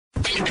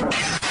This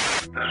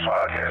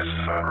podcast is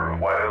a member of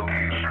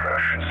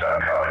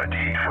WildGamesProductions.com and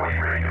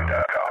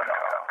D20Radio.com.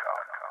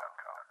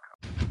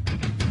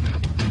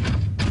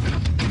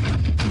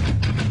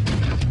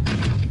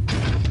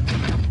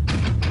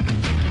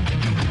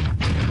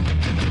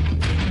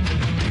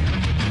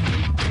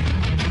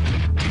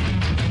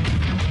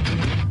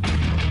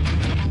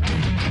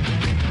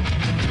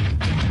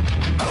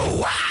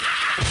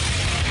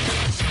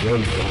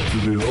 Welcome to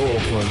the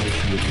All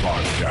Initiative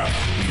Podcast,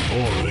 the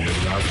only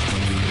Advanced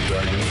Dungeons &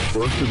 Dragons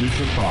First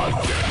Edition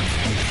podcast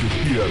with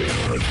superior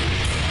edition.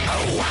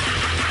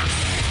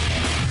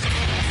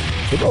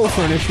 The Roll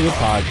for Initiative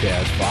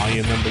Podcast,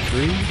 Volume Number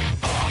 3,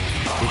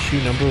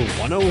 Issue Number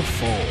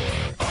 104.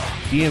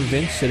 DM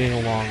Vince sitting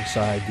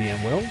alongside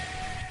DM Will.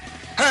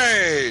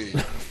 Hey!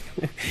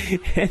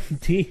 And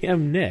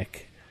DM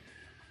Nick.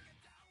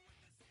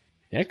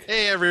 Nick?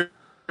 Hey,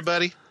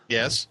 everybody.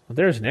 Yes. Well,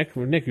 there's Nick.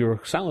 Nick, you were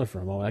silent for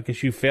a moment. I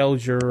guess you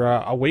failed your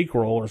awake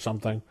roll or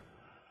something.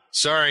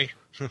 Sorry.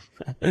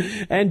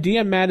 And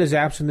DM Matt is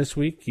absent this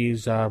week.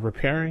 He's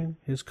repairing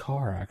his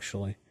car,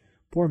 actually.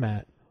 Poor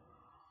Matt.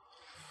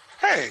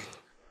 Hey!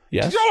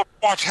 Yes? Did y'all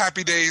watch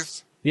Happy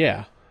Days?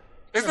 Yeah.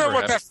 Isn't that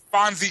what that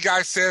Fonzie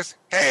guy says?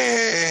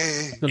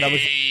 Hey! No, that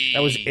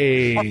was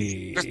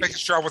a... Just making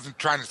sure I wasn't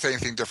trying to say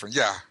anything different.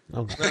 Yeah.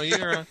 Okay.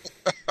 No,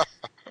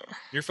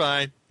 you're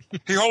fine.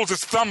 He holds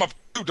his thumb up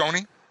too, don't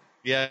he?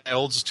 Yeah, it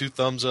holds his 2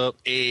 thumbs up.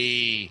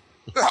 Hey.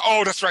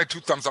 Oh, that's right,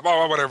 2 thumbs up.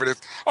 Oh, whatever it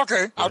is.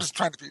 Okay, I was just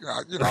trying to be,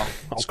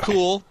 It's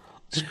cool.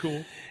 It's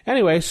cool.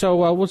 Anyway, so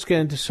let's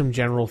get into some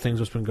general things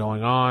that's been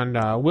going on.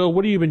 Will,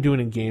 what have you been doing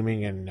in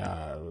gaming? And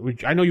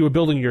I know you were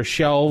building your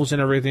shelves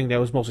and everything. That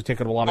was mostly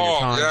taking a lot of your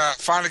time. Oh, yeah.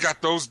 Finally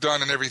got those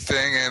done and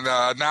everything. And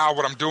now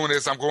what I'm doing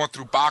is I'm going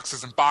through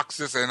boxes and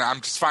boxes, and I'm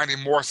just finding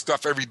more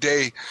stuff every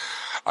day.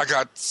 I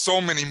got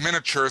so many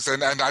miniatures,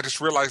 and I just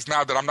realized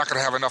now that I'm not going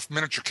to have enough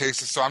miniature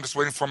cases, so I'm just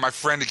waiting for my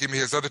friend to give me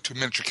his other 2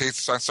 miniature cases,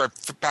 so I start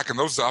packing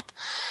those up.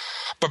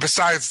 But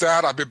besides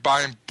that, I've been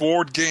buying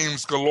board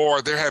games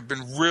galore. There have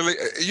been really,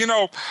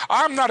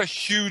 I'm not a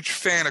huge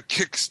fan of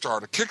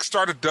Kickstarter.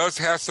 Kickstarter does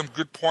have some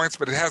good points,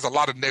 but it has a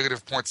lot of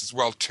negative points as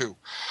well, too.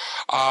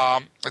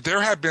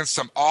 There have been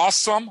some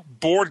awesome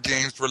board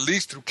games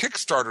released through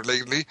Kickstarter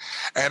lately,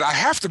 and I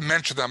have to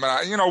mention them.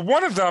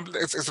 One of them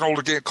is an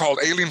older game called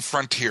Alien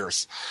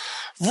Frontiers.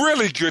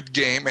 Really good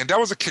game, and that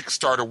was a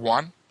Kickstarter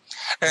one.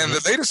 And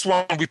the latest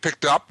one we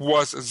picked up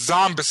was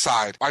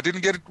Zombicide. I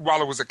didn't get it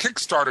while it was a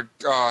Kickstarter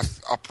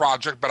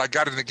project, but I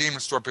got it in the gaming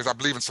store because I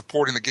believe in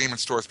supporting the gaming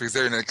stores because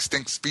they're an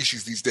extinct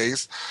species these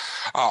days,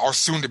 or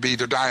soon to be.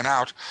 They're dying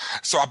out.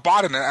 So I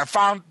bought it, and I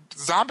found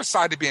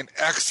Zombicide to be an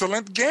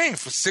excellent game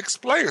for 6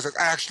 players. It's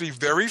actually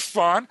very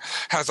fun,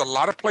 has a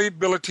lot of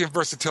playability and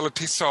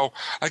versatility. So,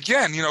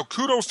 again,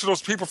 kudos to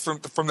those people from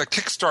the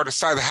Kickstarter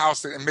side of the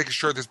house and making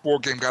sure this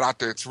board game got out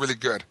there. It's really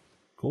good.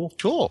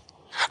 Cool.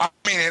 I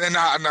mean, and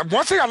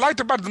one thing I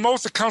liked about it the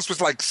most, it comes with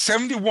like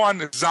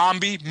 71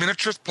 zombie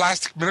miniatures,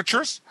 plastic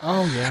miniatures.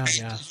 Oh, yeah.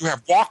 You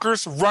have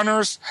walkers,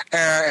 runners,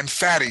 and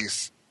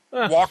fatties.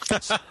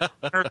 Walkers,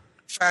 runners,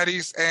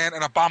 fatties, and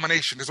an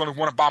abomination. There's only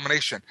one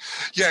abomination.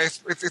 Yeah,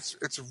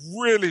 it's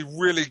really,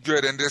 really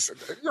good. And this,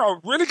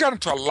 really got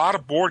into a lot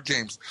of board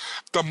games.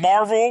 The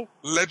Marvel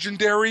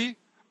Legendary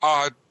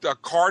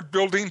card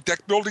building,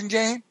 deck building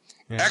game,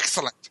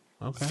 excellent.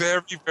 Okay.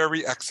 Very,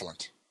 very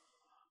excellent.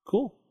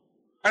 Cool.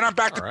 And I'm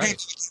back to painting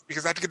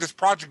because I have to get this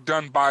project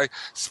done by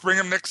spring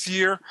of next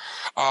year.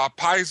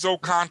 Paizo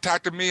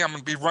contacted me. I'm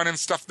going to be running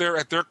stuff there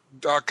at their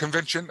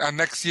convention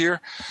next year.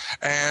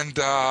 And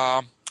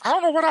I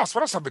don't know what else.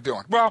 What else I've been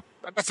doing? Well,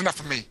 that's enough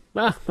for me.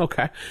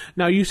 Okay.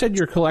 Now, you said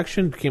your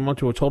collection came up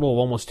to a total of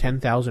almost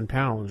 10,000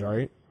 pounds,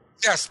 right?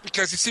 Yes,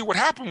 because you see, what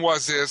happened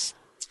is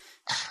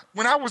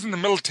when I was in the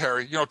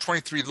military,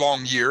 23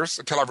 long years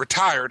until I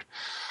retired,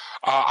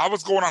 I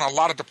was going on a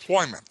lot of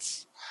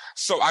deployments.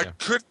 So I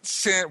could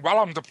send, while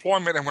I'm in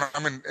deployment and when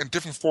I'm in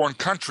different foreign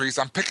countries,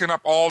 I'm picking up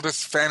all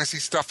this fantasy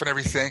stuff and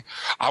everything.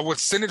 I would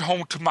send it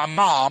home to my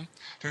mom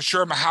to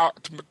ensure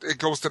it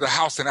goes to the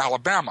house in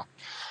Alabama.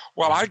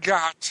 Well, I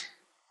got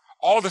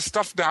all the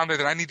stuff down there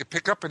that I need to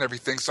pick up and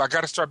everything, so I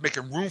got to start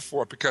making room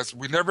for it because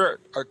we never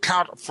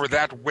account for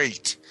that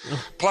weight.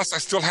 Plus, I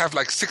still have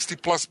like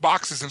 60-plus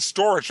boxes in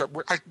storage.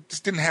 I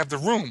just didn't have the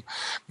room.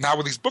 Now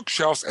with these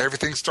bookshelves,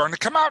 everything's starting to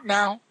come out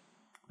now.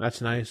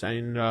 That's nice.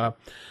 And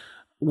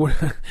do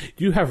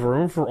you have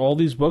room for all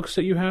these books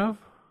that you have?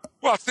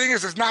 Well, the thing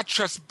is, it's not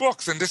just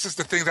books, and this is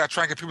the thing that I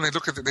try and get people, they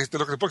look at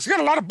the books. You got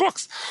a lot of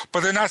books,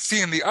 but they're not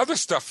seeing the other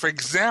stuff. For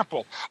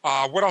example,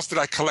 what else did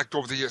I collect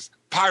over the years?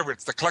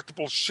 Pirates, the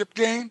collectible ship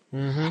game.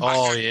 Mm-hmm.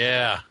 Oh,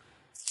 yeah.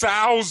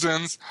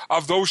 Thousands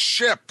of those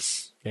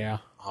ships. Yeah.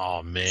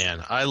 Oh,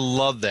 man. I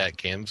love that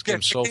game. This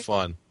game's so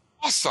fun.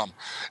 Awesome.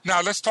 Now,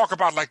 let's talk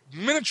about, like,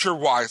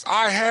 miniature-wise.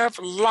 I have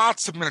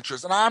lots of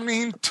miniatures, and I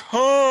mean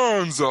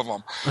tons of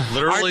them.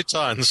 Literally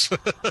tons.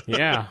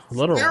 Yeah,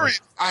 literally.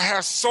 I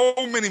have so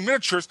many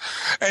miniatures,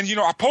 and,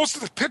 I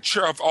posted a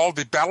picture of all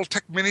the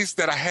Battletech minis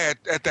that I had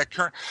at that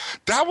current.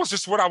 That was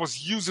just what I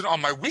was using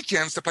on my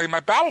weekends to play my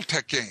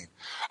Battletech game.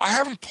 I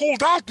haven't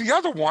pulled out the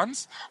other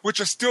ones, which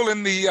are still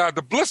in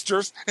the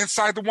blisters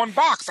inside the one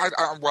box.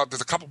 Well,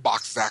 there's a couple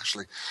boxes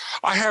actually.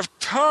 I have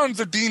tons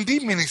of D&D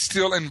minis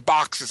still in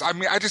boxes. I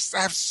mean, I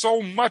have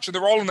so much, and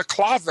they're all in the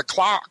closet.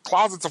 The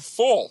closets are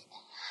full.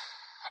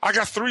 I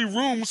got 3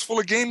 rooms full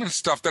of gaming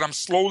stuff that I'm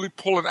slowly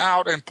pulling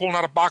out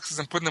of boxes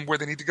and putting them where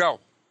they need to go.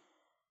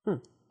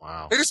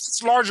 Wow. It just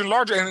gets larger and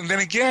larger. And then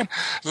again,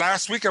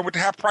 last week I went to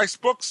Half Price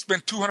Books,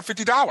 spent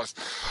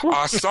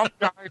 $250. Some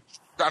guy,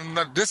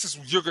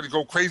 you're going to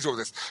go crazy over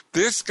this.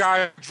 This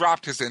guy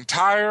dropped his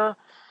entire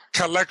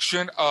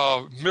collection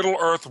of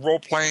Middle-earth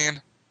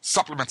role-playing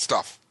supplement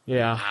stuff.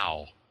 Yeah.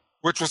 Wow.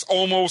 Which was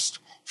almost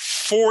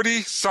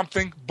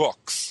 40-something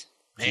books.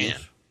 Man.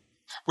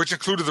 Which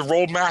included the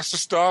Rollmaster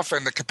stuff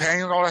and the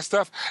companion and all that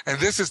stuff. And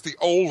this is the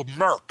old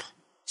MERP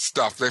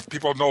stuff. If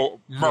people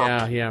know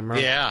MERP. Yeah,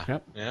 MERP. Yeah.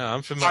 Yep. Yeah,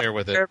 I'm familiar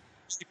with it. Every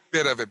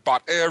bit of it.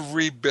 Bought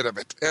every bit of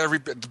it. Every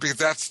bit.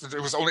 Because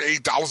it was only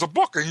 $8 a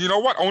book. And you know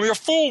what? Only a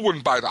fool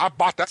wouldn't buy it. I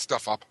bought that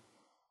stuff up.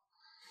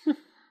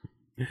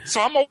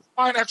 So I'm always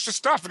buying extra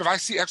stuff. And if I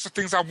see extra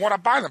things I want, I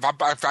buy them.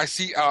 If I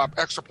see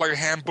extra player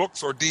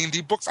handbooks or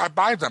D&D books, I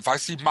buy them. If I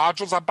see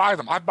modules, I buy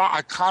them. I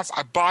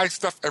buy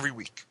stuff every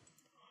week.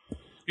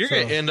 You're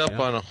going to end up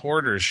on a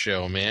hoarder's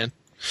show, man.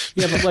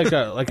 Yeah, but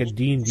like a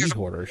D&D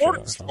hoarder show.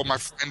 What my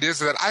friend is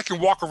that I can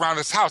walk around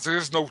this house. There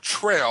is no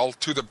trail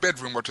to the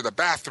bedroom or to the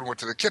bathroom or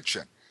to the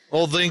kitchen.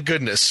 Oh, thank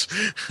goodness.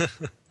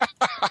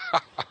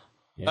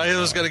 I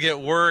was going to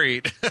get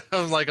worried.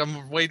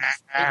 I'm waiting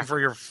for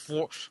your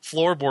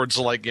floorboards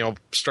to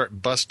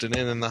start busting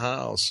in the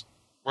house.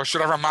 Well,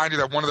 should I remind you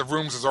that one of the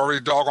rooms is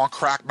already doggone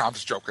cracked? No, I'm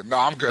just joking. No,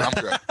 I'm good.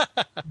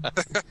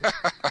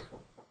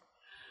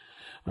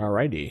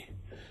 Alrighty.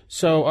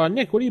 So,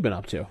 Nick, what have you been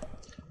up to?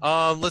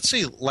 Let's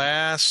see.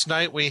 Last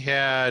night we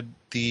had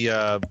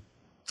the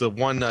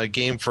one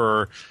game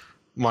for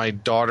my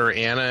daughter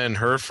Anna and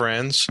her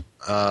friends.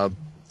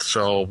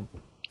 So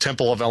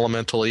Temple of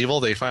Elemental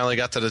Evil. They finally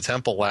got to the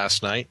temple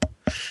last night.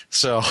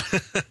 So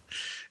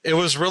it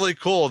was really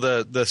cool.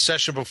 The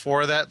session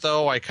before that,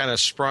 though, I kind of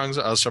sprung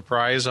a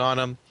surprise on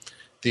them.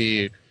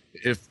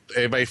 If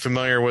anybody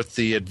familiar with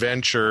the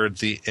adventure,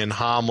 in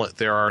Hamlet,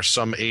 there are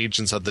some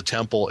agents of the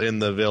temple in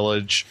the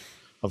village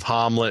of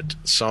Hamlet,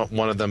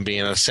 one of them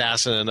being an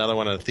assassin, another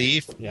one a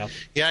thief. Yeah,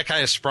 I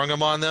kind of sprung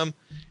them on them,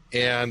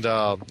 and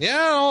a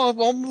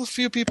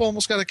few people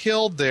almost got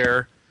killed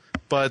there,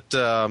 but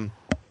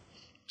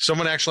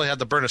someone actually had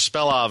to burn a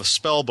spell out of a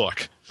spell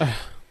book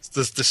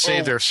to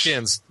save their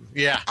skins.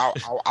 Yeah,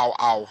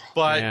 ow.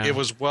 But it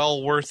was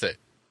well worth it.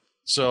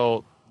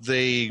 So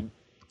they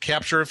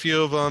captured a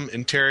few of them,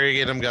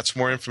 interrogated them, got some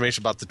more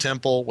information about the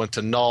temple, went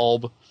to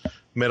Nulb,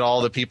 met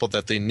all the people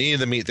that they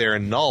needed to meet there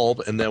in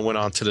Nulb, and then went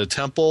on to the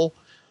temple.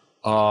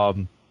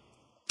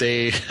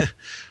 They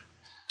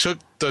took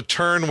the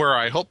turn where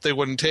I hoped they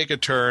wouldn't take a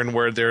turn,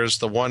 where there's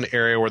the one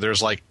area where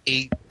there's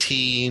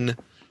 18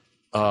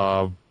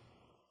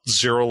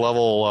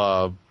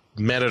 zero-level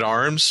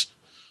men-at-arms,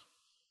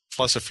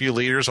 plus a few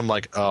leaders. I'm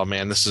like, oh,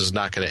 man, this is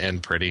not going to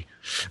end pretty.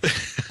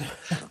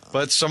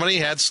 But somebody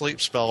had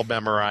Sleep Spell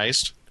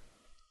memorized,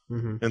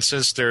 and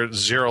since they're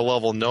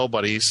zero-level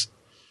nobodies,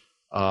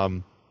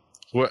 it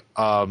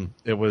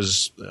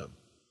was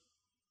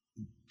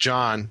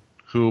John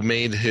who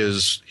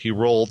he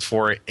rolled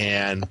for it,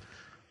 and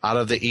out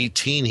of the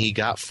 18, he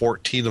got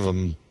 14 of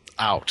them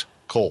out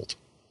cold.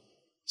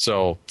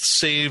 So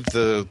saved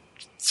the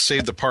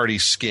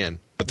party's skin,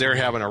 but they're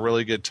having a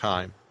really good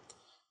time.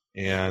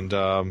 And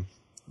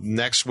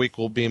next week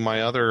will be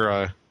my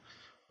other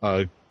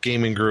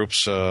gaming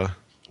group's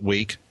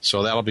week,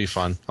 so that'll be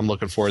fun. I'm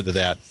looking forward to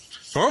that.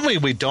 Normally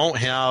we don't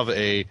have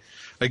a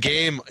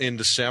game in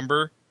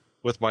December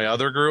with my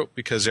other group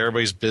because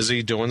everybody's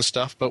busy doing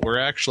stuff, but we're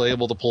actually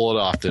able to pull it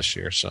off this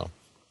year, so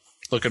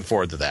looking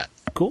forward to that.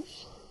 Cool.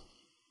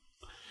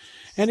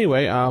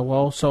 Anyway,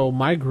 so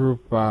my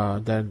group,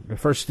 the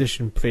first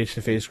edition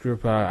face-to-face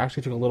group,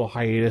 actually took a little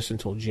hiatus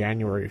until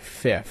January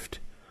 5th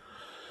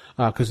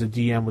because the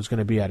DM was going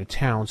to be out of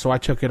town. So I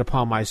took it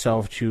upon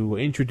myself to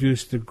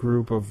introduce the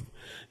group of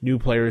new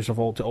players of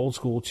old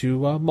school to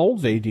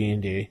Moldvay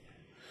D&D.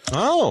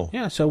 Oh.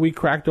 Yeah, so we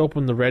cracked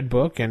open the Red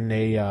Book, and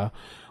they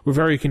were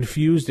very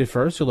confused at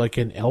first. They're like,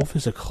 an elf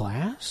is a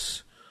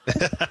class?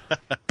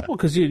 Well,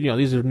 because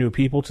these are new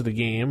people to the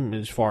game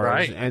as far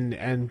as,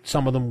 and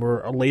some of them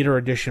were later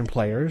edition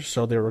players,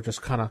 so they were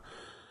just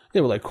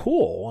they were like,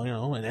 cool,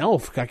 an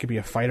elf, I could be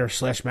a fighter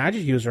 /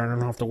 magic user, and I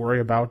don't have to worry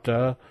about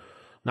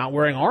not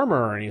wearing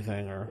armor or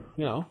anything,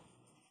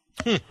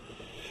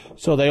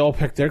 So they all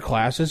picked their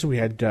classes. We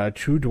had 2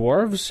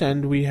 dwarves,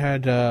 and we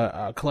had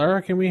a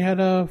cleric, and we had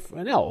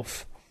an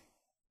elf.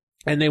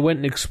 And they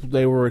went and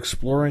they were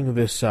exploring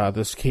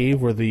this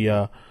cave where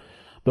the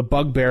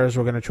bugbears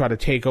were going to try to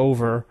take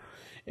over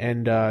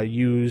and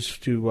use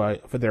for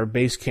their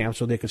base camp,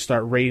 so they could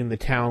start raiding the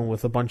town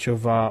with a bunch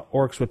of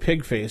orcs with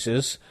pig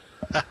faces,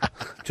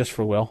 just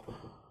for Will.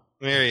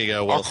 There you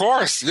go, Will. Of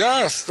course,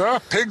 yes,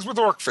 pigs with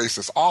orc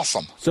faces,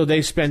 awesome. So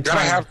they spent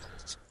time.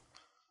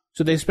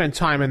 So they spent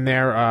time in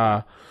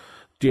there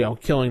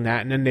killing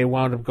that, and then they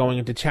wound up going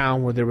into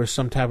town where there was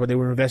they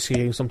were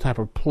investigating some type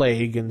of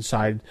plague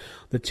inside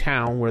the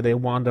town, where they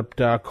wound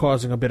up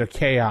causing a bit of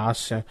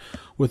chaos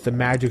with the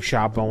magic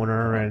shop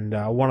owner, and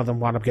one of them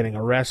wound up getting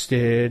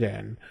arrested,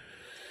 and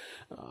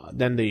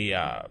then they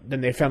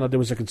found out there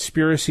was a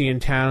conspiracy in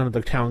town, and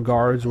the town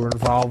guards were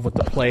involved with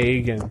the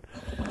plague, and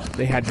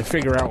they had to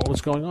figure out what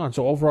was going on.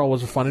 So overall, it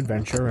was a fun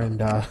adventure,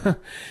 and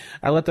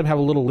I let them have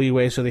a little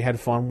leeway, so they had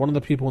fun. One of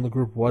the people in the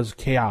group was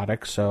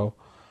chaotic, so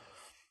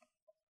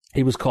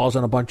he was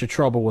causing a bunch of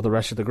trouble with the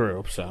rest of the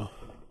group, so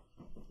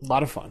a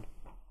lot of fun.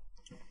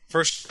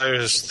 First, I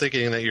was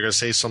thinking that you're going to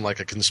say something like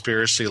a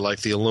conspiracy,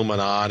 like the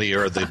Illuminati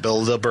or the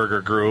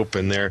Bilderberger Group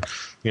and their,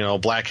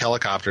 black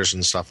helicopters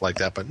and stuff like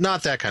that, but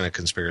not that kind of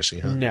conspiracy,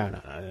 huh? No,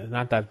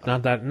 not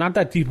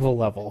that deep of a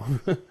level.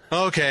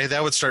 Okay,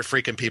 that would start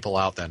freaking people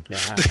out then.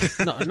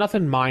 Yeah,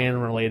 nothing Mayan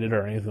related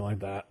or anything like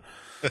that.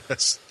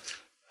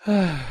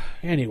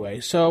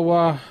 Anyway,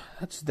 so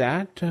that's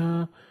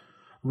that.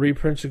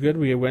 Reprints are good.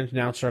 We went and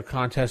announced our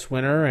contest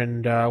winner,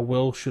 and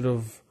Will should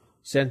have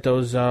sent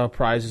those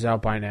prizes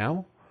out by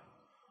now.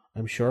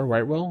 I'm sure,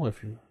 right, Will?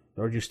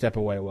 Or did you step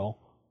away, Will?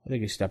 I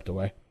think he stepped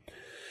away.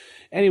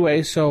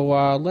 Anyway,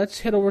 so let's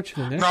head over to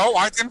the next. No,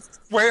 I didn't.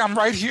 Wait, I'm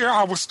right here.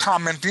 I was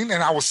commenting,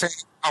 and I was saying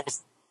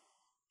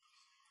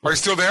Are you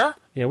still there?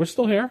 Yeah, we're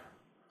still here.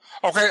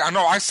 Okay, I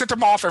know. I sent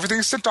them off.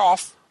 Everything's sent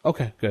off.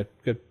 Okay, good.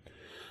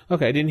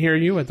 Okay, I didn't hear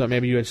you. I thought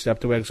maybe you had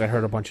stepped away because I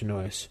heard a bunch of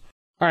noise.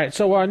 All right,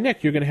 so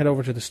Nick, you're going to head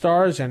over to the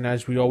stars, and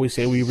as we always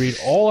say, we read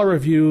all our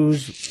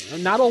reviews,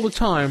 not all the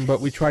time, but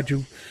we try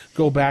to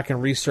go back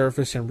and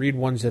resurface and read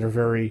ones that are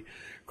very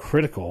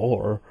critical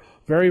or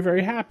very,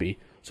 very happy.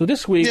 So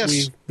this week,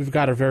 yes, we've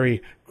got a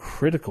very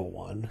critical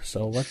one,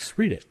 so let's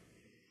read it.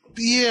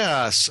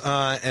 Yes,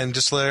 and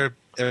just let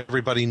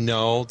everybody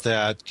know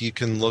that you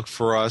can look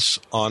for us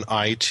on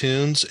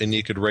iTunes, and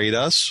you could rate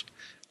us.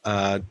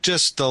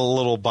 Just a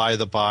little by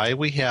the by,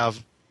 we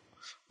have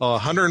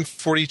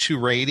 142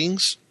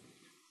 ratings,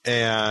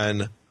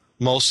 and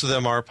most of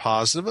them are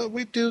positive, but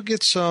we do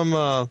get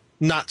some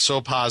not so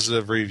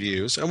positive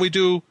reviews, and we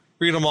do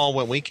read them all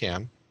when we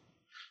can.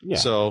 Yeah.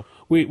 So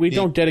we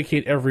don't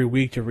dedicate every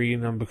week to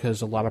reading them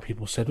because a lot of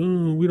people said,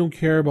 we don't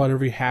care about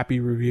every happy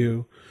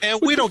review. And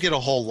we don't get a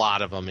whole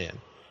lot of them in.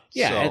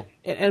 Yeah, so.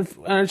 and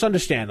it's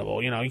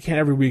understandable. You can't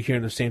every week hear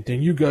the same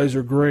thing. You guys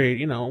are great.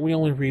 We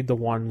only read the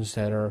ones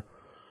that are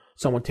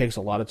someone takes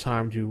a lot of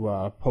time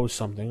to post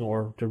something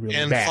or to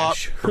really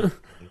bash.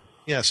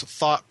 Yes,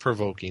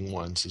 thought-provoking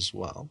ones as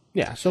well.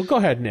 Yeah, so go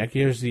ahead, Nick.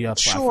 Here's the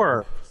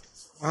platform.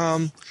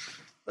 Sure.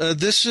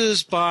 This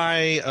is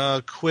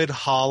by Quid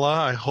Hala.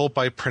 I hope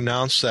I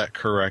pronounced that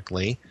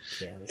correctly.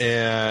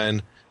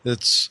 And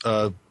it's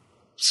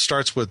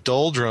starts with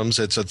doldrums.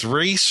 It's a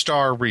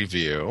 3-star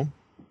review.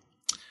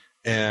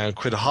 And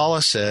Quid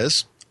Hala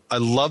says, I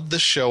loved the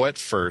show at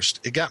first.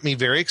 It got me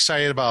very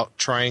excited about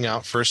trying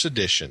out first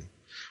edition.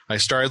 I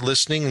started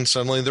listening and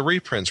suddenly the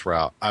reprints were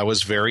out. I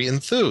was very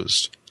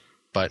enthused.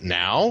 But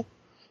now,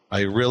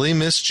 I really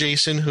miss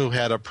Jason, who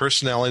had a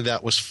personality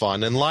that was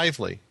fun and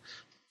lively.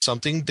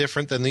 Something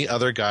different than the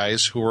other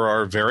guys who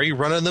are very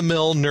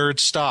run-of-the-mill nerd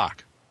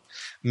stock.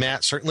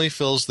 Matt certainly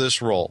fills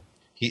this role.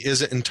 He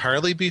isn't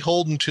entirely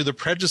beholden to the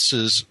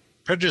prejudices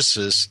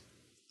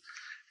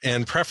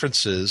and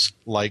preferences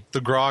like the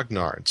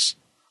grognards.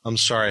 I'm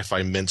sorry if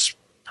I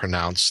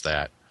mispronounced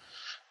that.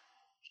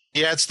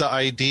 He adds to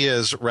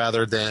ideas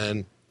rather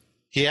than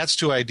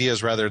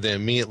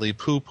immediately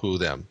poo-poo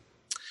them.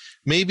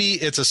 Maybe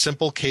it's a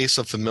simple case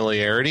of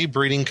familiarity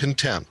breeding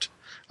contempt.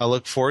 I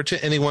look forward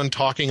to anyone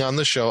talking on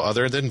the show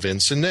other than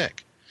Vince and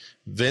Nick.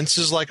 Vince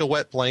is like a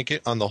wet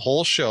blanket on the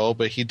whole show,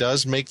 but he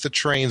does make the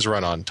trains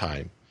run on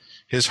time.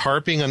 His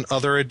harping on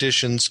other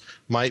editions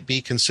might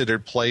be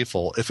considered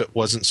playful if it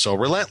wasn't so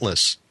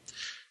relentless.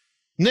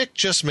 Nick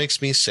just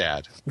makes me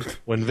sad.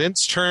 When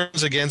Vince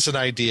turns against an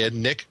idea,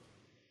 Nick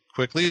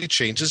quickly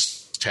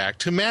changes tack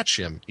to match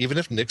him, even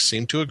if Nick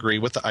seemed to agree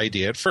with the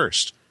idea at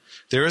first.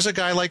 There is a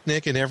guy like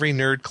Nick in every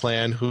nerd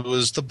clan who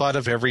is the butt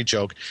of every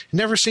joke. He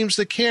never seems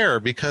to care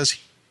because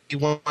he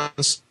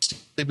wants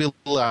to be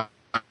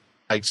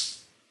liked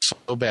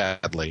so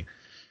badly.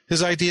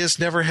 His ideas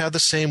never have the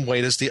same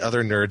weight as the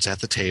other nerds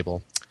at the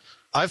table.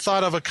 I've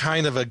thought of a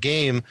kind of a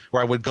game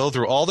where I would go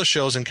through all the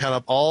shows and count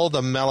up all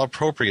the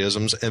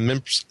malapropisms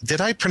and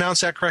did I pronounce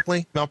that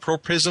correctly?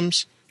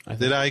 Malapropisms?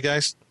 Did I,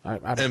 guys?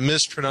 And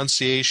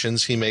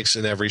mispronunciations he makes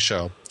in every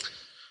show.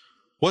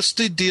 What's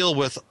the deal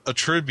with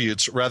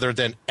attributes rather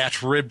than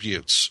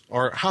attributes,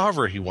 or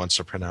however he wants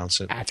to pronounce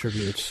it?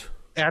 Attributes.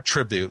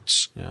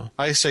 Attributes. Yeah.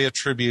 I say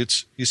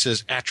attributes. He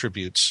says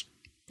attributes.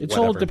 It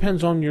all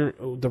depends on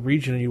the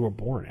region you were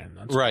born in.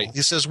 That's right. all.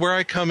 He says, where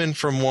I come in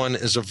from one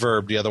is a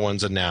verb, the other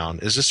one's a noun.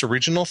 Is this a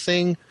regional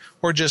thing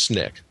or just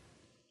Nick?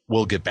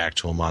 We'll get back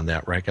to him on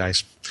that, right,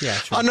 guys? Yeah,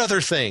 sure.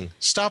 Another thing,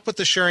 stop with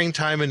the sharing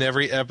time in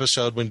every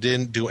episode when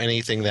didn't do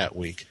anything that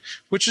week,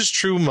 which is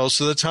true most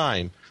of the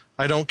time.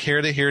 I don't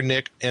care to hear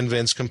Nick and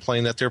Vince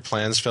complain that their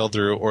plans fell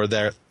through or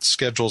their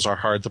schedules are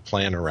hard to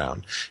plan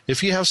around.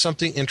 If you have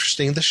something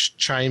interesting to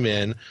chime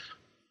in,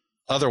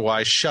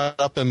 Otherwise, shut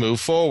up and move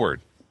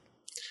forward.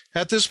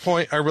 At this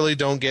point, I really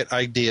don't get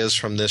ideas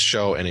from this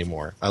show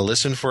anymore. I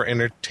listen for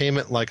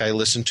entertainment like I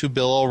listen to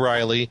Bill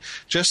O'Reilly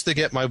just to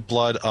get my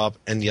blood up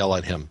and yell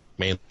at him,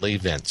 mainly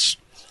Vince.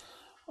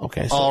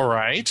 Okay, so all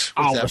right.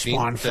 I'll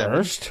respond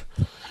first.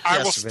 I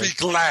will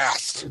speak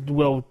last.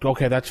 Well,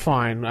 okay, that's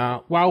fine.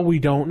 While we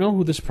don't know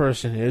who this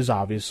person is,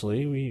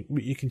 obviously,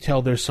 you can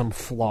tell there's some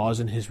flaws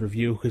in his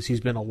review because he's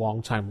been a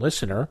long-time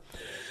listener,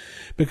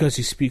 because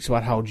he speaks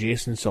about how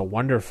Jason's so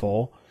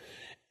wonderful.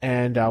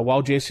 And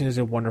while Jason is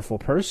a wonderful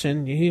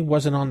person, he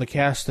wasn't on the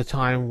cast at the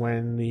time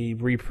when the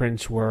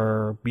reprints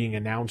were being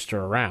announced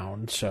or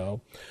around, so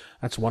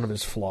that's one of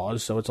his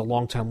flaws. So it's a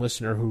long-time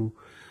listener who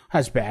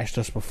has bashed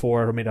us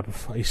before, or made up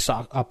what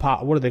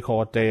do they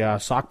call it, a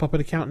sock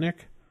puppet account,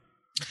 Nick?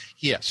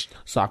 Yes.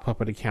 Sock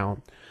puppet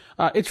account.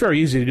 It's very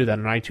easy to do that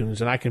on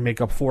iTunes, and I can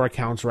make up 4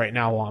 accounts right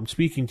now while I'm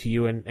speaking to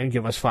you and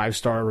give us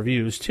 5-star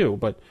reviews too,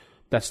 but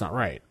that's not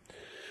right.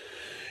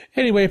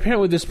 Anyway,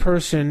 apparently this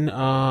person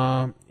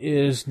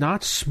is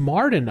not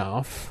smart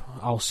enough,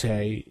 I'll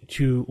say,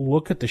 to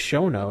look at the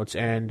show notes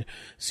and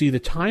see the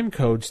time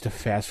codes to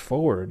fast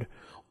forward,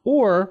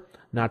 or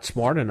not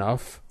smart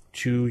enough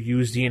to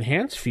use the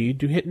enhanced feed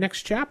to hit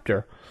next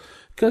chapter.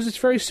 Because it's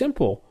very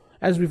simple.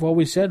 As we've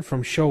always said,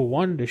 from show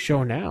 1 to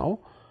show now,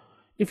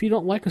 if you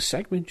don't like a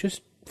segment,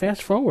 just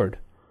fast forward.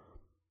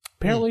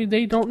 Apparently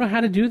they don't know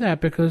how to do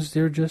that because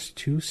they're just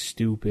too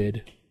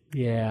stupid.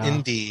 Yeah.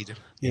 Indeed.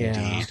 Yeah.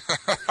 Indeed.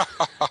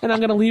 And I'm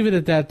going to leave it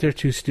at that. They're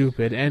too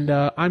stupid. And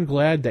I'm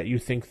glad that you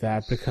think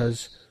that,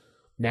 because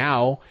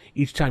now,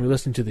 each time you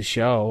listen to the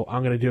show,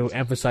 I'm going to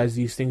emphasize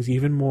these things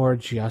even more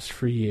just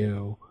for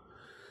you.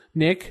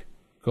 Nick,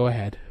 go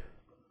ahead.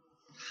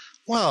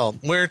 Well,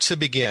 where to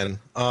begin?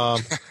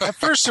 At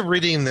first,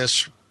 reading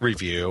this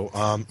review,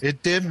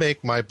 it did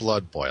make my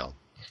blood boil.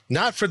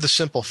 Not for the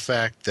simple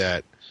fact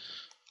that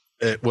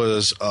it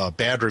was a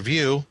bad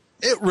review.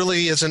 It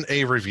really isn't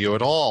a review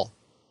at all.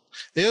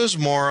 It was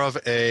more of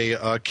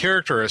a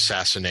character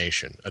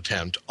assassination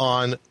attempt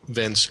on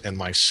Vince and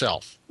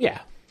myself. Yeah.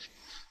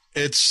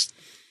 It's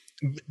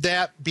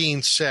that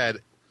being said,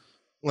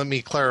 let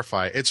me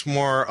clarify. It's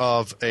more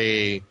of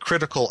a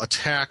critical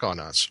attack on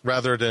us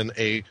rather than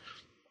a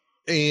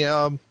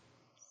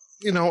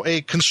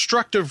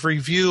constructive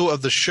review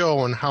of the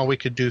show and how we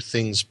could do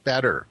things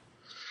better.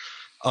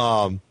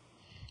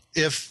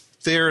 If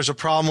there's a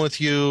problem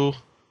with you,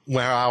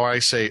 how I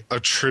say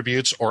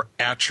attributes or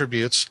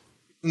attributes,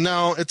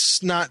 no,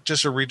 it's not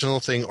just a regional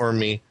thing or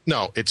me.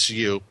 No, it's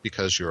you,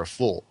 because you're a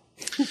fool.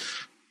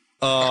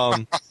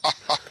 And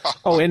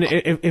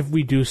if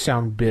we do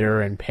sound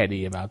bitter and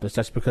petty about this,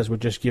 that's because we're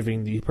just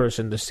giving the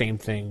person the same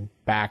thing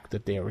back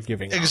that they were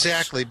giving us.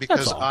 Exactly,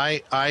 because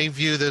I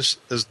view this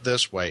as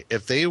this way.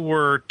 If they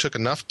took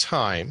enough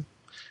time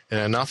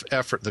and enough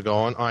effort to go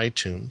on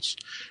iTunes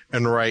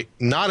and write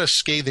not a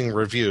scathing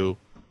review,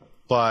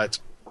 but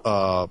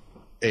an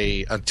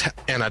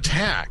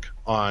attack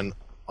on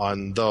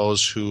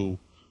those who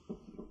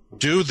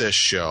do this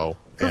show,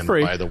 and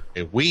free. By the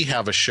way, we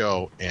have a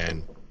show,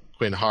 and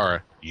Quinn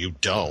Hara, you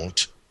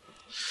don't.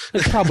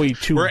 It's probably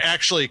too. We're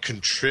actually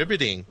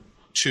contributing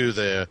to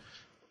the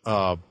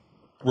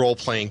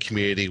role-playing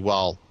community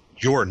while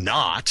you're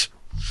not.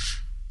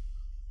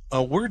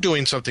 We're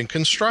doing something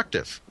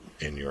constructive,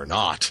 and you're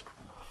not.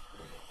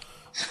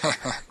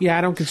 Yeah,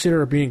 I don't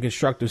consider it being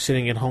constructive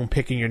sitting at home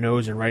picking your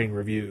nose and writing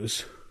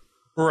reviews.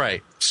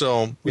 Right.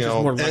 So, and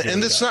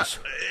it's not,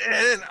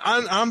 and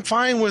I'm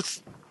fine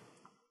with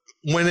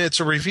when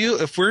it's a review.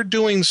 If we're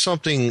doing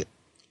something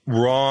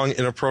wrong,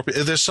 inappropriate,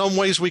 if there's some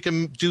ways we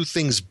can do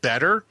things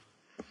better,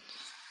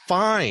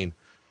 fine.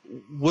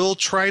 We'll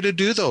try to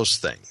do those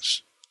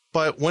things.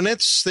 But when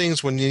it's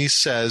things when he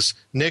says,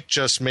 Nick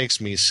just makes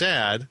me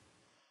sad,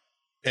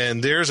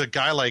 and there's a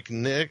guy like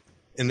Nick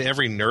in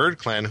every nerd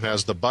clan who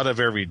has the butt of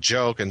every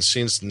joke and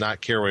seems to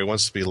not care what he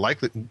wants to be like,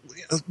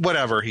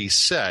 whatever he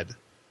said,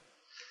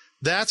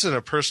 that's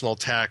a personal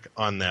attack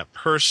on that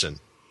person.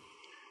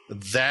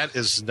 That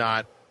is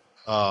not,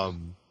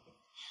 well,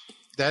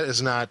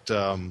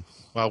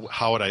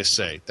 how would I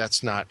say?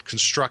 That's not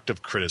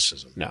constructive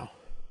criticism. No.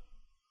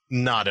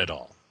 Not at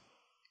all.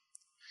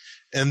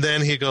 And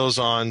then he goes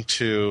on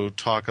to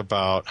talk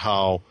about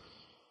how,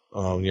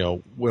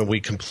 when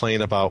we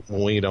complain about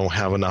when we don't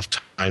have enough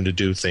time to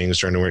do things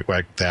during the week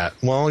like that.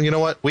 Well, you know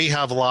what? We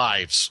have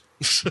lives.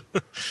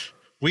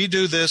 We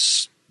do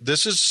this.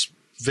 This is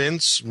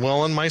Vince,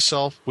 Will, and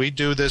myself. We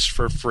do this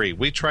for free.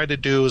 We try to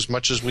do as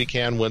much as we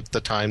can with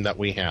the time that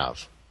we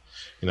have.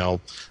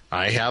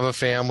 I have a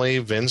family.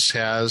 Vince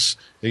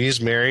he's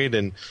married,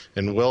 and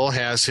Will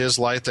has his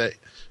life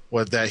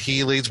that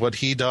he leads, what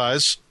he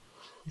does.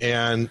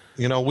 And,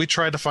 we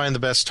try to find the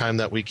best time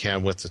that we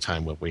can with the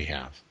time that we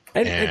have.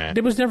 And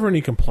there was never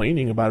any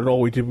complaining about it. All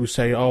we did was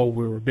say,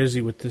 we were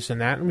busy with this and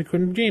that, and we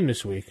couldn't game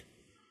this week.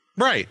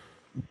 Right.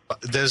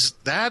 Does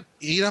that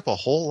eat up a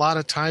whole lot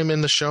of time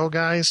in the show,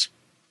 guys?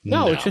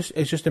 No.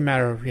 It's just a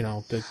matter of,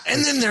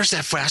 and then there's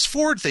that fast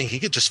forward thing. He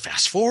could just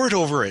fast forward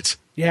over it.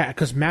 Yeah,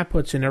 because Matt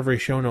puts in every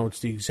show notes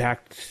the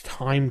exact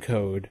time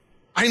code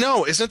I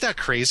know. Isn't that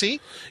crazy?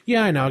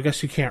 Yeah, I know. I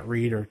guess you can't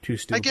read or too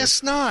stupid. I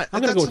guess not.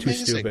 I'm going to go That's too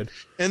amazing. stupid.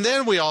 And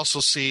then we also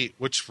see,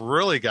 which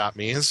really got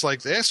me, it's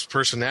like this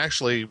person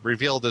actually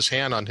revealed his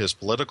hand on his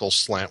political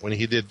slant when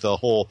he did the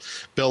whole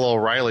Bill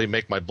O'Reilly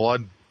make my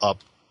blood up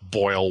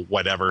boil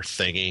whatever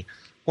thingy.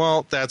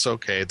 Well, that's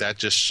okay. That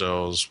just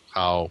shows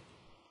how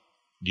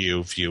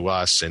you view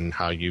us and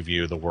how you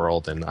view the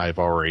world. And I've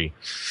already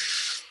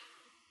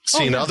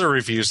seen other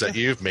reviews that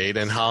you've made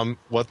and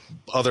what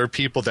other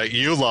people that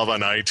you love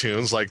on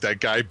iTunes, like that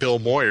guy Bill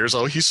Moyers.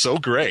 Oh, he's so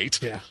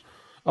great. Yeah.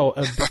 Oh,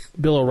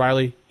 Bill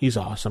O'Reilly, he's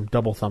awesome.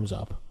 Double thumbs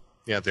up.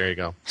 Yeah, there you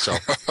go. So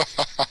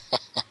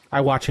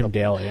I watch him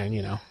daily, and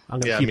I'm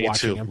going to keep me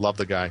watching too. him. Love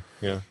the guy.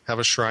 Yeah, have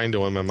a shrine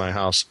to him in my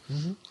house.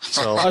 Mm-hmm.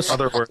 So,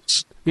 other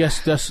words.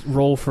 Yes, that's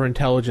Roll for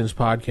Intelligence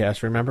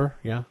podcast. Remember?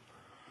 Yeah.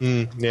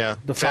 Yeah.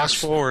 The Fast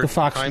forward. the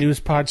Fox News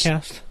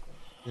podcast.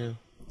 Yeah.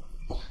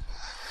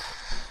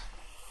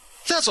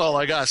 That's all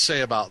I got to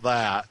say about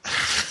that.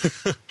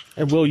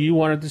 And Will, you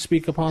wanted to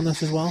speak upon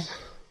this as well?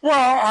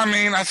 Well, I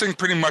mean, I think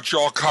pretty much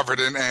y'all covered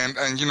it, and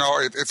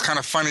it's kind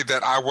of funny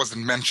that I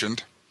wasn't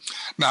mentioned.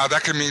 Now,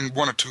 that could mean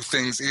one of two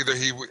things. Either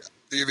he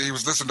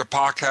was listening to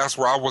podcasts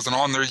where I wasn't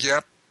on there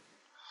yet,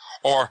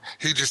 or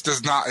he just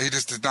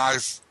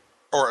denies,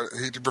 or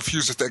he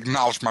refuses to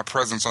acknowledge my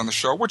presence on the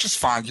show, which is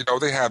fine.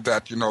 They have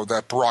that,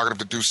 that prerogative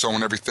to do so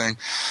and everything.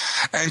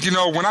 And,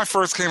 when I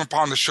first came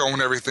upon the show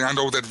and everything, I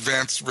know that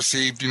Vince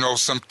received,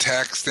 some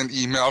text and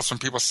emails from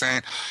people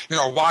saying,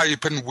 why are you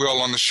putting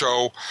Will on the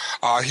show?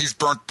 He's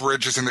burnt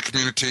bridges in the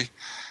community.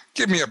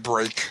 Give me a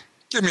break.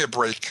 Give me a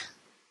break.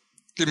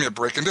 Give me a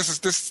break. And this is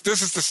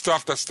the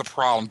stuff that's the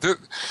problem.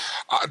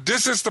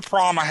 This is the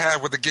problem I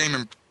have with the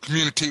gaming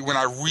community when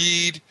I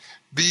read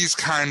these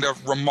kind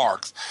of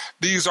remarks.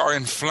 These are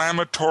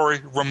inflammatory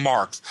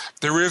remarks.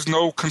 There is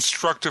no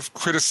constructive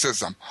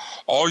criticism.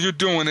 All you're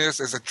doing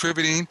is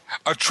attributing.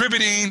 There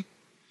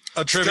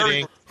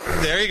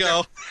you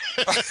go.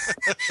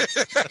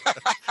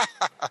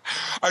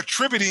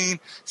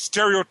 Attributing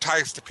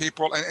stereotypes to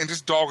people and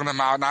just dogging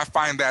them out. And I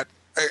find that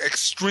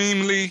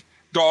extremely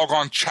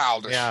doggone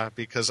childish. Yeah,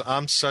 because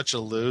I'm such a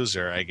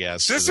loser, I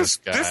guess. This is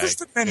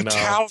the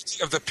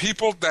mentality of the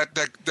people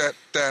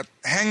that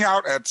hang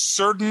out at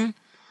certain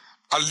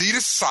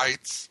elitist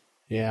sites.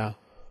 Yeah.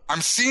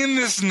 I'm seeing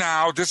this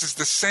now. This is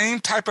the same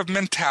type of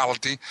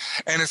mentality,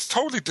 and it's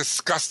totally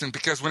disgusting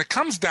because when it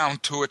comes down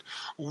to it,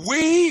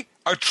 we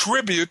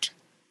attribute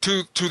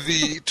to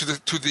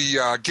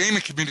the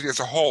gaming community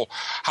as a whole.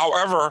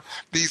 However,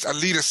 these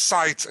elitist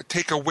sites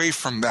take away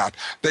from that.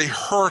 They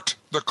hurt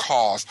the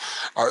cause.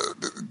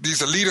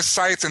 These elitist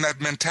sites and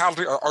that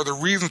mentality are the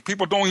reasons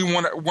people don't even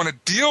want to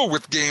deal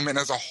with gaming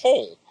as a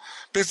whole,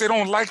 because they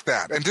don't like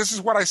that. And this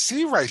is what I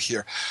see right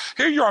here.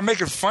 Here you are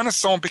making fun of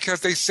someone because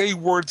they say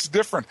words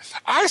different.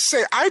 I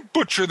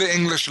butcher the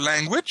English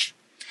language,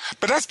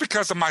 but that's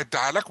because of my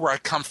dialect, where I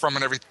come from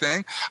and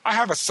everything. I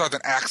have a southern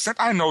accent.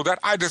 I know that.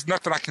 There's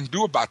nothing I can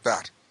do about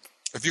that.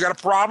 If you got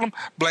a problem,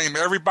 blame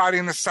everybody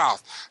in the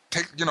South.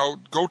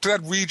 Go to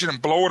that region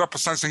and blow it up or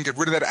something and get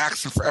rid of that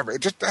accent forever.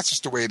 That's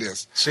just the way it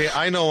is. See,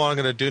 I know what I'm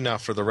going to do now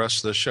for the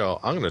rest of the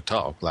show. I'm going to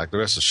talk like the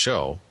rest of the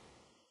show,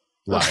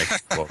 like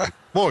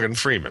Morgan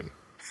Freeman,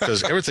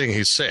 because everything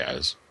he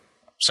says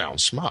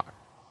sounds smart.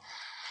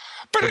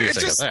 But what do you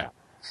think of that?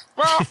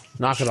 Well,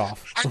 knock it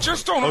off. I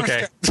just don't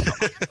understand.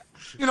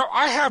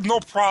 I have no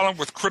problem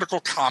with critical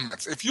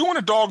comments. If you want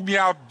to dog me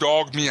out,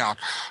 dog me out.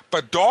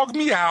 But dog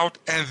me out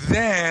and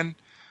then,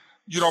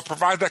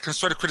 provide that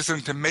constructive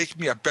criticism to make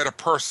me a better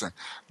person.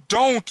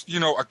 Don't,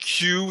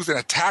 accuse and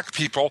attack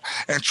people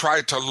and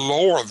try to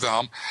lower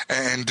them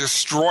and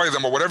destroy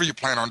them or whatever you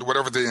plan on,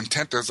 whatever the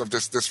intent is of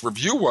this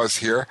review was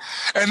here,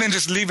 and then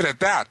just leave it at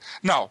that.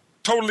 No.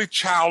 Totally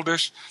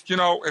childish.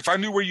 If I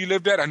knew where you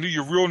lived at, I knew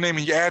your real name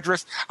and your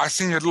address, I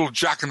seen your little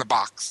jack in the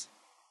box.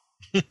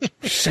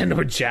 Send him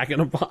a jack in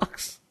a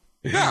box.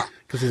 Yeah.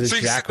 Because he's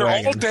a jack there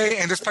all day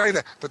and just play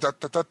that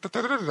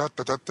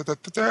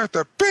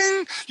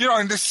bing,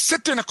 and just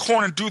sit there in a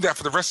corner and do that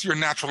for the rest of your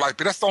natural life.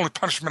 But that's the only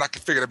punishment I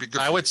could figure that'd be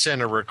good. I would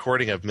send a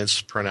recording of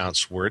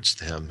mispronounced words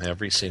to him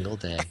every single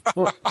day.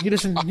 Well, he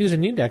doesn't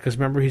need that, because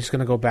remember, he's going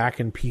to go back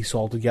and piece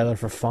all together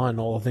for fun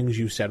all the things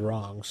you said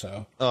wrong.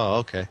 So. Oh,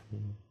 okay.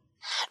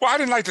 Well, I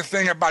didn't like the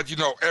thing about,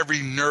 every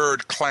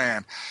nerd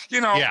clan,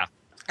 Yeah.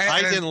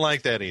 I didn't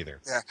like that either.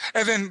 Yeah.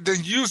 And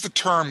then use the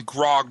term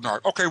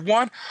grognard. Okay,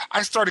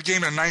 I started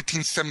gaming in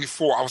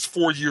 1974. I was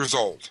 4 years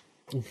old.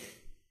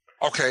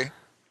 Okay.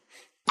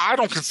 I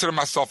don't consider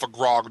myself a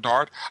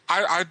grognard.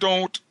 I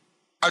don't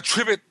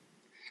attribute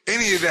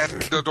any of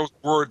those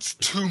words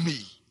to me.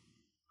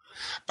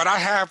 But I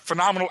have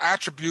phenomenal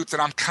attributes,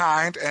 and I'm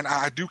kind, and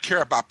I do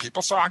care about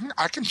people. So I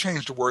can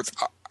change the words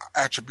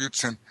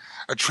attributes and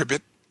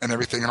attribute and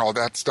everything and all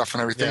that stuff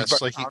and everything. Yes,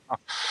 but,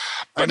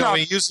 I know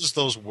he uses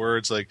those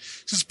words like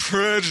his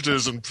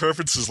prejudice and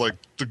preferences, like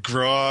the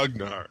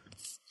grognard.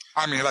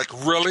 I mean, like,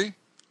 really?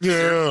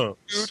 Yeah.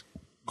 Dude,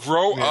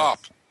 grow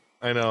up.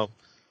 I know.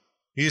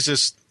 He's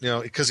just,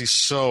 because he's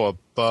so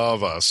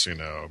above us,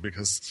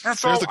 because And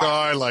so there's a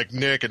guy like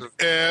Nick in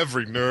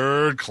every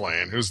nerd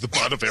clan who's the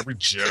butt of every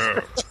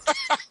joke.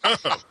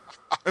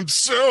 I'm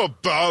so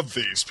above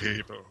these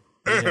people.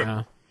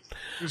 Yeah.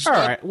 All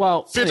right.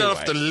 Well, Fit anyway.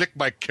 enough to lick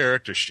my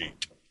character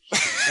sheet.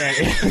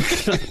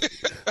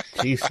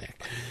 Jeez, Nick.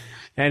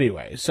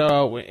 Anyway,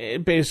 so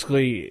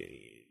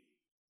basically,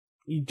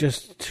 you're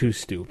just too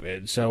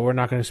stupid. So we're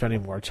not going to spend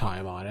any more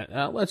time on it.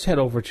 Let's head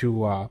over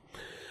to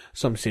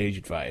some sage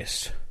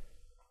advice.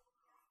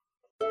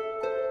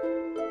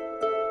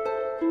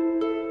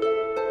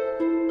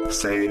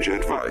 Sage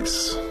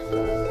advice.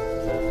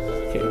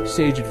 Okay,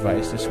 sage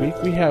advice this week.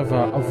 We have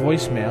a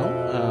voicemail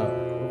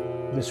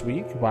this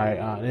week by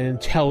an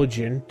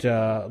intelligent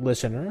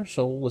listener.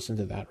 So we'll listen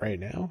to that right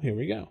now. Here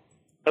we go.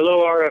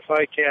 Hello,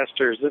 RFI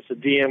casters. This is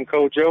DM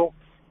Kojo.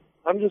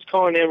 I'm just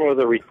calling in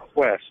with a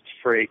request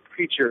for a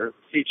creature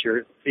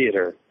feature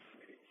theater.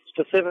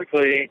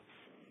 Specifically,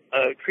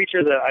 a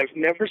creature that I've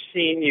never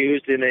seen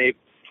used in a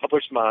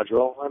published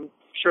module. I'm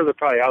sure they're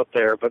probably out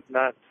there, but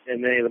not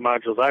in any of the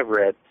modules I've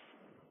read.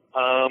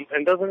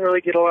 And doesn't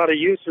really get a lot of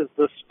use is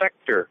the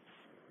Spectre.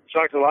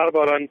 Talked a lot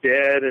about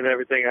undead and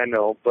everything I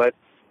know, but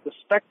the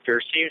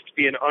Spectre seems to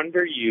be an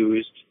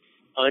underused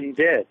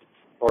undead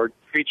or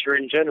creature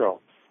in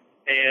general.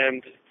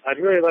 And I'd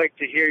really like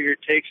to hear your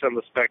takes on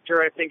the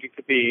Spectre. I think it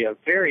could be a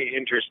very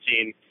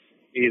interesting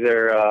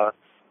either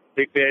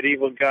big bad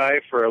evil guy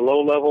for a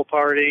low-level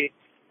party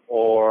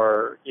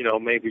or,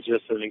 maybe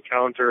just an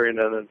encounter in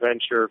an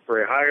adventure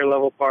for a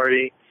higher-level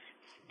party.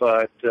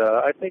 But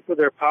I think with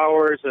their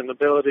powers and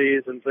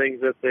abilities and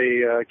things that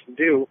they can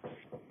do,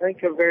 I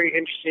think a very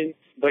interesting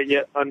but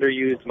yet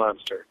underused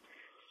monster.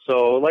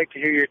 So I'd like to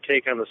hear your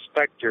take on the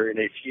Spectre in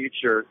a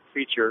future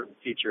feature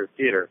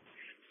theater.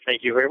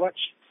 Thank you very much.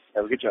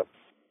 Have a good job.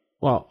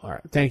 Well, all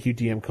right. Thank you,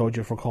 DM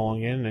Kojo, for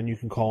calling in. And you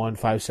can call in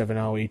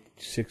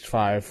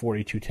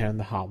 570-865-4210,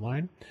 the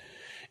hotline.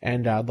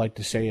 And I'd like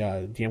to say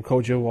DM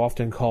Kojo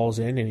often calls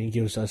in and he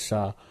gives us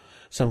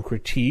some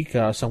critique,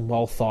 some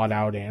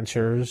well-thought-out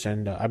answers,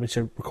 and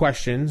some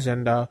questions.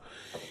 And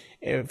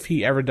if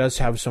he ever does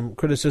have some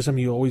criticism,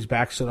 he always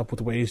backs it up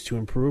with ways to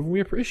improve, and we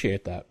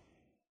appreciate that.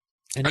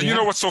 And you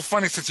know what's so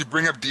funny, since you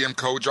bring up DM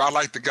Kojo, I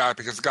like the guy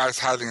because the guy is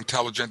highly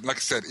intelligent. Like I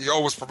said, he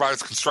always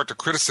provides constructive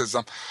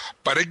criticism.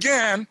 But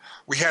again,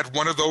 we had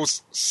one of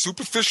those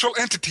superficial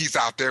entities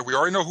out there. We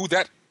already know who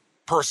that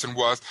person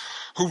was,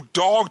 who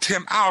dogged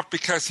him out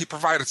because he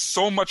provided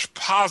so much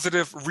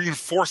positive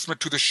reinforcement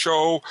to the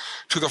show,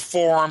 to the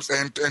forums,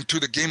 and to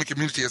the gaming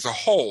community as a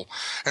whole.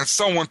 And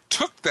someone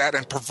took that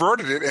and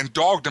perverted it and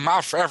dogged him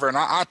out forever. And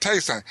I'll tell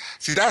you something.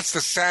 See, that's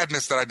the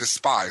sadness that I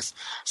despise.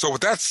 So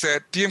with that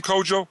said, DM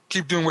Kojo,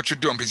 keep doing what you're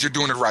doing because you're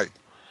doing it right.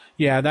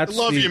 Yeah, that's. I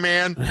love you,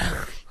 man.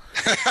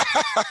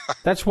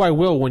 That's why,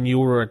 Will, when you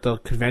were at the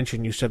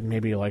convention, you said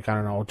maybe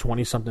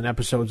 20-something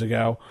episodes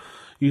ago,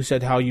 you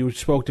said how you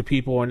spoke to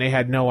people and they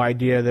had no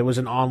idea there was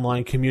an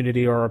online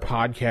community or a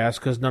podcast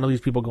because none of these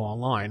people go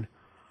online.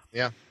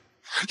 Yeah.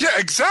 Yeah,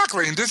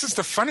 exactly. And this is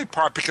the funny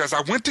part because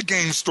I went to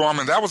GameStorm,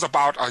 and that was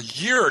about a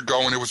year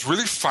ago, and it was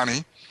really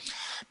funny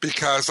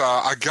because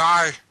a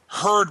guy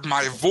heard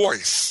my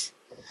voice,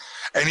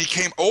 and he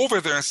came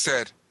over there and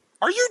said,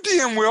 "Are you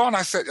DM Will?" And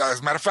I said,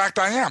 "As a matter of fact,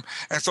 I am."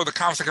 And so the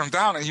conversation came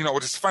down, and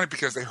it's funny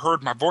because they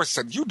heard my voice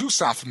and said, "You do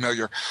sound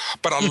familiar."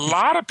 But a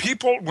lot of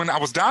people, when I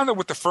was down there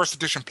with the first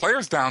edition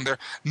players down there,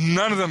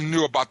 none of them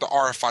knew about the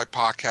RFI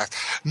podcast.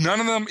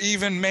 None of them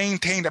even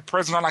maintained a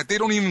presence online. They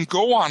don't even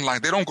go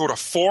online. They don't go to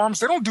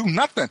forums. They don't do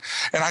nothing.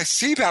 And I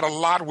see that a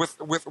lot with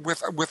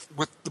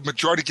the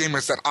majority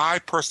gamers that I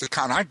personally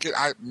I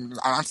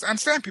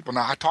understand people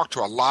now. I talk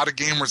to a lot of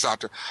gamers out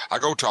there. I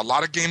go to a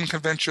lot of gaming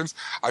conventions.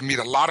 I meet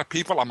a lot of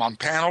people. I'm on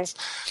panels,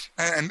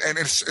 and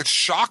it's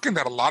shocking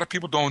that a lot of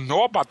people don't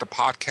know about the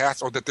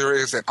podcast or that there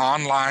is an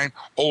online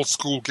old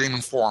school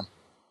gaming forum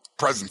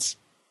presence.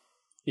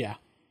 Yeah.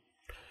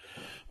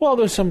 Well,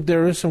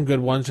 there is some good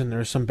ones and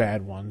there's some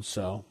bad ones,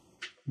 so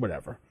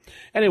whatever.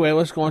 Anyway,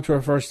 let's go on to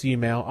our first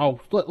email. Oh,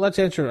 let's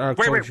answer our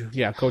Kojo.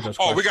 Yeah, Kojo's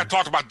question. We got to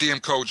talk about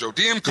DM Kojo.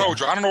 DM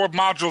Kojo, I don't know what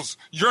modules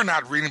you're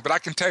not reading, but I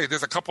can tell you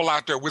there's a couple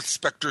out there with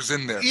Spectres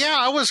in there. Yeah,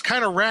 I was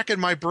kind of racking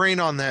my brain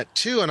on that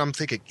too, and I'm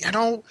thinking,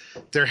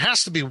 there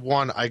has to be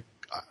one.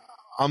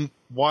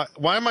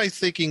 Why am I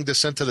thinking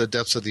Descent to the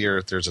Depths of the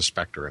Earth, there's a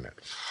Spectre in it?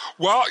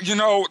 Well,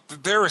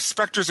 there are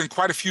Spectres in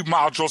quite a few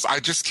modules. I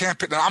just can't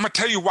pick. I'm going to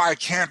tell you why I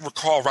can't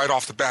recall right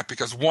off the bat,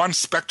 because one,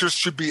 Spectres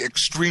should be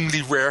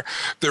extremely rare.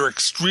 They're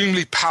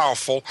extremely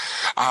powerful.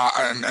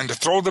 And to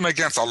throw them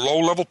against a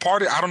low-level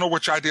party, I don't know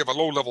which idea of a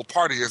low-level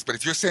party is, but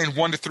if you're saying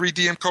 1 to 3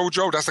 DM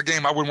Kojo, that's a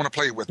game I wouldn't want to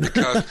play with,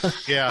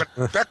 because yeah.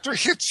 When Spectre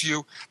hits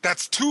you,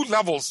 that's two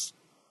level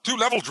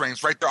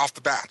drains right there off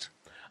the bat.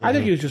 I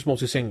think he was just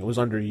mostly saying it was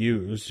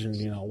underused,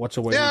 and what's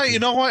a way? Yeah, you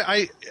know what?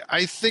 I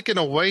think in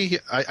a way,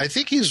 I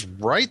think he's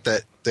right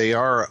that they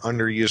are an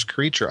underused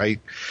creature.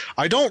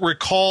 I don't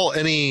recall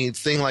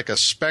anything like a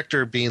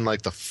Spectre being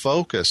like the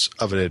focus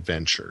of an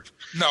adventure.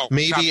 No,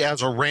 maybe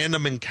as a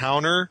random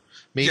encounter,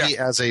 maybe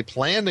as a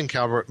planned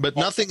encounter, but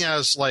nothing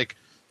as like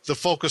the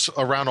focus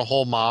around a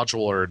whole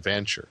module or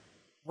adventure.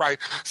 Right.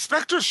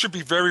 Specters should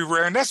be very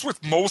rare, and that's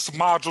with most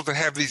modules that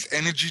have these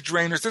energy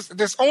drainers.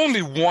 There's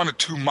only 1 or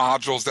 2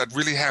 modules that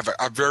really have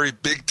a very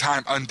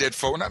big-time undead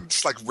foe, not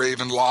just like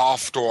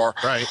Ravenloft or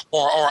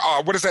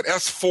what is that,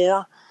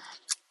 S4?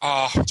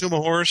 Tomb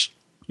of Horrors?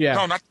 Yeah.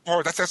 No, not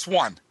Horror, that's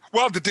S1.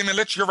 Well, the Demon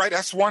Lich, you're right,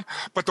 S1,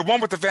 but the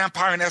one with the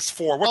vampire in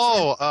S4.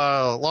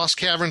 Lost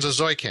Caverns of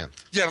Zoicanth.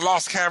 Yeah, the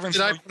Lost Caverns.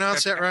 Did I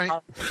pronounce that right?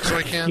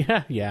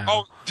 Zoicanth? Yeah.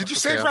 Oh, did you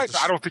say it right?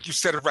 I don't think you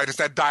said it right. It's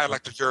that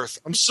dialect of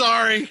yours. I'm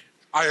sorry.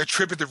 I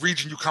attribute the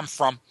region you come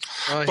from.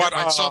 I hit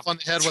myself on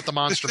the head with the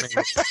monster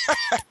manual.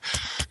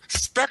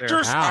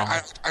 Specters,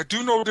 I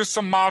do know there's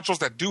some modules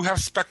that do have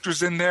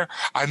specters in there.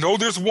 I know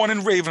there's one in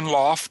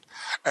Ravenloft.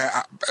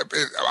 I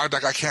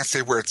can't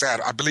say where it's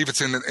at. I believe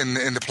it's in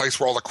the place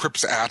where all the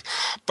crypts are at.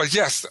 But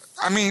yes,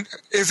 I mean,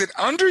 is it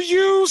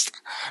underused?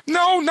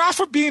 No, not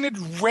for being it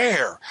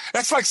rare.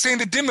 That's like saying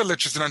the Demon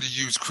Lich is an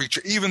underused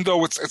creature, even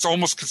though it's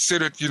almost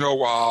considered,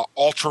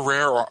 ultra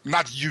rare or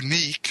not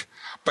unique.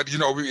 But,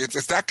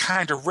 it's that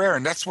kind of rare,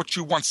 and that's what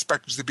you want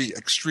specters to be,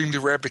 extremely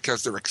rare,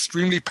 because they're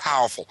extremely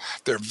powerful.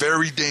 They're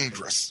very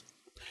dangerous.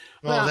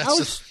 Well,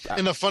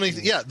 and the funny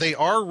thing, they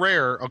are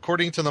rare,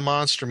 according to the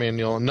Monster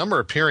Manual. Number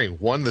appearing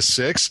 1 to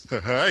 6.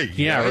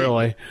 Yeah,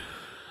 really.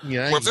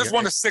 Yeah. Well, if there's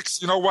 1 to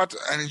 6, you know what?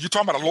 And you're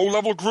talking about a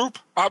low-level group?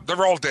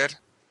 They're all dead.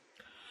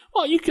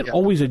 Well, you can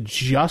always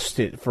adjust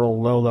it for a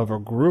low-level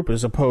group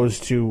as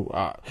opposed to,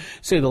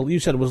 you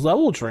said it was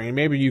level drain.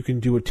 Maybe you can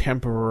do a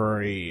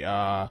temporary...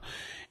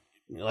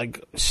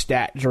 like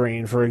stat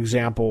drain, for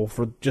example,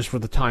 for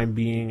the time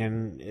being,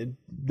 and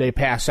they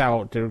pass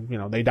out,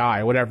 they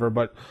die, whatever.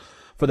 But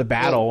for the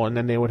battle, and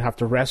then they would have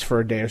to rest for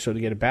a day or so to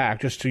get it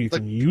back, just so you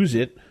can use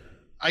it.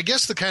 I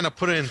guess to kind of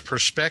put it in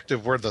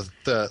perspective, where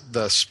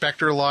the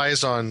specter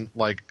lies on,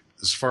 like,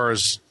 as far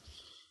as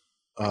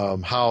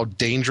how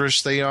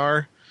dangerous they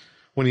are.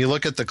 When you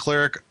look at the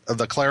cleric,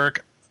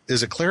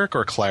 is it cleric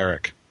or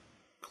cleric?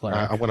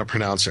 I want to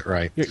pronounce it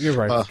right. You're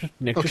right,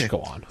 Nick. Okay. Just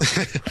go on.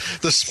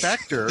 The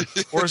Spectre,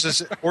 or is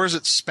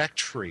it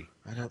Spectre?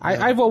 I don't know.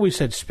 I've always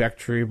said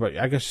Spectre, but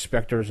I guess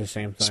Spectre is the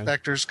same thing.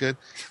 Spectre's good.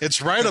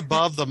 It's right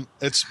above them.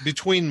 It's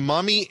between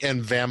mummy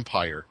and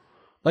vampire.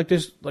 Like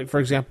this, for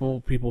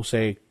example, people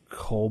say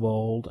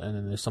kobold, and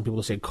then there's some people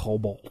that say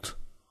cobalt.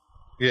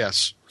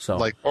 Yes.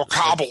 So or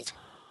cobbled.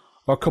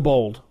 Or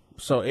kobold.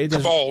 So it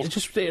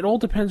all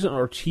depends on,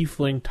 or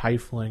tiefling,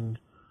 tiefling.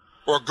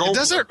 Or goblin. It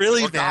doesn't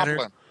really matter.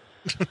 Goblin.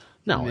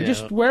 No,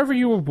 just wherever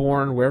you were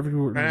born, wherever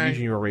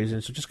region you were raised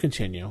in. So just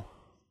continue.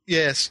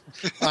 Yes,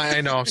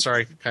 I know. I'm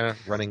sorry, kind of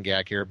running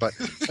gag here, but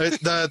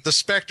the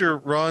Spectre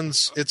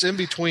runs. It's in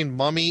between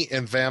mummy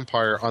and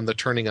vampire on the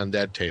turning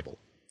undead table.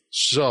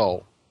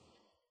 So,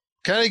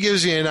 kind of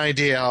gives you an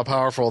idea how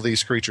powerful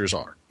these creatures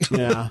are.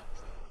 Yeah.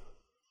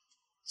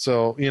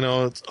 So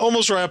it's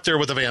almost right up there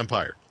with a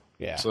vampire.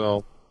 Yeah.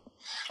 So.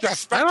 Yeah,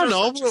 I don't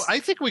know.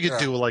 I think we could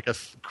do like a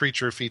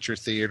creature feature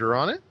theater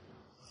on it.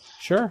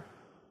 Sure.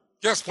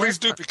 Yes, please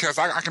do, because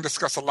I can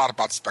discuss a lot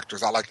about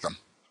specters. I like them.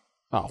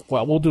 Oh,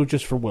 well, we'll do it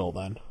just for Will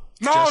then.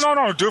 No.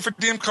 Do it for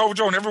DM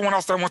Kojo and everyone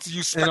else that wants to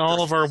use specters. And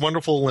all of our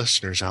wonderful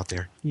listeners out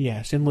there.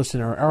 Yes, and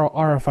listener, our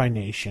RFI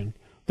Nation,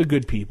 the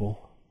good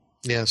people.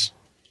 Yes.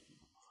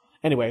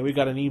 Anyway, we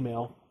got an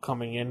email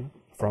coming in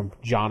from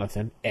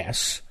Jonathan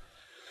S.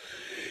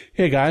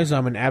 Hey, guys,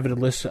 I'm an avid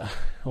listener.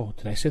 Oh,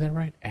 did I say that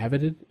right?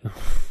 Avid?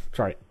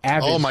 Sorry,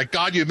 avid. Oh, my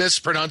God, you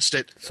mispronounced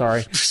it.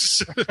 Sorry.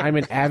 I'm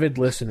an avid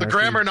listener. The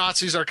grammar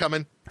Nazis are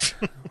coming.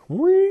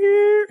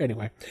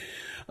 Anyway,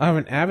 I'm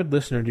an avid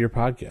listener to your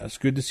podcast.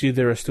 Good to see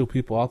there are still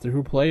people out there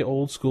who play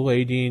old school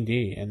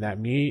AD&D, and that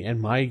me and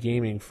my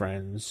gaming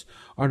friends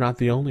are not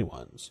the only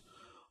ones.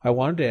 I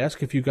wanted to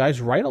ask if you guys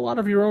write a lot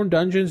of your own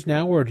dungeons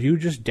now, or do you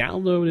just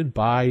download and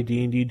buy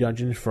D&D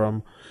dungeons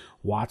from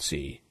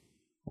WotC?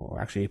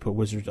 Or actually, put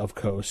Wizards of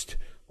Coast.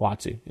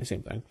 WotC, the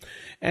same thing,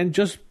 and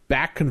just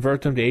back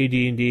convert them to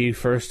AD&D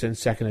first and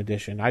second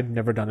edition. I've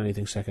never done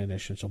anything second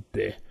edition, so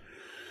bleh.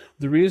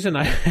 The reason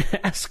I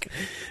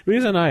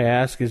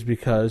ask is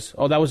because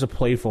that was a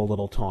playful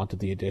little taunt at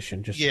the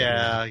edition. Just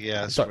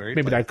so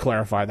maybe I'd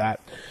clarify that.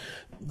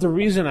 The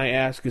reason I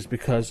ask is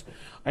because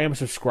I am a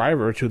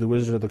subscriber to the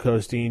Wizards of the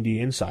Coast D&D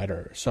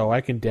Insider, so I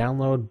can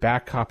download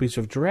back copies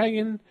of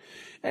Dragon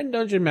and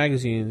Dungeon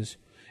magazines.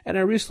 And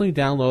I recently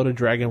downloaded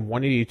Dragon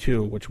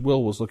 182, which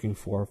Will was looking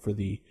for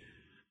the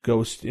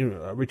Ghost,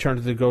 Return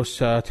to the Ghost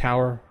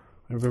Tower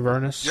of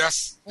Inverness.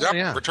 Yes. Yep.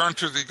 Yeah. Return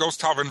to the Ghost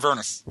Tower of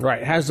Inverness.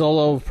 Right. It has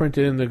all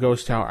printed in the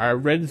Ghost Tower. I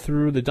read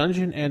through the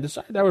dungeon and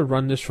decided I would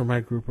run this for my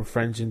group of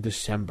friends in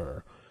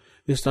December.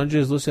 This dungeon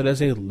is listed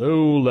as a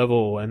low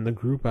level, and the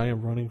group I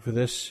am running for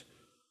this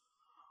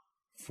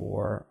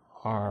the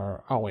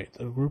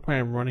group I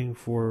am running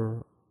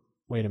for...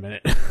 Wait a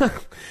minute.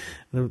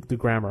 the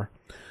grammar.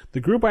 The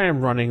group I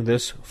am running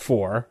this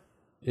for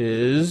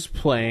is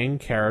playing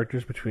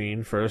characters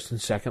between first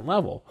and second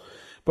level,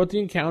 but the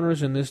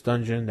encounters in this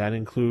dungeon that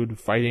include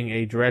fighting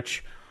a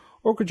Dretch,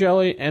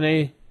 Orcajelly, and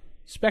a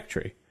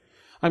Spectre.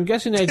 I'm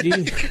guessing that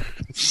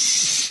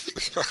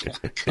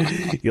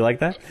You like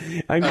that?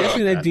 I'm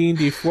guessing that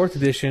D&D 4th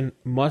edition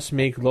must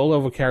make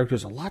low-level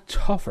characters a lot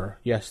tougher.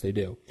 Yes, they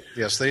do.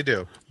 Yes, they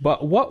do.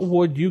 But what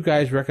would you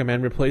guys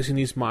recommend replacing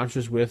these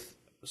monsters with?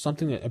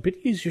 Something a bit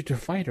easier to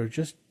fight, or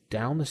just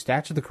down the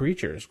stats of the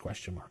creatures? ?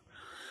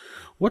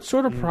 What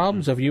sort of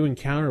problems have you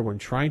encountered when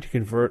trying to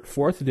convert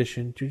 4th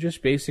edition to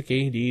just basic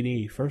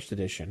D&D 1st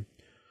edition?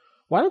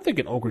 Well, I don't think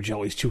an Ogre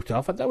Jelly is too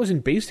tough. That was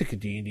in basic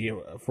D&D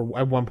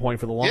at one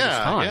point for the longest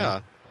time. Yeah.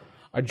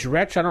 A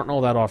Dretch, I don't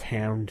know that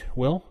offhand.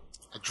 Will?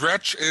 A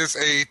Dretch is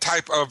a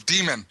type of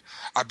demon.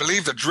 I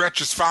believe the Dretch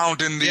is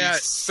found in the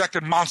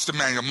second Monster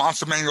Manual,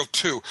 Monster Manual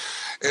 2.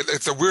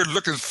 It's a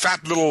weird-looking,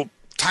 fat little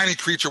tiny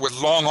creature with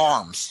long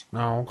arms.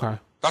 Oh, okay.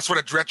 That's what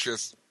a Dretch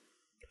is.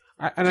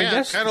 I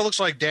guess kind of looks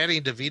like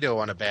Danny DeVito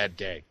on a bad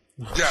day.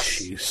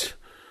 Yes. Jeez.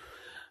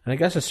 And I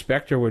guess a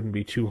Spectre wouldn't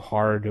be too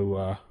hard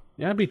to.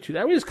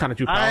 That was kind of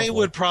too powerful. I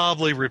would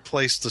probably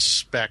replace the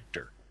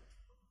Spectre.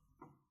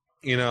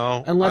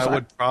 Unless I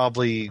would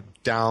probably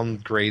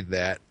downgrade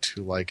that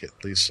to like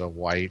at least a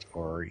white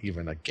or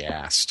even a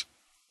ghast.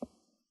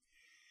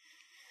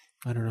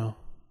 I don't know.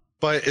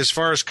 But as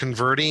far as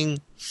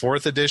converting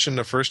 4th edition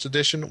to 1st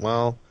edition,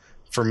 well,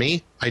 for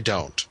me, I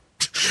don't.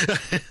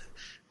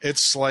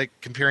 It's like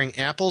comparing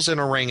apples and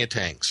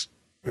orangutans.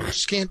 I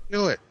just can't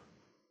do it.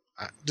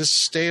 Just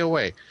stay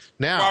away.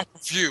 Now, I'm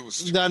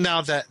confused.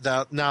 Now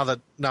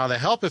the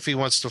help if he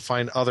wants to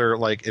find other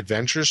like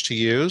adventures to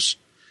use.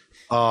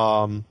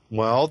 Well,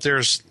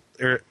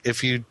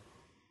 if you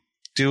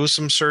do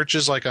some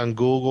searches like on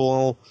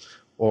Google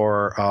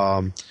or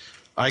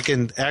I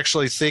can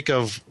actually think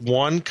of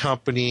one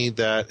company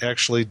that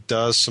actually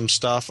does some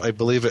stuff. I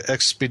believe it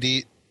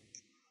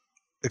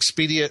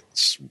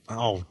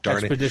Oh,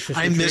 darn it.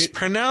 I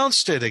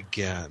mispronounced it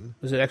again.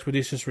 Is it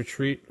Expeditious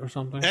Retreat or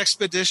something?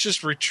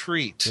 Expeditious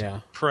Retreat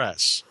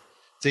Press.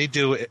 They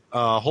do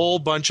a whole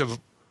bunch of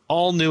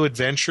all new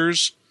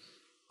adventures.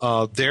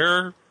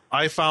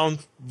 I found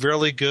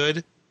really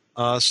good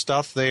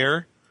stuff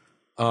there.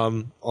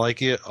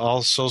 Like it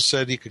also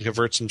said, you can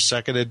convert some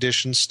 2nd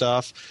edition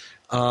stuff.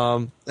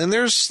 And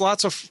there's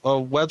lots of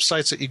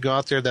websites that you go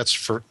out there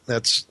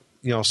that's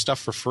stuff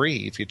for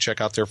free if you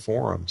check out their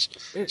forums.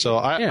 So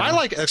I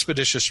like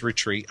Expeditious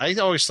Retreat. I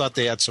always thought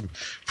they had some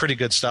pretty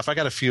good stuff. I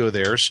got a few of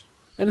theirs.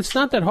 And it's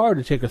not that hard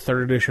to take a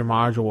 3rd edition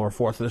module or a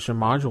 4th edition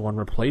module and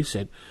replace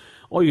it.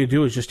 All you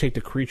do is just take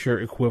the creature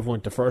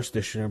equivalent to 1st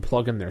edition and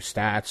plug in their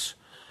stats.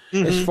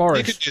 Mm-hmm.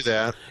 You could do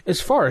that.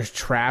 As far as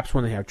traps,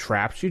 when they have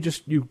traps,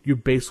 you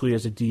basically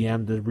as a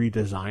DM to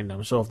redesign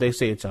them. So if they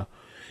say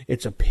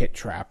it's a pit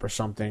trap or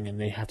something and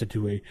they have to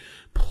do a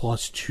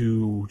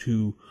 +2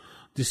 to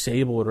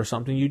disable it or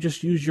something, you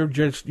just use your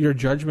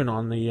judgment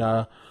on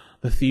the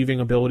thieving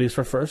abilities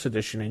for 1st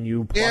edition, and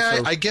you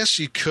I guess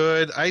you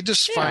could. I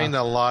just find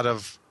a lot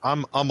of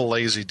I'm a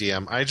lazy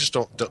DM. I just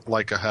don't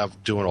like to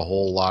have doing a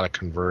whole lot of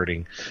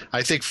converting.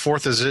 I think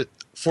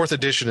 4th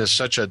edition is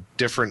such a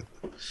different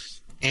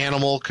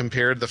animal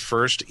compared to the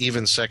 1st,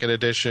 even 2nd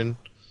edition,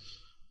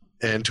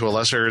 and to a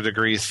lesser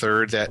degree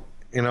 3rd, that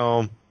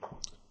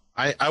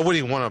I wouldn't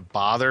even want to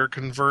bother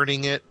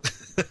converting it.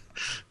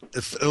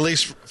 At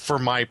least for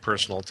my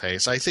personal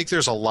taste. I think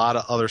there's a lot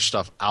of other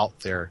stuff out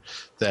there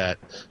that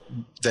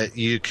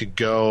you could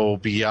go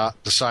beyond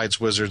besides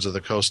Wizards of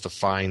the Coast to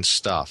find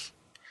stuff.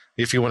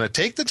 If you want to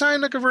take the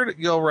time to convert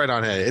it, go right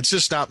on ahead. It's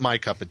just not my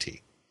cup of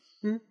tea.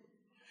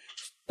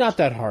 Not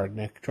that hard,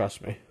 Nick.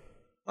 Trust me.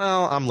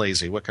 Well, I'm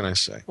lazy. What can I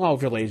say? Well,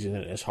 if you're lazy,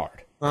 then it is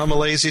hard. I'm a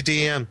lazy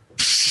DM.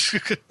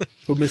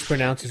 Who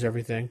mispronounces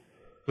everything.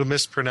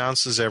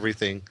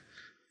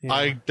 Yeah.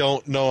 I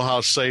don't know how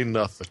to say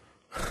nothing.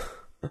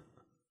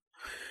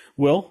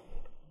 Will?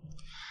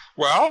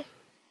 Well,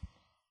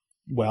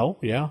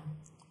 yeah.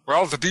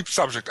 Well, it's a deep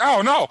subject.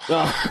 Oh, no.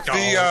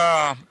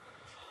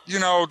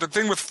 The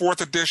thing with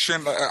 4th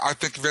edition, I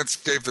think Vince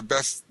gave the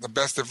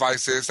best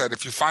advice is that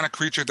if you find a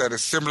creature that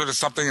is similar to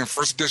something in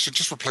 1st edition,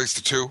 just replace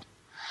the 2.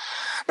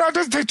 Now, it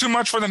doesn't take too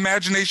much for the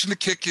imagination to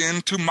kick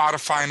in, to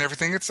modify and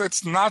everything.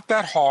 It's not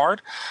that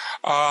hard.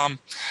 Now,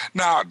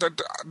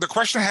 the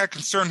question I had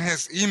concerning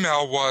his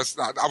email was,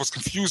 I was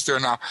confused there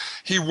now.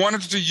 He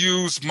wanted to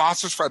use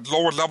monsters at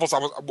lower levels.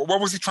 What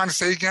was he trying to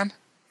say again?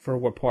 For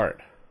what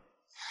part?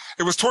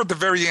 It was toward the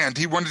very end.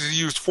 He wanted to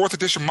use 4th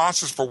edition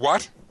monsters for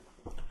what?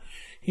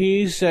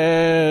 He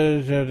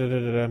says,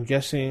 I'm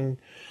guessing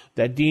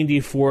that D&D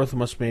 4th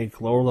must make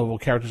lower level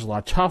characters a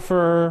lot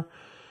tougher.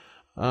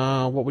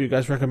 What would you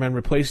guys recommend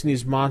replacing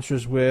these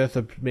monsters with?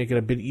 Make it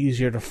a bit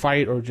easier to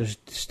fight, or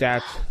just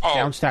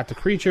downstat the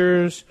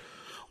creatures?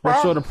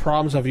 What sort of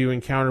problems have you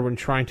encountered when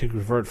trying to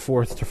convert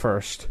 4th to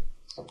 1st?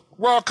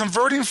 Well,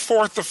 converting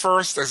 4th to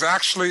 1st is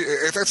actually,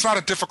 it's not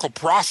a difficult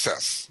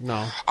process.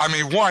 No. I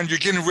mean, one, you're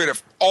getting rid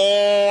of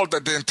all the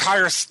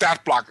entire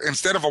stat block.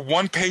 Instead of a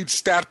 1-page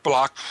stat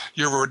block,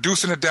 you're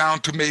reducing it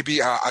down to maybe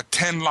a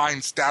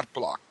 10-line stat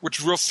block, which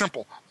is real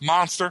simple.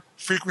 Monster,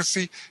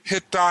 frequency,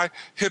 hit die,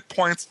 hit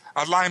points,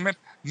 alignment,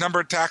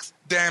 number attacks,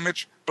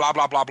 damage, blah,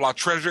 blah, blah, blah,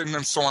 treasure, and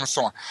then so on and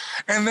so on.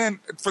 And then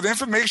for the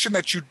information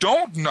that you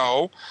don't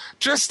know,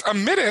 just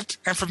omit it,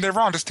 and from there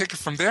on, just take it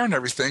from there and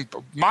everything.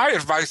 But my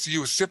advice to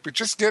you is simply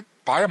just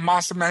buy a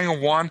Monster Manual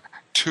 1,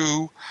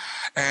 2,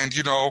 and,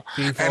 you know,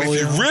 and if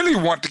you really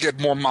want to get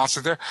more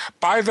monsters there,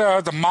 buy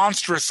the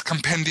monstrous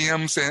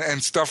compendiums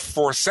and stuff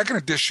for 2nd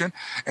edition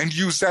and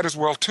use that as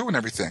well, too, and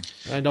everything.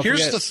 And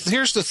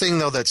Here's the thing,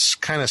 though, that's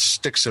kind of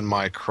sticks in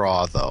my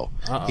craw, though.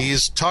 Uh-oh.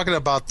 He's talking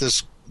about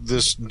this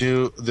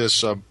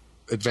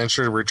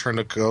adventure to return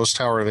to Ghost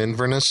Tower of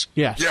Inverness.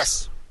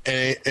 Yes.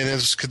 And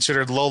it's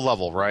considered low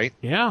level, right?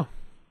 Yeah.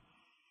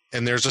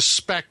 And there's a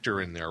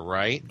Spectre in there,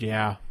 right?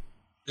 Yeah.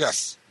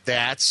 Yes.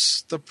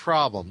 That's the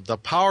problem. The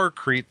power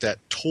creep that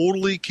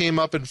totally came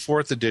up in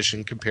 4th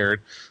edition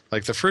compared,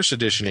 like the 1st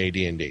edition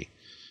AD&D.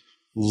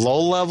 Low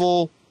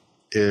level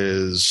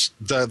is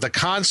the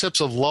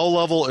concepts of low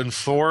level in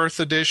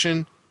 4th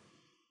edition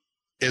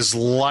is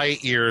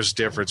light years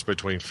difference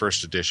between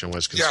 1st edition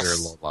was considered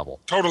low level.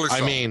 Totally.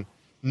 I mean,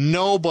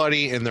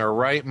 nobody in their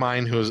right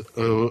mind who's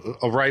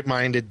a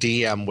right-minded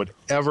DM would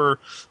ever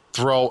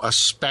throw a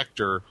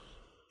Spectre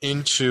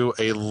into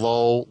a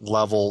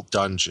low-level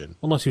dungeon.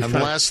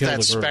 Unless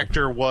that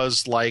Spectre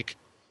was like,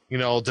 you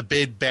know, the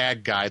big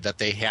bad guy that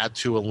they had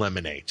to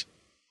eliminate.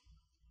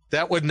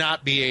 That would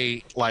not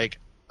be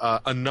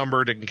a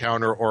numbered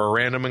encounter or a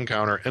random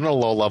encounter in a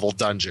low-level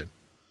dungeon.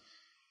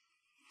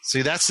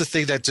 See, that's the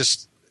thing that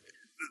just...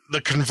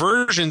 The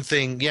conversion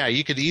thing, yeah,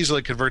 you could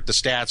easily convert the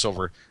stats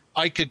over.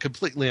 I could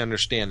completely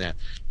understand that.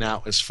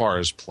 Now, as far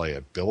as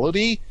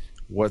playability,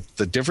 what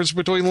the difference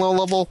between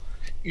low-level...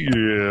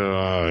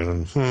 Yeah, I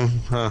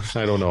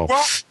don't know.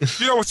 Well,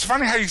 you know, it's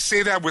funny how you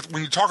say that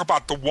when you talk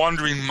about the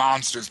wandering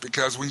monsters,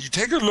 because when you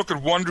take a look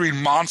at wandering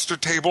monster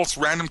tables,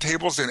 random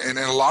tables, in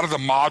a lot of the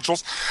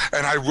modules,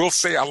 and I will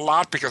say a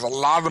lot because a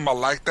lot of them are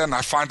like that, and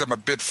I find them a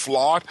bit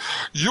flawed,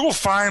 you will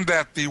find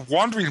that the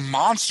wandering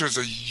monsters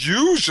are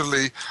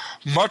usually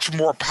much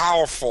more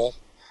powerful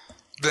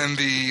than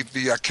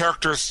the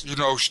characters, you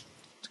know,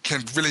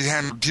 can really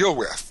deal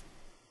with.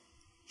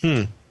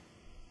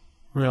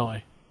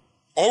 Really?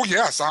 Oh,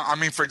 yes. I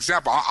mean, for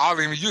example, I'll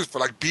even use for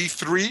like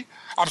B1,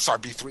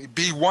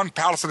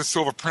 Palace of the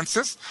Silver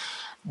Princess.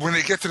 When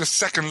they get to the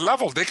 2nd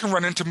level, they can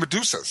run into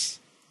Medusas.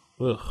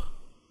 Ugh.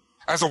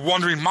 As a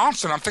wandering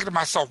monster, and I'm thinking to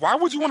myself, why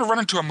would you want to run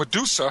into a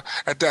Medusa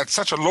at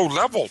such a low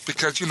level?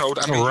 Because, you know,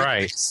 I mean,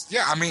 right.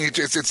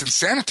 It's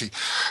insanity.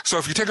 So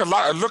if you take a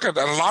look at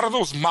a lot of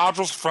those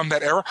modules from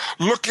that era,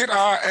 look at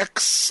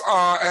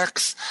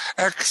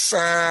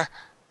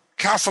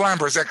Castle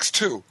Amber's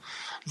X2.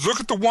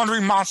 Look at the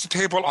Wandering Monster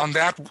table on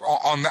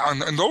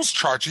those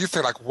charts. You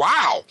say like,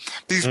 wow,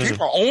 these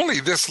people are only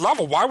this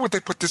level. Why would they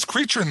put this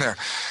creature in there?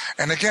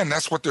 And again,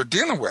 that's what they're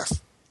dealing with.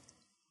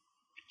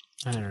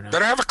 I don't know.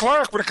 Better have a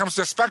cleric when it comes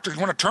to a Spectre. You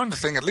want to turn the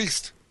thing at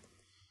least.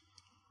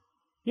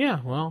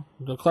 Yeah, well,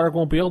 the cleric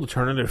won't be able to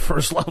turn it at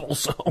 1st level,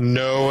 so...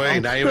 No way,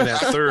 not even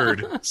at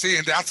 3rd. See,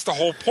 and that's the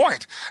whole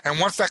point. And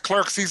once that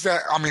cleric sees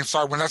that,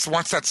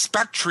 once that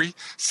Spectre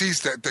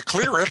sees that to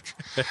clear it,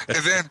 and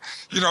then,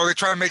 you know, they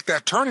try to make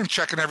that turning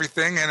check and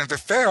everything, and if it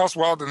fails,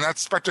 well, then that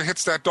Spectre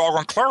hits that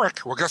doggone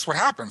cleric. Well, guess what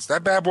happens?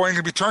 That bad boy ain't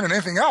going to be turning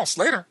anything else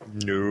later.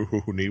 No,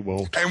 he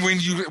won't. And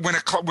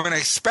when a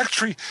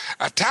Spectre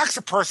attacks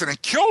a person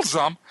and kills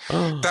them,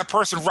 that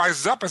person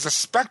rises up as a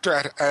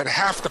Spectre at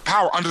half the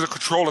power under the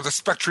control of the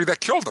Spectre that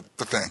killed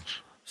the thing.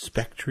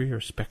 Spectre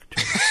or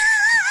Spectre?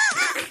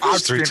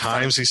 3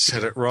 times he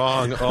said it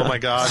wrong. Oh my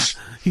gosh.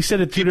 He said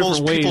it two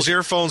different ways. People's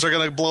earphones are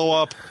going to blow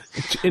up.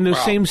 In the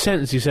same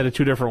sentence, he said it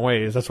 2 different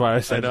ways. That's why I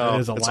said it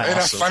is a laugh.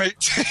 That's funny.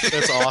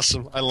 That's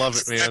awesome. I love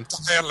it, man.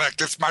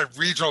 Dialect. It's my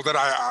regional that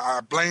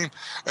I blame.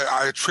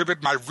 I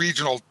attribute my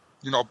regional,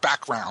 you know,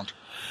 background.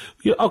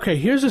 Yeah, okay,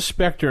 here's a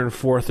Spectre in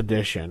 4th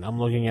edition. I'm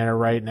looking at it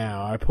right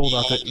now. I pulled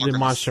out the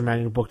Monster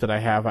Manual book that I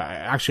have.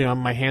 Actually,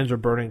 my hands are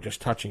burning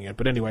just touching it.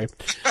 But anyway.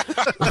 You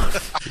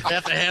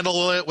have to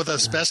handle it with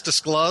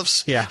asbestos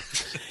gloves? Yeah.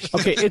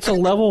 Okay, it's a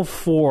level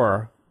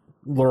 4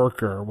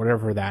 lurker,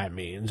 whatever that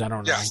means. I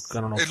don't know. Yes,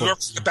 I don't know. It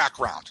lurks in the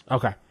background.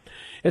 Okay.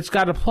 It's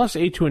got a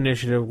 +8 to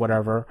initiative,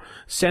 whatever.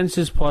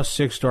 Senses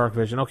 +6 dark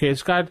vision. Okay,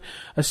 it's got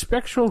a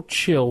spectral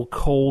chill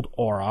cold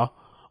aura,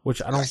 which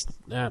I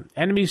don't...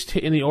 enemies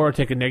in the aura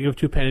take a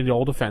 -2 penalty to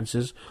all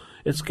defenses.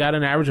 It's got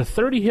an average of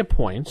 30 hit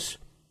points.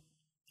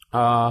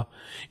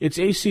 Its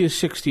AC is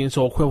 16,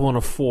 so equivalent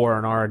of 4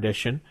 in our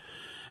edition.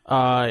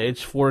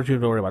 It's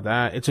fortitude, don't worry about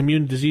that. It's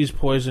immune to disease,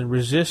 poison,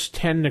 resists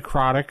 10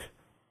 necrotic.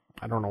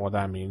 I don't know what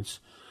that means.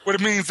 What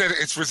it means that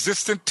it's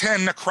resistant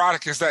 10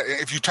 necrotic is that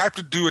if you type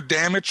to do a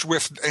damage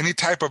with any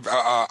type of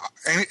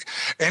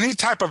any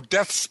type of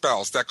death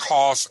spells that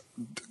cause,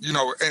 you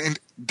know,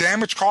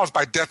 damage caused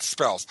by death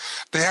spells,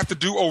 they have to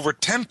do over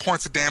 10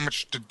 points of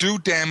damage to do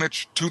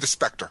damage to the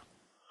Spectre.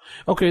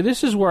 Okay,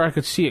 this is where I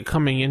could see it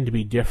coming in to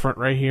be different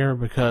right here,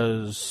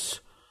 because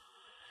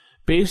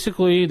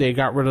basically they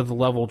got rid of the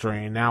level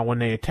drain. Now when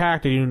they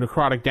attack, they do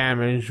necrotic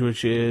damage,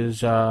 which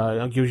is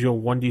gives you a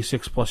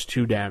 1d6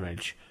 +2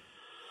 damage.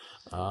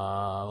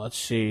 Let's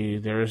see.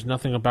 There is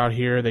nothing about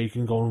here that you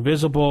can go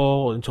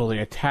invisible until they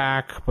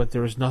attack, but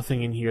there is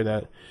nothing in here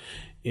that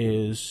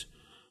is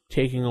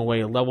taking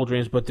away level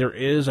drains. But there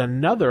is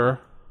another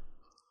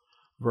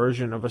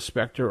version of a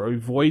Spectre, a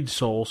Void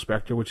Soul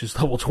Spectre, which is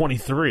level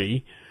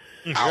 23.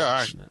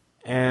 Ouch.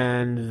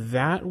 And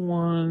that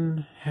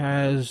one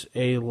has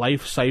a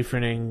life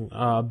siphoning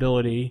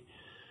ability,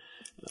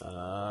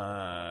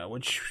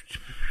 which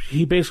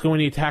he basically, when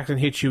he attacks and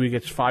hits you, he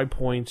gets 5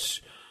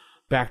 points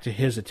back to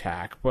his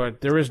attack.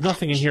 But there is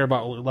nothing in here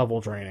about level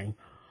draining.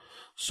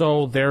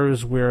 So there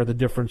is where the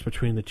difference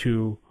between the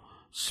two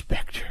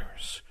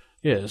Spectres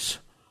is.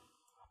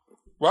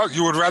 Well,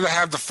 you would rather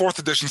have the 4th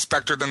edition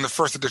Spectre than the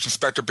 1st edition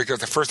Spectre because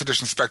the 1st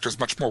edition Spectre is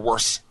much more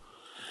worse.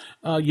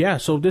 Yeah,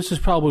 so this is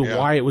probably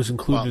why it was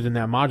included in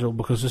that module,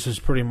 because this is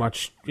pretty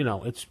much,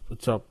 it's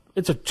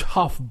a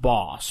tough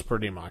boss,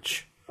 pretty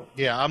much.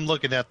 Yeah, I'm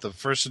looking at the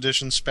 1st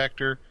edition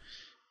Spectre,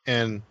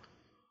 and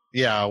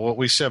yeah, what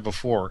we said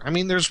before. I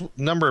mean, there's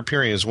number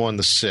appearing as 1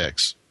 to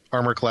 6.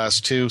 Armor class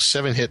 2,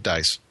 7 hit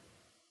dice.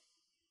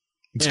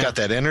 It's got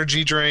that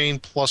energy drain,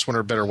 plus 1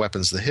 or better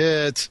weapons to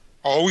hit.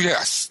 Oh,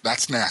 yes,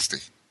 that's nasty.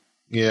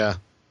 Yeah.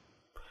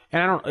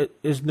 And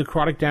is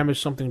necrotic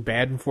damage something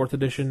bad in 4th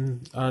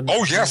edition?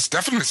 Oh, yes,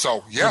 definitely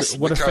so. Yes,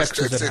 what because effects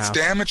does it it's have?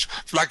 damage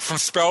like from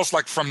spells,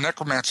 like from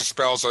necromancer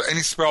spells, or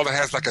any spell that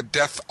has like a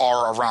death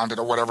aura around it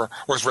or whatever,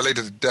 or is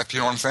related to death.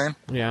 You know what I'm saying?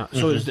 Yeah.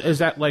 So is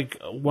that like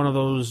one of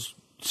those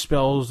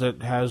spells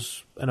that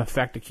has an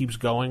effect that keeps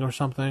going or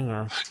something?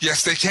 Or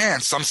Yes, they can.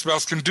 Some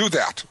spells can do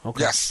that.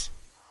 Okay. Yes.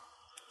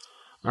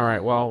 All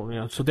right.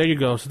 Well, so there you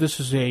go. So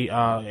this is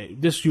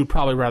this you'd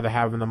probably rather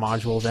have in the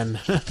module than.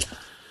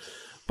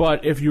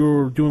 But if you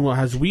were doing what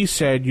as we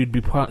said, you'd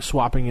be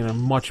swapping in a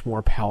much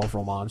more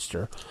powerful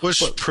monster.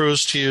 Which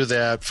proves to you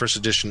that 1st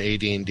edition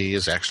AD&D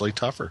is actually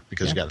tougher,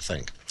 because you got to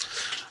think.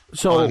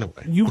 So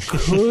you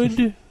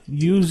could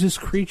use this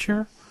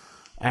creature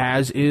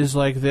as is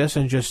like this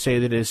and just say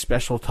that his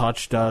special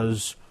touch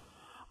does,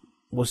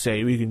 we'll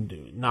say we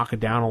can knock it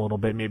down a little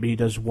bit. Maybe he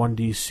does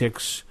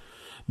 1d6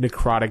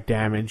 necrotic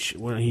damage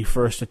when he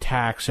first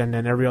attacks, and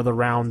then every other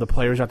round the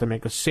players have to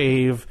make a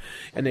save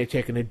and they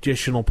take an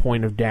additional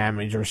point of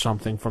damage or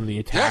something from the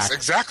attack. Yes,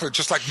 exactly.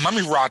 Just like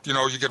mummy rot,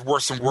 you get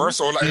worse and worse.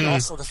 Or and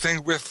also the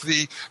thing with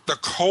the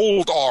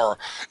cold aura,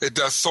 it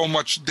does so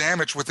much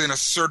damage within a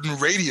certain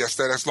radius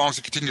that as long as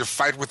you continue to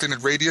fight within a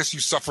radius, you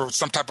suffer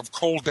some type of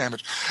cold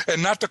damage.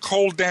 And not the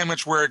cold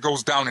damage where it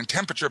goes down in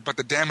temperature, but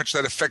the damage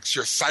that affects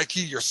your psyche,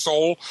 your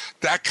soul,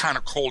 that kind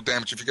of cold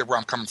damage, if you get where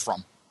I'm coming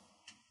from.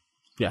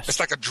 Yes. It's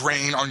like a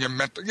drain on your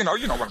mental, you know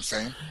what I'm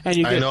saying.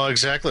 And I know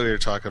exactly what you're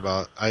talking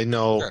about. I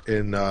know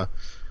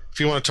if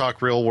you want to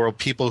talk real world,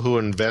 people who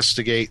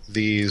investigate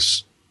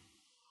these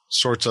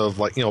sorts of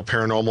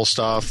paranormal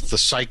stuff, the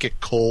psychic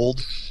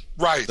cold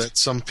that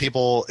some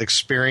people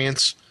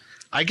experience,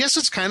 I guess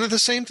it's kind of the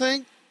same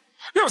thing.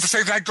 It's the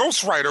same thing.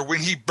 Ghost Rider,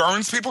 when he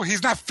burns people,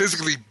 he's not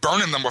physically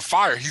burning them with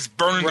fire. He's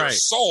burning their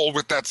soul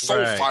with that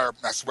soul fire.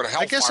 That's what a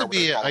hellfire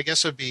I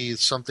guess it'd be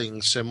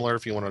something similar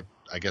if you want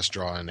to,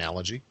 draw an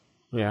analogy.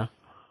 Yeah.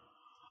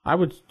 I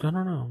don't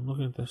know. I'm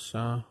looking at this.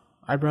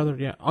 I'd rather,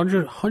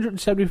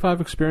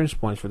 175 experience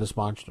points for this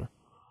monster.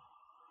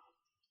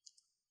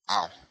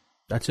 Wow.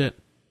 That's it.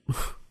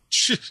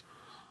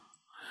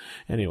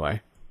 Anyway.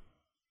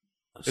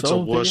 It's a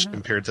whoosh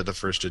compared to the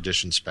 1st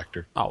edition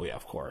Spectre. Oh, yeah,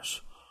 of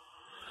course.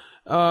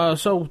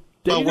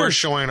 But we're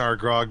showing our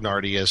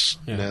grognardiness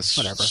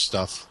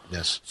stuff.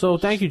 Yes. So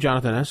thank you,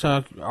 Jonathan. That's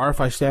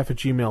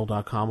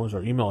rfistaff@gmail.com was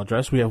our email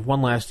address. We have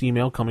one last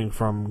email coming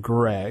from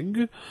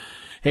Greg.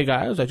 Hey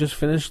guys, I just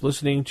finished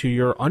listening to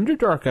your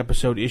Underdark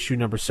episode, issue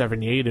number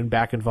 78, and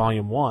back in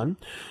volume 1.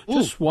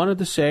 Just wanted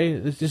to say,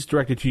 this is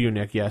directed to you,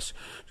 Nick, yes.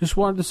 Just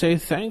wanted to say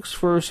thanks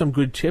for some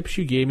good tips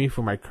you gave me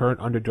for my current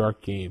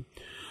Underdark game.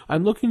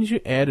 I'm looking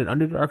to add an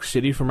Underdark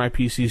city for my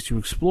PCs to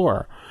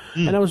explore.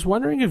 And I was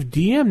wondering if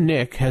DM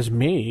Nick has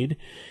made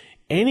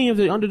any of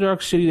the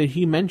Underdark city that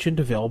he mentioned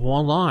available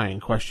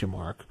online, ?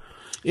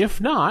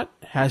 If not,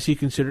 has he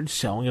considered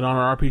selling it on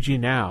RPG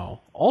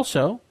Now?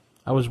 Also,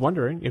 I was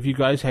wondering if you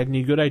guys had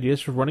any good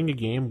ideas for running a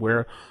game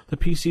where the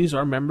PCs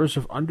are members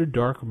of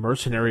Underdark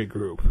Mercenary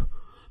Group.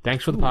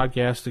 Thanks for the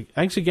podcast.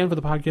 Thanks again for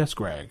the podcast,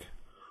 Greg.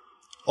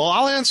 Well,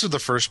 I'll answer the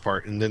first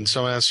part, and then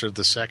someone answer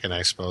the second,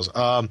 I suppose.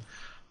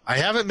 I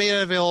haven't made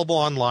it available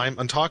online.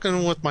 I'm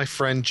talking with my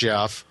friend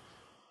Jeff.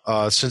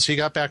 Since he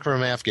got back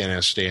from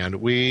Afghanistan,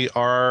 we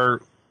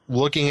are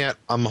looking at,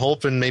 I'm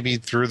hoping maybe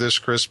through this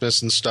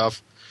Christmas and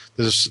stuff,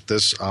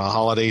 this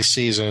holiday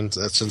season,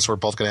 since we're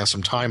both going to have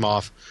some time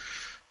off,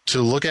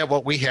 to look at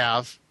what we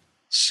have,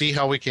 see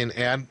how we can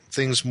add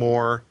things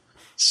more,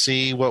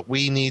 see what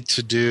we need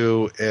to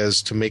do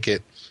as to make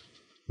it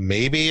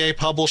maybe a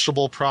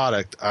publishable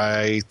product.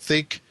 I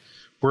think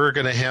we're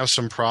going to have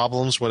some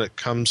problems when it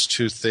comes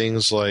to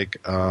things like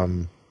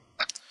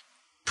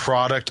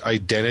product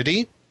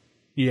identity.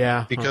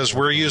 Yeah. Because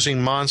we're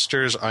using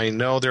monsters. I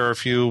know there are a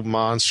few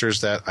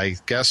monsters that I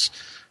guess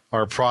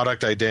are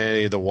product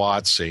identity of the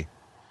WotC.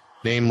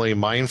 Namely,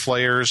 Mind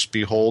Flayers,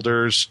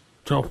 Beholders,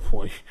 Oh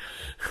boy,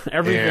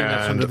 everything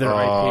that's under their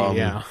IP.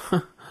 Yeah.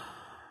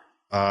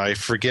 I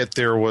forget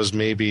there was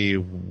maybe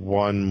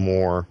one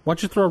more. Why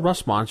don't you throw a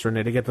Rust Monster in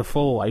there to get the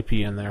full IP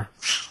in there?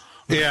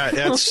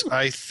 Yeah,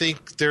 I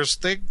think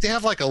they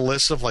have like a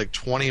list of like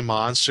 20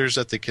 monsters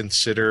that they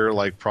consider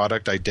like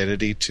product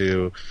identity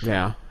to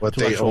what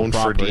they own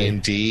property. For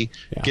D&D.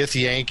 Yeah.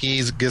 Gith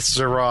Yankees,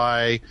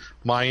 Githzerai,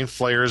 Mind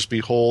Flayers,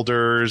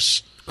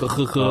 Beholders,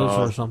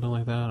 or something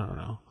like that. I don't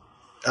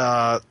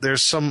know.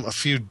 There's a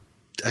few.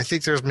 I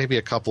think there's maybe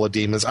a couple of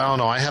demons. I don't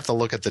know. I have to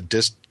look at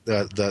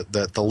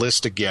the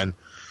list again,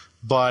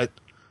 but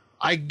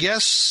I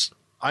guess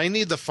I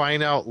need to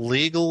find out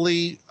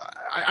legally.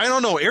 I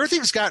don't know.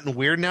 Everything's gotten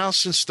weird now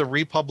since the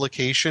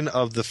republication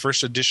of the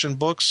first edition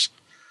books.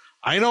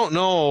 I don't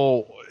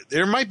know.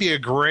 There might be a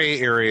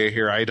gray area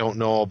here I don't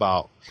know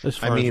about. As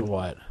far as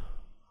what?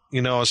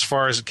 As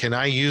far as can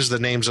I use the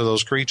names of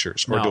those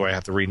creatures, or do I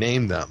have to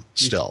rename them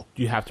still?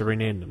 You have to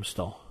rename them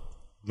still.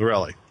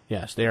 Really?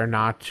 Yes, they are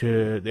not.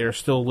 They are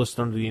still listed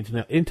under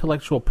the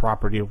intellectual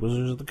property of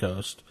Wizards of the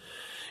Coast,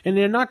 and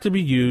they're not to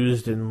be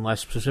used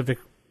unless specific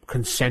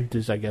consent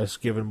is, I guess,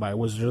 given by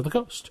Wizards of the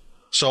Coast.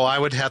 So I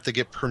would have to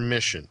get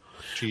permission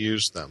to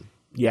use them.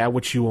 Yeah,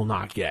 which you will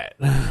not get.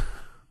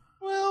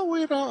 Well,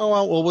 we don't.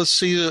 Well, we'll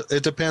see.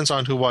 It depends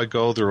on who I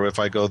go through. If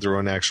I go through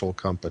an actual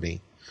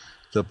company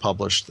to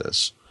publish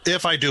this,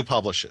 if I do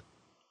publish it.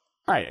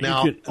 Right.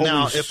 Now,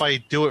 if I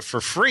do it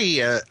for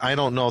free, I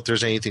don't know if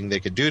there's anything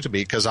they could do to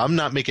me because I'm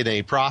not making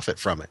any profit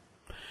from it.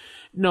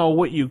 No,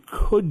 what you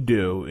could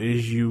do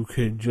is you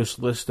could just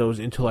list those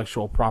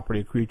intellectual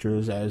property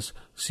creatures as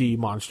See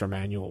Monster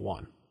Manual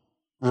 1.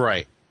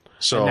 Right.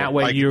 So that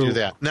way I can do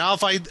that. Now,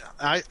 if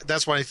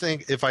that's what I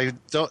think.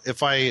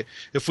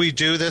 If we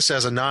do this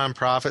as a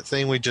nonprofit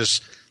thing, we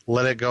just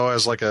let it go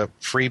as like a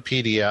free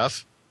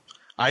PDF.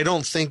 I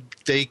don't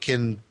think they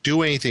can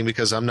do anything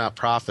because I'm not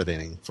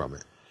profiting from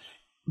it.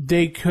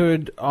 They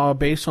could,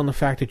 based on the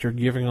fact that you're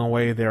giving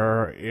away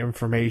their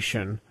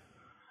information.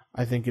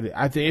 I think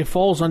it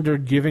falls under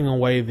giving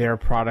away their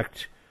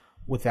product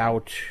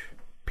without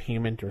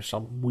payment or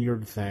some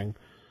weird thing.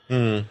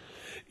 Mm.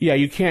 Yeah,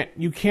 you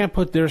can't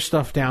put their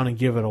stuff down and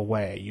give it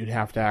away. You'd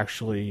have to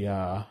actually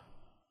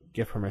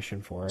get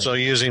permission for it. So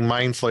using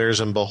Mind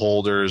Flayers and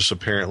Beholders,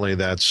 apparently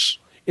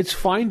it's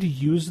fine to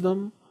use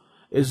them.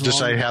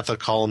 I have to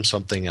call them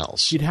something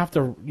else. You'd have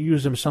to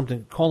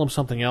call them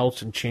something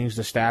else and change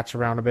the stats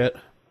around a bit.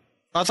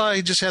 I thought I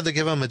just had to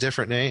give them a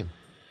different name.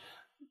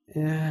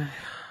 Yeah,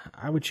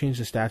 I would change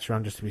the stats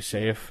around just to be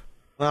safe.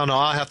 Well, no,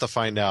 I'll have to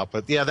find out.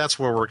 But yeah, that's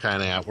where we're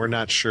kind of at. We're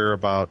not sure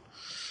about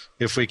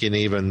if we can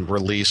even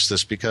release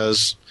this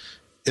because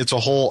it's a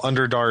whole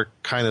Underdark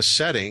kind of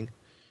setting.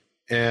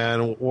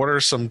 And what are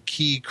some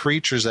key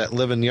creatures that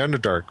live in the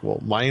Underdark? Well,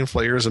 Mind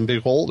Flayers and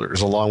Beholders,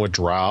 along with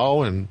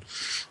Drow and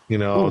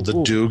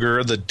the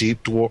Duger, the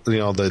Deep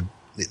Dwarf,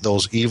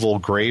 those evil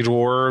Grey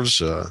Dwarves.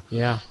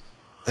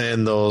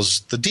 And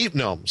the Deep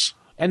Gnomes.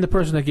 And the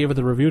person that gave it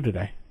the review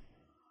today.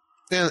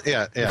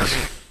 Yeah.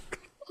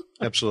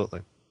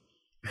 Absolutely.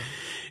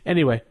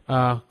 Anyway,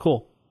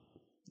 cool.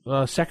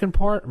 Second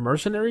part,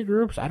 mercenary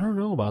groups? I don't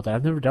know about that.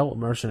 I've never dealt with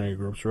mercenary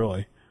groups,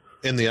 really.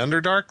 In the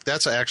Underdark?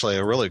 That's actually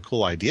a really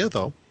cool idea,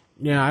 though.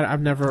 Yeah, I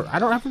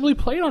don't really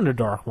play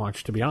Underdark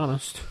much, to be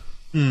honest.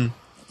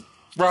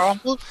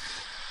 Well,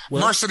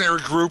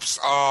 mercenary groups,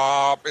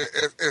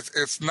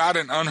 it's not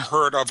an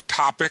unheard of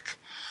topic.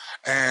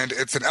 And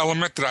it's an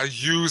element that I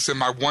use in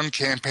my one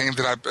campaign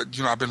that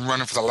I've been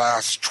running for the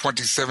last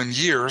 27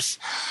 years.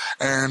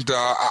 And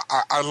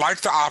I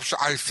like the option.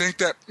 I think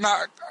that,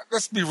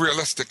 let's be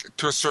realistic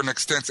to a certain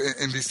extent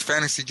in these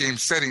fantasy game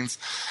settings.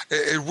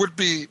 It would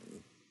be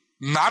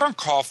not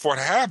uncalled for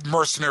to have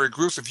mercenary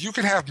groups. If you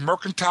can have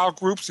mercantile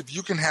groups, if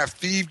you can have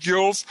thief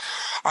guilds,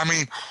 I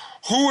mean,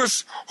 who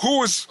is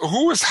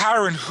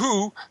hiring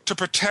who to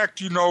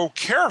protect,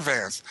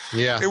 caravans?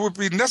 Yeah. It would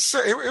be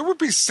necessary. It would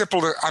be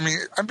simple to,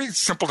 it'd be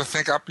simple to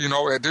think up,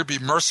 there'd be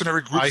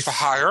mercenary groups for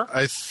hire.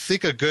 I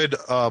think a good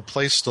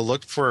place to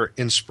look for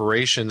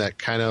inspiration that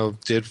kind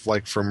of did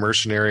like for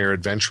mercenary or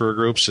adventurer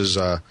groups is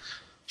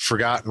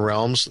Forgotten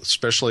Realms,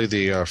 especially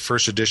the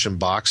first edition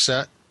box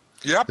set.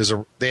 Yep.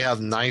 They have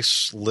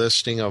nice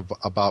listing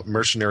about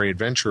mercenary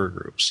adventurer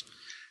groups.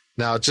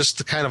 Now,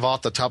 just kind of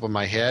off the top of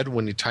my head,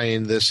 when you tie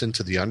in this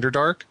into the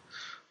Underdark,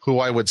 who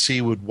I would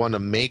see would want to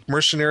make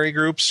mercenary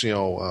groups,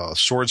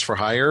 Swords for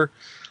Hire,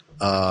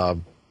 I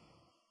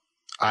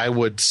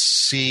could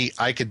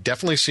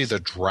definitely see the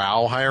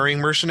Drow hiring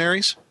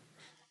mercenaries.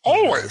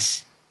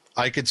 Always.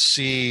 I could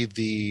see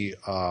the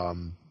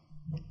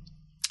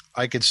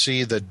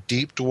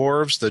Deep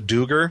Dwarves, the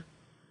Duger,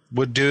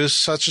 would do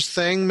such a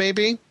thing,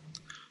 maybe.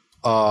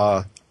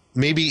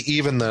 Maybe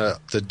even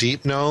the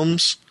Deep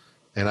Gnomes.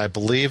 And I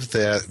believe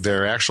that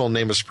their actual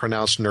name is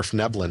pronounced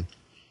Nerfneblin.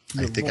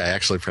 I think I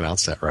actually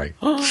pronounced that right.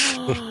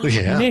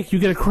 Yeah. Nick, you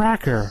get a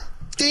cracker.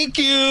 Thank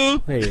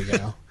you. There you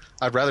go.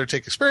 I'd rather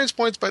take experience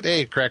points, but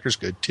hey, cracker's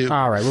good too.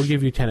 All right, we'll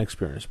give you 10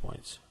 experience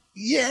points.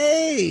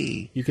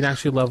 Yay! You can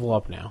actually level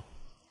up now.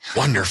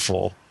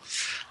 Wonderful.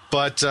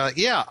 But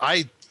yeah,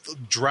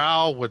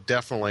 Drow would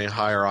definitely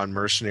hire on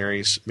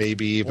mercenaries.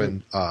 Maybe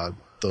even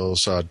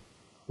those.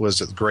 Was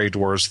it Grey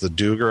Dwarves? The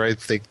Duger, I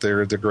think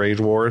they're the Grey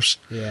Dwarves.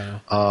 Yeah.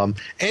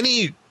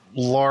 Any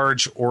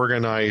large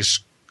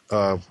organized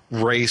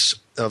race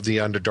of the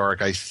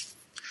Underdark,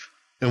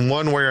 in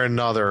one way or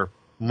another,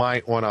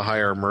 might want to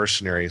hire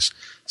mercenaries.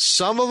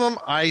 Some of them,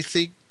 I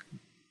think,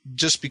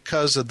 just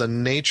because of the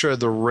nature of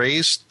the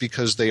race,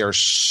 because they are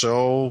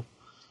so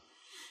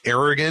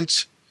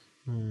arrogant,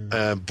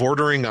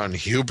 bordering on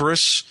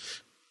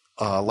hubris,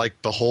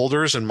 like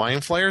beholders and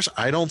mind flayers,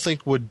 I don't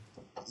think would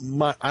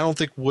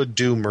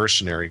do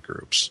mercenary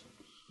groups.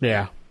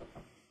 Yeah.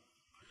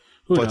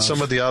 Who but knows?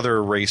 some of the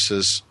other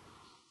races,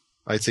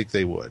 I think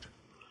they would.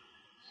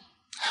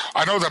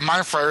 I know that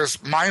mind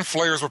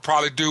flayers would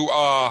probably do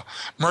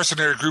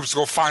mercenary groups to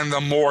go find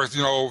them more,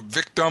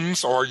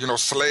 victims or,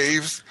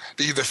 slaves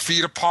to either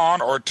feed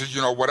upon or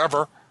to,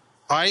 whatever.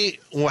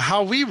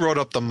 How we wrote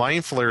up the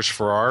mind flayers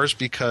for ours,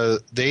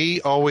 because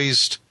they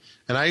always,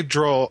 and I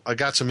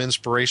got some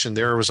inspiration.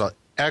 There was an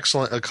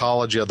excellent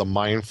ecology of the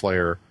mind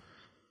flayer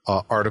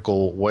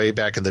article way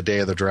back in the Day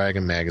of the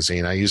Dragon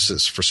magazine. I used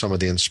this for some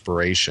of the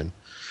inspiration.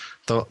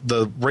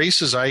 The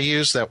races I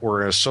use that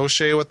were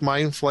associated with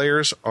mind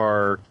flayers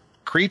are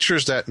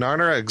creatures that not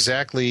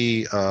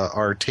exactly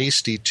are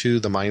tasty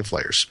to the mind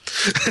flayers.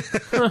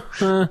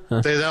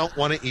 They don't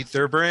want to eat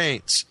their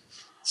brains.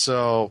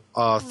 So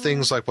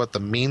things like what the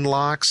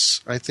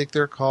Meanlocks, I think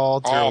they're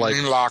called. They're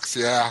Meanlocks,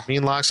 yeah.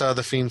 Meanlocks out of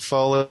the Fiend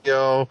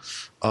Folio.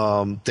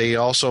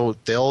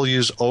 They'll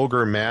use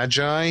Ogre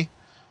Magi.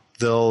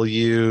 They'll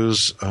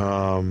use,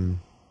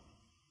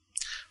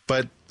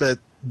 but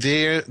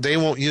they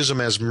won't use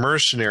them as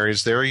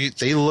mercenaries.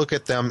 They look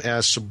at them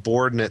as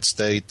subordinates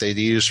they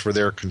use for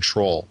their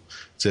control,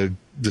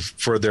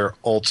 for their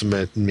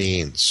ultimate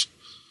means.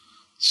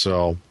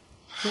 So,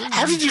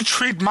 how did you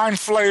treat mind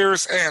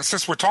flayers? And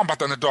since we're talking about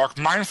the Underdark,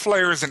 mind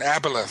flayers and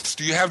aboleths,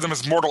 do you have them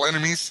as mortal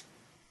enemies?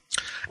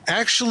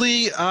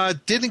 Actually,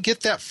 didn't get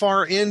that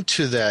far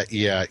into that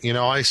yet.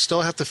 I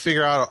still have to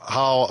figure out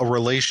how a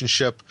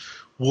relationship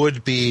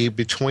would be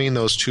between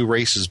those two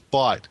races,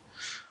 but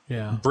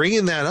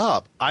bringing that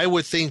up, I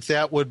would think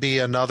that would be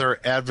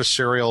another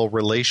adversarial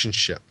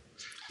relationship,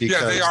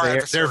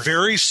 because they're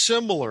very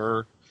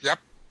similar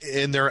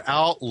in their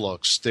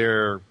outlooks.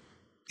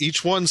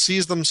 Each one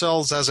sees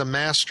themselves as a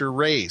master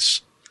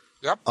race.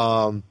 Yep.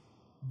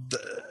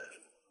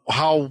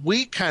 How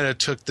we kind of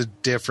took the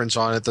difference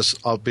on it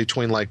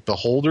between like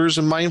beholders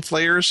and mind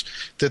flayers,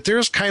 that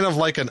there's kind of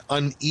like an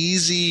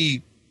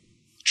uneasy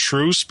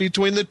truce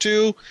between the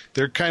two.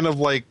 They're kind of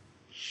like,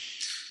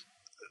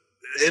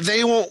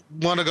 they won't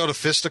want to go to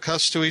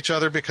fisticuffs to each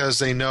other because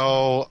they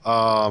know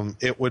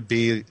it would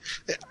be,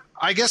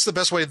 I guess the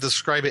best way to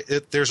describe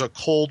it, there's a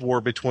cold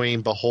war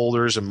between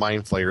beholders and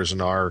mind flayers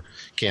in our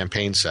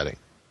campaign setting.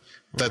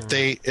 That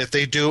if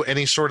they do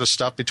any sort of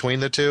stuff between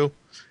the two,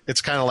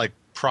 it's kind of like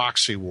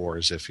proxy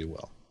wars, if you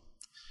will.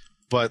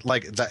 But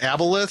like the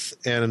aboleth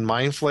and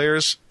mind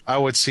flayers, I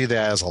would see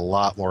that as a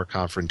lot more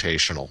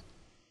confrontational.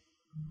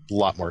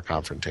 Well,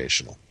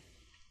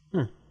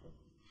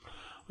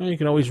 you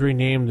can always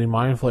rename the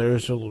mind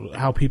flayers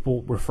how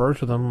people refer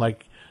to them.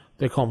 Like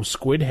they call them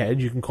squid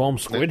heads. You can call them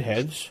squid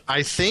heads.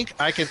 I think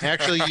I can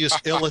actually use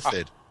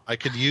illithid. I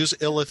could use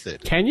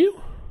illithid. Can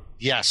you?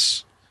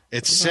 Yes.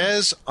 It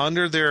says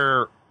under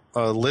their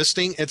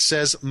listing, it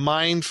says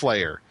mind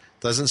flayer.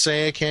 Doesn't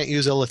say I can't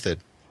use illithid.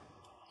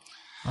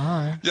 All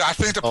right. Yeah, I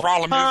think the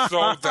problem is,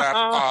 though, that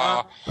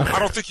I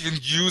don't think you can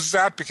use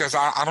that because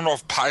I don't know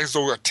if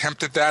Paizo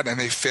attempted that and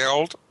they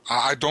failed.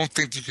 I don't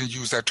think you can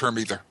use that term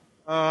either.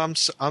 I'm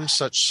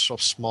such a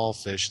small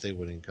fish, they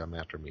wouldn't come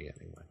after me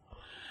anyway.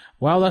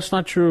 Well, that's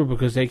not true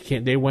because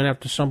they went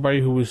after somebody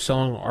who was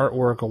selling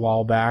artwork a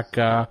while back.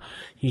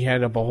 He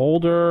had a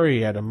beholder,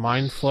 he had a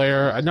mind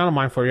flayer, not a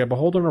mind flayer, he had a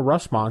beholder and a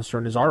rust monster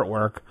in his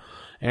artwork,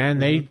 and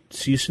they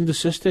cease and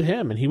desisted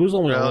him. And he was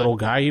only a little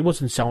guy; he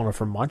wasn't selling it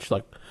for much,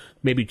 like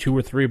maybe $2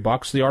 or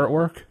 $3 the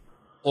artwork.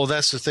 Well,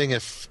 that's the thing.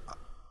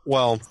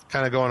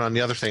 Kind of going on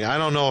the other thing, I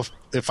don't know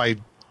if I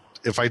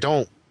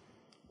don't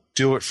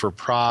do it for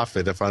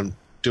profit, if I'm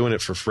doing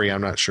it for free,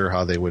 I'm not sure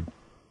how they would,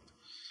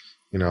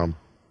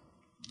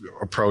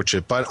 approach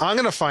it. But I'm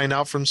going to find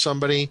out from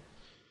somebody,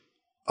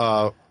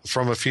 from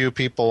a few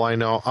people I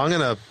know. I'm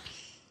going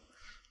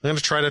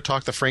to try to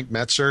talk to Frank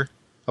Metzer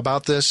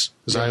about this,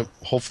 because I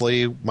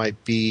hopefully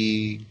might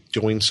be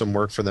doing some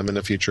work for them in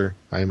the future.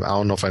 I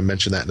don't know if I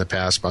mentioned that in the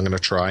past, but I'm going to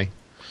try.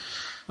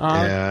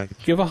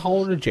 Give a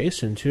holler to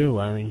Jason too.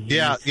 I mean,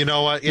 you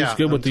know what? Yeah, he's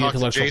good with the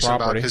intellectual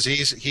property because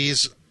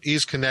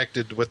he's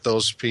connected with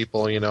those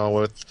people.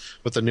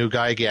 With the new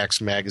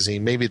Gygax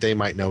magazine. Maybe they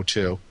might know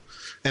too.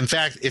 In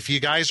fact, if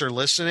you guys are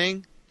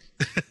listening,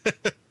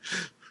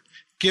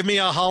 give me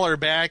a holler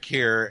back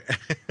here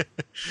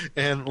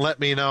and let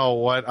me know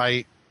what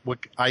I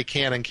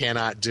can and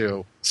cannot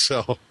do.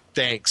 So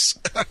thanks.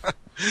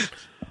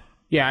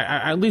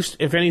 Yeah, at least,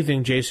 if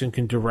anything, Jason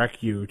can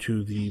direct you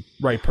to the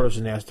right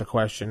person to ask the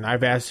question.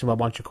 I've asked him a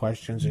bunch of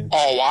questions. And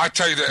I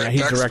tell you, the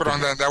expert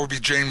on that would be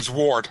James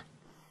Ward.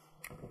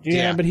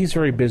 Yeah, but he's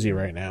very busy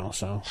right now,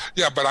 so.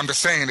 Yeah, but I'm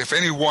just saying, if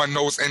anyone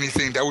knows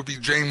anything, that would be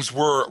James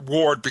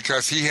Ward,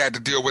 because he had to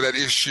deal with that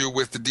issue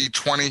with the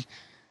D20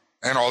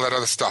 and all that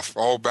other stuff.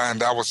 Oh, man,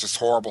 that was just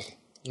horrible.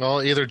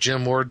 Well, either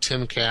Jim Ward,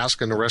 Tim Kask,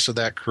 and the rest of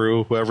that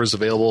crew, whoever's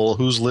available,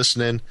 who's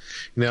listening,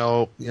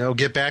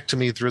 get back to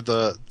me through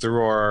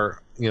our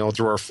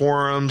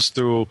forums,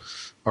 through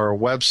our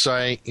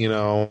website,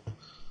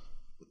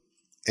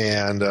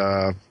 and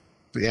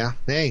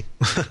hey,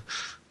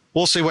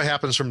 we'll see what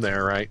happens from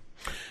there, right?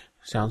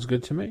 Sounds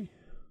good to me.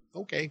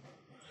 Okay.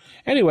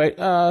 Anyway,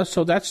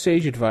 so that's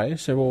sage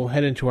advice, and we'll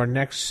head into our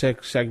next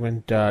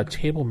segment,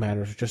 table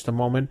matters, in just a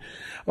moment.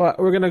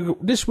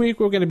 This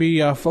week we're gonna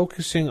be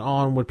focusing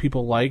on what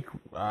people like.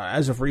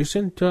 As of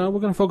recent, we're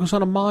gonna focus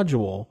on a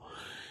module,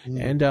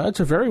 and it's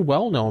a very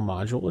well-known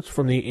module. It's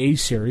from the A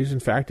series. In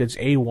fact, it's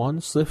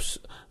A1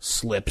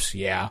 Slips.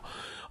 Yeah,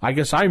 I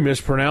guess I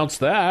mispronounced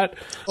that.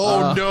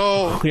 Oh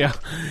no! Yeah,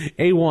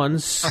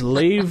 A1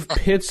 Slave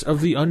Pits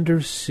of the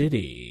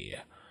Undercity.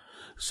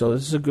 So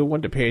this is a good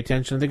one to pay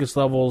attention. I think it's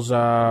levels,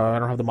 I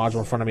don't have the module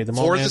in front of me at the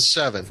moment. 4 to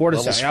 7. 4 to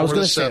 7. I was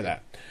going to say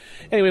that.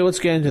 Anyway, let's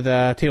get into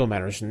the table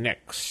matters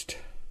next.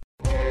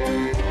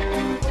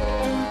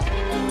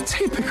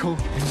 Typical.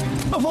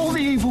 Of all the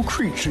evil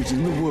creatures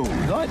in the world,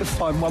 I'd like to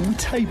find one with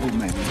table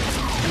manners.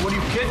 What, are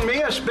you kidding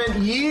me? I spent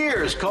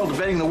years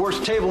cultivating the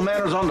worst table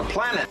manners on the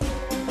planet.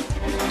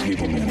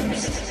 Table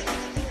manners.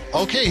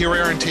 Okay, here we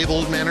are in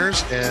Table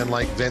Manners, and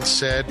like Vince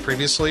said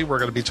previously, we're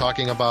going to be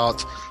talking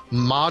about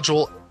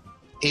Module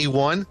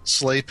A1,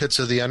 Slave Pits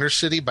of the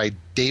Undercity by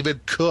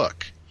David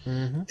Cook.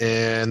 Mm-hmm.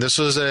 And this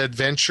was an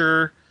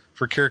adventure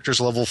for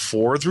characters level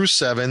 4 through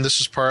 7.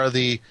 This is part of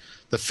the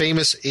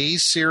famous A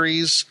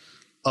series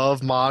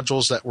of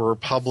modules that were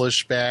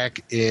published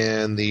back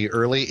in the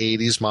early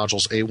 80s,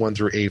 modules A1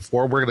 through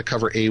A4. We're going to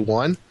cover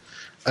A1.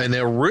 And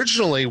it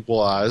originally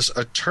was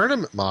a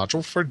tournament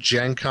module for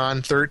Gen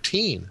Con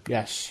 13.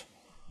 Yes.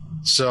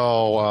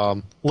 So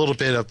a little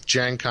bit of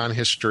Gen Con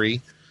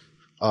history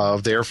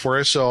there for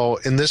us. So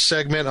in this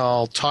segment,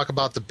 I'll talk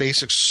about the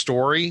basic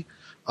story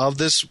of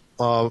this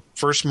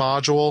first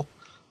module.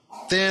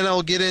 Then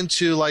I'll get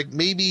into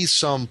maybe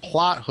some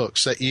plot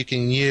hooks that you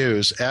can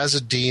use as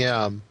a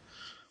DM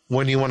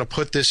when you want to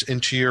put this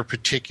into your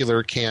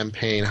particular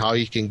campaign, how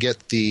you can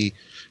get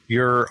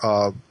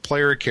your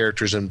player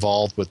characters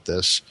involved with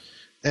this,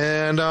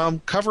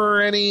 and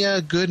cover any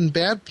good and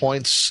bad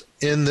points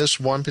in this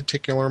one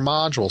particular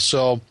module.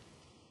 So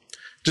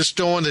just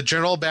knowing the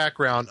general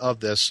background of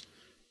this,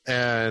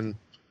 and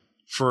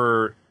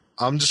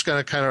I'm just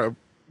going to kind of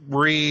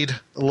read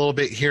a little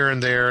bit here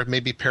and there,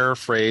 maybe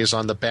paraphrase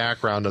on the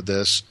background of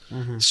this.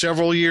 Mm-hmm.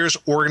 Several years,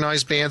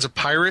 organized bands of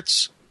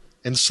pirates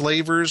and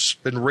slavers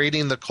been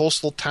raiding the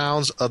coastal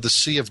towns of the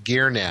Sea of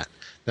Gearnat.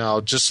 Now,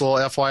 just a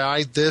little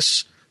FYI,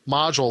 this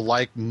module,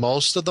 like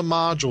most of the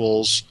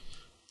modules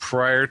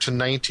prior to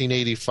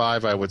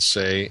 1985, I would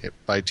say,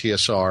 by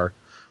TSR,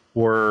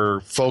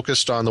 were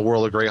focused on the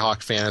World of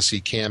Greyhawk fantasy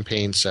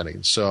campaign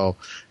setting. So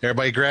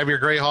everybody grab your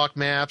Greyhawk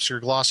maps, your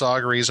Gloss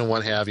Auguries, and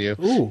what have you.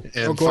 Ooh,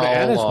 and go to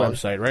Anna's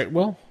website, right,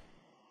 Will?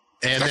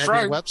 And that's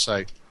right.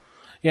 Website.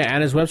 Yeah,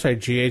 Anna's website,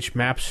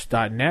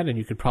 ghmaps.net, and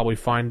you could probably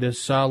find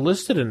this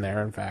listed in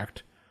there, in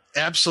fact.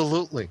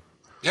 Absolutely.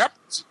 Yep.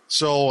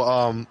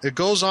 So it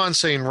goes on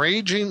saying,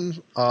 ranging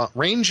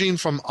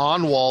from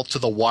Onwall to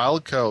the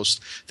Wild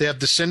Coast, they have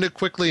descended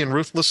quickly and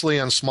ruthlessly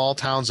on small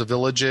towns and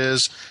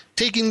villages,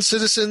 taking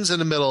citizens in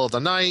the middle of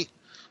the night.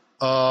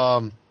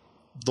 The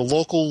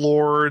local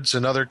lords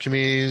and other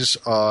communities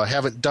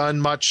haven't done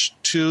much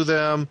to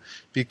them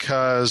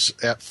because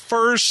at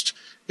first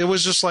it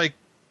was just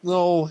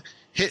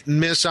hit and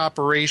miss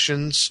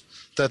operations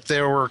that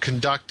they were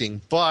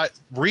conducting. But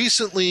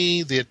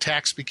recently the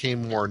attacks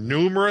became more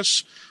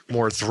numerous,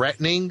 more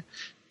threatening,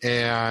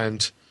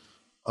 and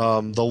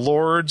the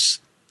lords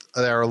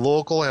that are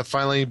local have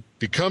finally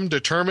become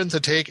determined to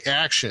take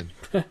action.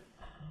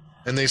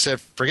 And they said,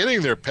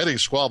 forgetting their petty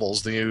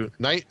squabbles, they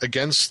unite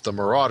against the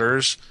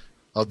marauders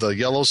of the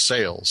Yellow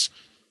Sails.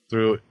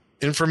 Through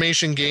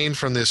information gained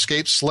from the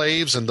escaped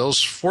slaves and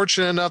those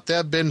fortunate enough to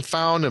have been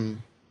found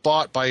and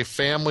bought by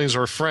families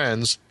or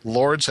friends,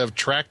 lords have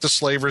tracked the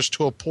slavers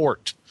to a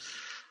port.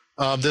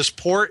 This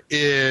port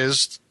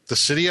is the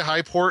city of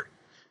Highport.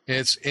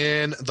 It's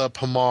in the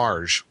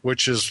Pomarge,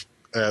 which is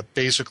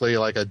basically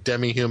like a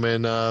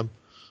demi-human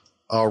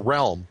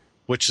realm,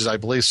 which is, I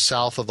believe,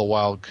 south of the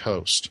Wild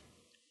Coast.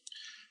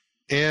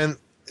 And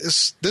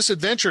this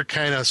adventure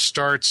kind of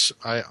starts,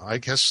 I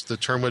guess the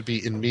term would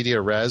be in media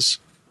res,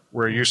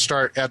 where you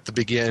start at the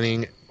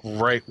beginning,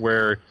 right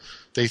where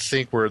they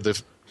think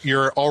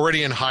you're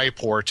already in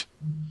Highport.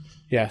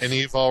 Yes. And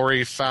you've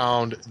already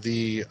found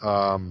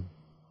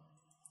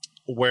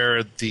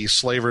where the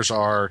slavers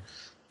are,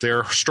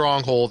 their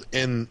stronghold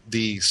in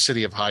the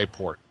city of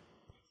Highport.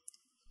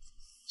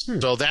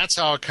 So that's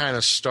how it kind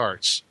of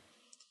starts.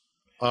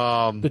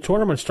 The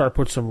tournament start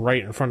puts them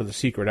right in front of the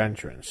secret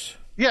entrance.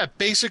 Yeah,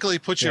 basically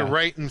puts you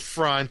right in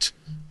front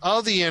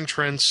of the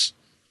entrance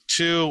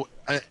to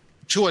a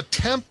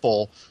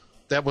temple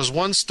that was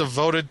once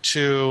devoted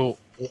to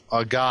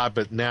a god,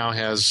 but now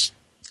has.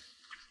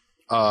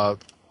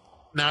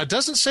 Now, it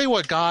doesn't say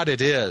what god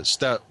it is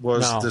that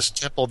was this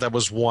temple that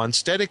was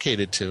once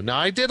dedicated to. Now,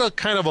 I did a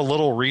kind of a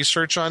little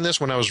research on this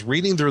when I was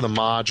reading through the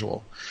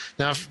module.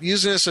 Now,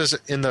 using this as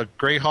in the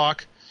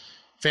Greyhawk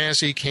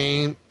fantasy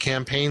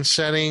campaign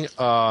setting,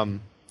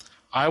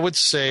 I would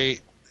say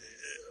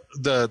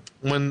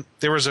when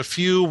there was a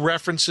few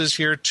references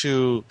here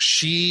to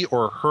she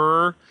or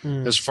her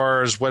as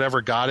far as whatever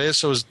god is.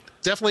 So it's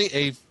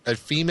definitely a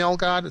female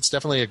god. It's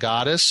definitely a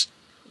goddess.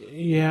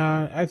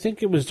 Yeah, I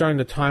think it was during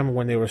the time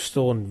when they were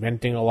still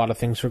inventing a lot of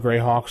things for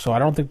Greyhawk, so I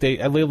don't think they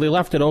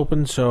left it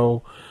open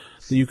so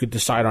that you could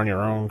decide on your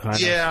own, kind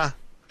of. Yeah.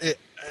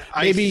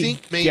 Maybe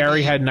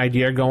Gary had an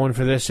idea going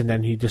for this, and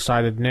then he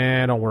decided,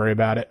 nah, don't worry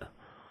about it.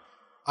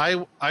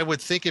 I would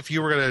think if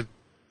you were going to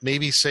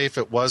maybe say if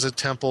it was a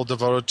temple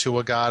devoted to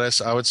a goddess,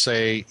 I would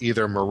say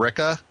either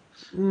Marika,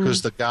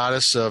 who's the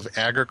goddess of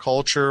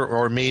agriculture,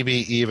 or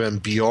maybe even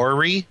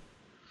Biori.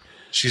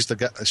 She's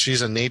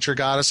a nature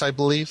goddess, I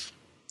believe.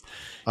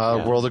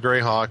 World of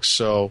Greyhawk.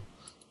 So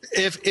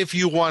if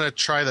you want to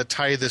try to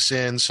tie this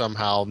in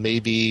somehow,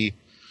 maybe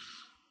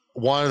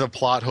one of the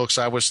plot hooks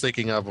I was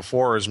thinking of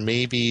before is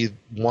maybe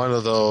one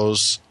of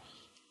those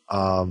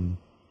temples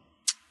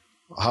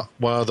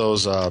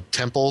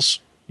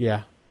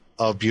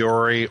of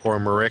Biori or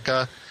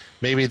Marika.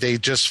 Maybe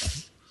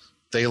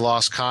they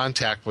lost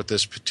contact with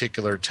this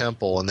particular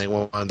temple and they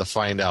wanted to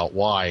find out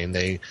why, and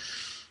they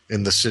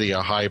in the city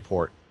of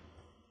Highport.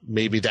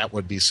 Maybe that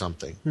would be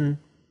something.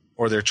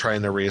 Or they're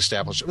trying to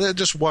reestablish it.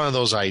 Just one of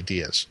those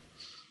ideas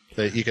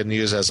that you can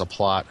use as a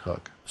plot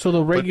hook. So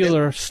the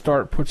regular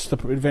start puts the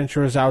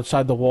adventurers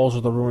outside the walls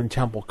of the ruined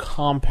temple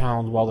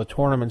compound, while the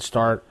tournament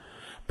start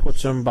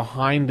puts them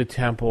behind the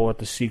temple at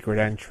the secret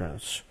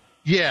entrance.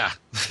 Yeah.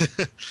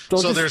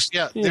 So there's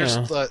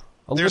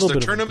the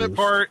tournament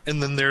part,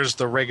 and then there's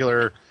the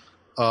regular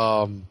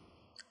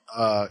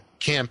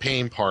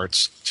campaign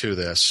parts to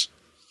this,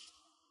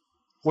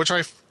 which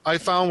I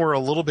found were a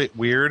little bit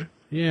weird.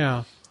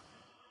 Yeah.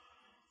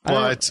 But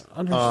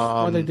I don't understand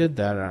why they did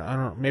that. I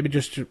don't. Maybe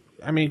just.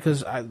 I mean,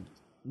 because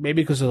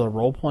of the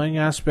role playing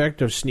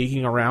aspect of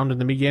sneaking around in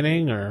the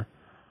beginning, or.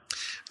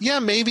 Yeah,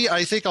 maybe.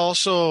 I think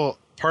also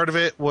part of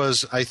it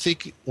was, I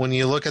think when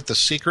you look at the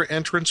secret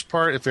entrance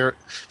part, if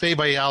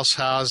anybody else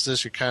has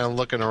this, you're kind of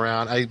looking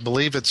around. I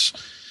believe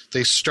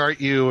they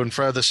start you in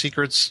front of the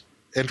secrets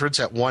entrance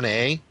at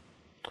 1A.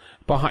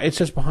 It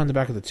says behind the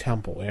back of the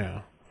temple.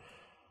 Yeah.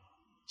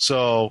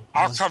 So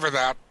I'll cover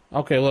that.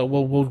 Okay,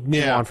 we'll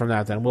move on from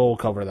that then. We'll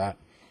cover that.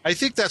 I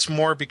think that's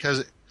more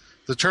because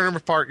the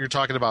tournament part, you're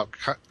talking about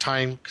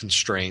time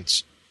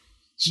constraints.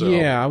 So,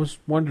 yeah, I was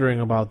wondering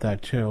about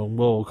that too.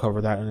 We'll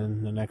cover that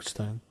in the next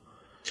thing.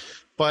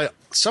 But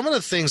some of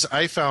the things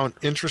I found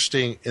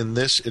interesting in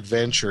this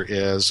adventure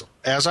is,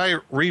 as I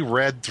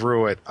reread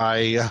through it,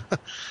 I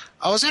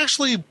was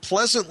actually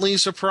pleasantly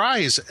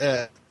surprised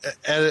at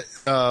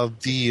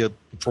the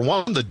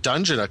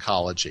dungeon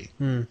ecology.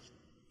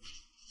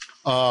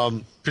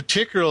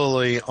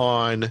 Particularly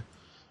on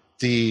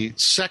the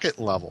second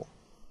level,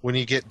 when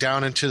you get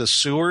down into the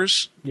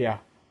sewers. Yeah.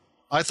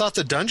 I thought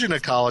the dungeon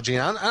ecology,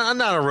 I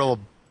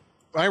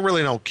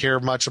really don't care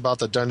much about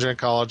the dungeon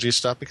ecology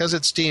stuff because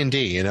it's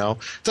D&D, It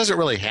doesn't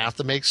really have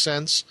to make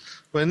sense.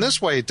 But in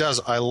this way, it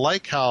does. I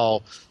like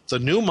how the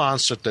new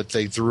monster that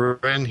they threw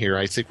in here,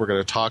 I think we're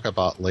going to talk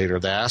about later,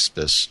 the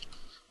Aspis,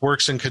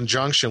 works in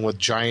conjunction with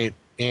giant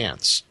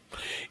ants.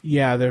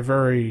 Yeah, they're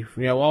very...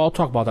 Yeah, well, I'll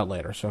talk about that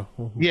later. So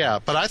yeah,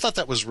 but I thought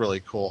that was really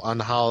cool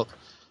on how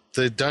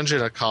the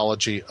dungeon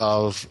ecology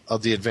of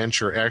the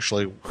adventure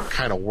actually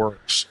kind of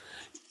works.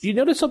 You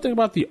notice something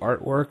about the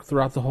artwork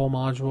throughout the whole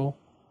module?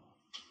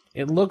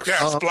 It looks...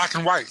 Yeah, it's black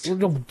and white.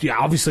 Yeah,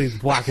 obviously it's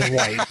black and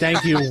white.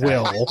 Thank you,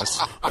 Will.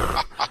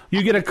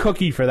 You get a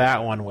cookie for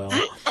that one, Will.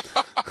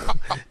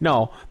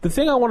 No, the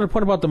thing I wanted to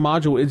point about the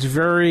module, it's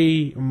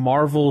very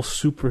Marvel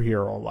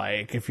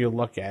superhero-like, if you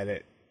look at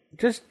it.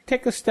 Just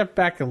take a step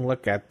back and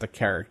look at the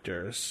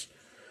characters.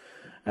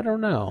 I don't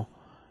know.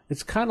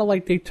 It's kind of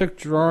like they took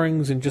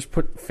drawings and just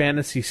put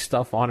fantasy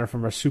stuff on it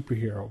from a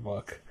superhero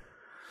book.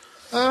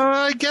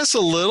 I guess a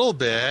little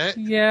bit.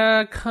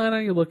 Yeah, kind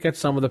of. You look at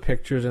some of the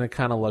pictures and it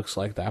kind of looks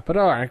like that. But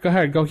all right, go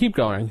ahead. Keep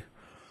going.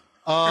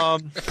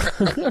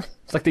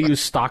 It's like they use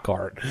stock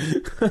art.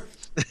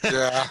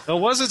 Yeah. It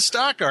wasn't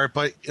stock art,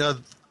 but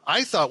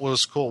I thought what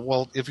was cool.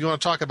 Well, if you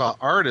want to talk about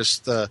artists,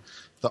 the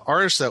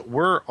artists that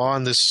were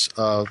on this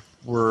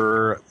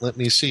were, let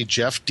me see,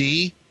 Jeff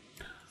D.,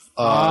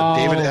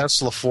 David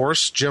S.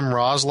 LaForce, Jim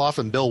Rosloff,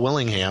 and Bill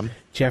Willingham.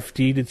 Jeff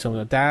D. did some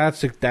of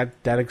that.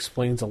 That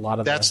explains a lot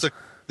of That's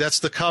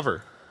the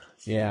cover.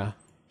 Yeah.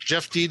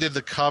 Jeff D. did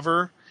the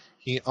cover.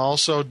 He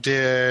also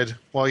did,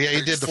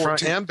 he did the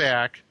front and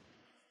back.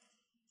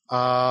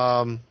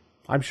 I'm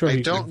sure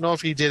I don't know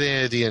if he did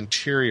any of the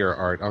interior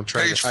art. I'm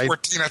trying Page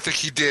 14, I think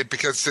he did,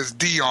 because it says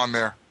D on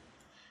there.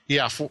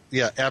 Yeah,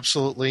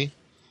 absolutely.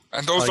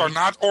 And those are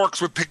not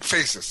orcs with pig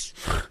faces.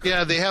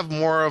 Yeah, they have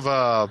more of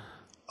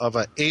a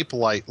an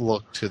ape-like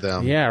look to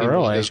them. Yeah,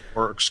 really. His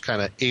work's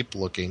kind of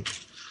ape-looking.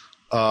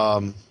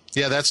 Yeah,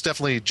 that's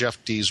definitely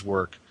Jeff D's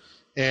work,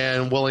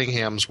 and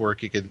Willingham's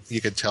work. You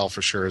could tell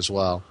for sure as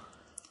well.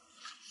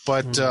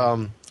 But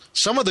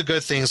some of the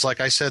good things, like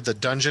I said, the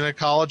dungeon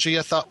ecology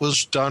I thought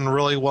was done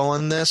really well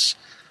in this.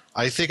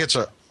 I think it's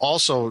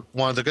also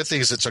one of the good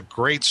things. It's a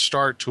great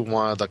start to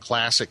one of the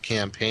classic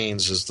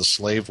campaigns, is the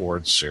Slave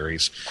Lords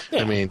series.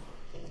 Yeah. I mean,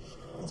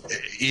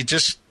 you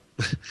just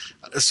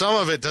some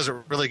of it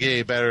doesn't really get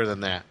any better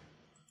than that.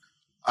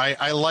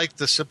 I like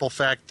the simple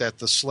fact that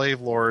the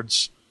Slave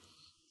Lords,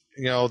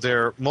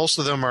 most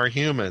of them are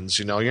humans.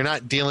 You're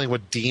not dealing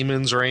with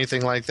demons or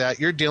anything like that.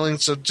 You're dealing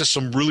with just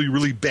some really,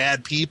 really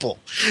bad people.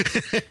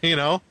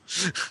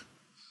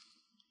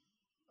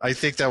 I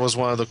think that was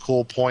one of the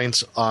cool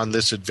points on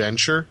this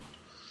adventure.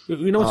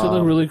 What's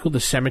really cool?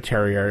 The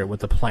cemetery area with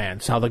the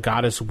plants. How the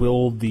goddess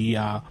willed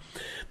the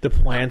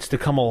plants to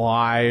come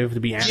alive, to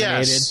be animated.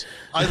 Yes,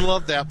 I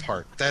love that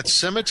part. That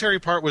cemetery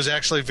part was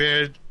actually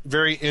very,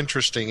 very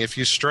interesting. If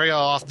you stray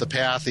off the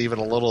path even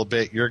a little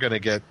bit, you're going to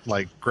get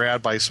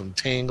grabbed by some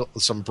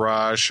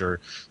brush or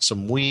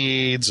some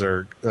weeds,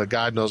 or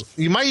God knows.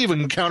 You might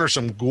even encounter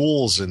some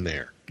ghouls in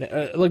there.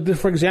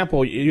 For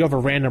example, you have a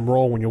random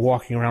roll when you're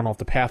walking around off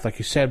the path, like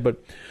you said, but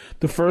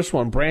the first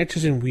one,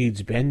 branches and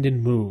weeds bend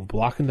and move,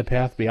 blocking the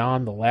path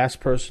beyond the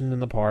last person in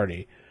the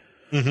party.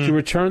 Mm-hmm. To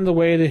return the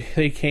way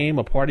they came,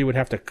 a party would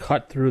have to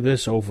cut through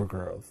this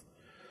overgrowth.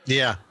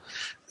 Yeah.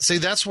 See,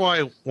 that's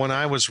why when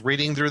I was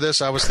reading through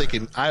this, I was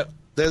thinking,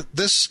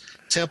 this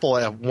temple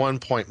at one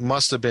point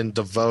must have been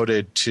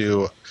devoted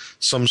to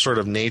some sort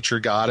of nature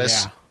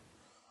goddess. Yeah.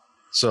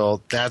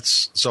 So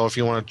if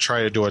you want to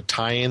try to do a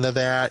tie-in to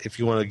that, if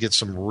you want to get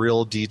some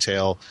real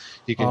detail,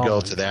 you can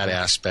go to that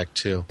aspect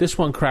too. This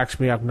one cracks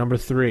me up. Number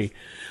 3,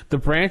 the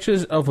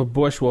branches of a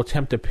bush will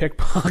attempt to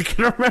pickpocket.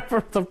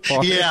 Remember the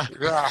part? Yeah,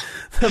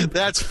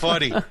 that's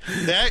funny.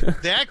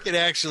 That could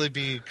actually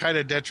be kind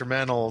of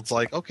detrimental. It's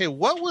like, okay,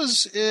 what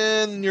was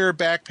in your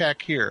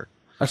backpack here?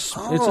 It's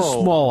a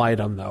small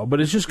item though, but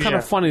it's just kind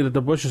of funny that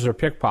the bushes are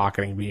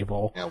pickpocketing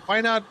people. Yeah,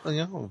 why not?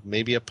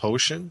 Maybe a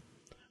potion.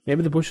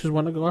 Maybe the bushes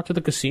want to go out to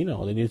the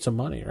casino. They need some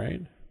money,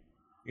 right?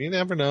 You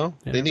never know.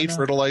 They need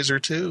fertilizer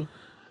too.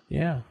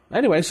 Yeah.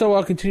 Anyway, so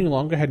I'll continue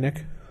along. Go ahead,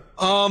 Nick.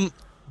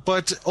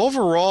 But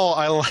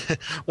overall,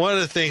 one of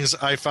the things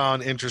I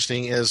found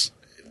interesting is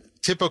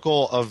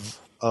typical of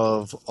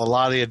a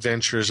lot of the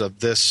adventures of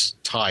this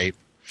type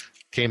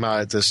came out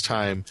at this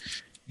time.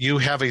 You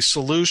have a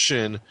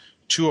solution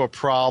to a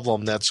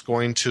problem that's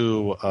going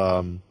to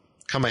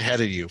come ahead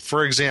of you.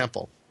 For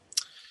example,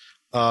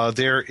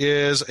 there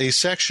is a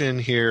section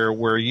here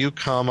where you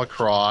come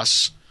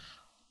across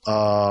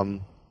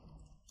an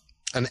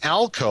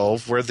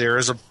alcove where there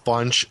is a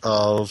bunch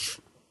of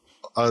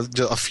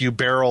a few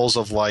barrels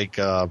of wine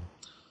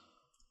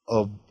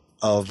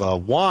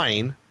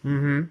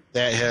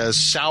that has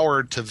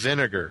soured to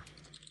vinegar.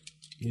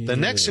 Yeah. The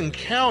next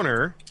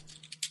encounter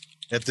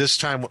at this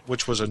time,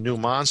 which was a new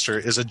monster,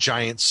 is a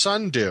giant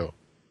sundew,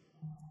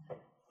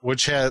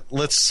 which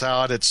lets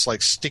out its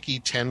sticky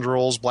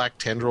tendrils, black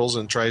tendrils,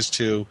 and tries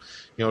to,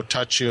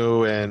 touch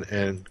you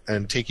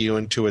and take you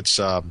into its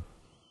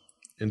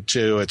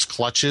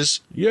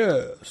clutches.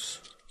 Yes.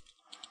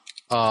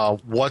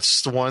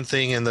 What's the one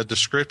thing in the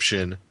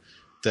description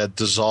that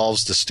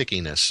dissolves the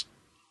stickiness?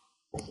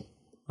 I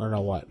don't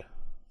know what.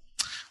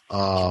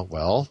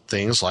 Well,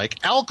 things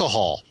like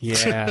alcohol.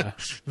 Yeah.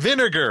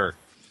 Vinegar.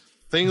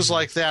 Things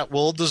like that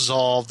will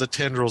dissolve the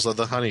tendrils of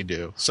the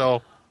honeydew.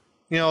 So,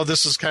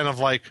 this is kind of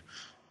like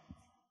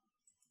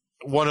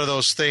one of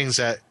those things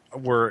that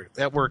were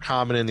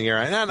common in the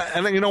area.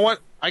 And you know what?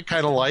 I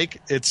kind of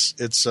like it's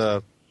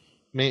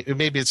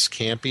maybe it's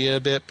campy a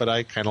bit, but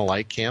I kind of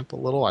like camp a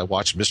little. I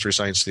watched Mystery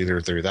Science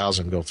Theater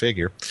 3000. Go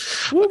figure.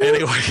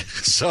 Anyway,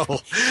 so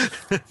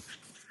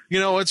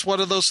it's one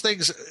of those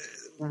things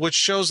which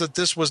shows that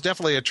this was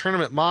definitely a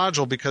tournament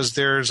module, because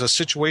there's a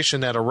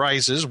situation that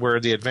arises where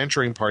the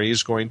adventuring party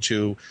is going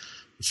to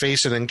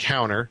face an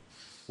encounter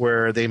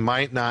where they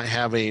might not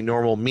have a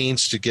normal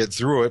means to get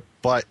through it,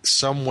 but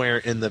somewhere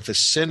in the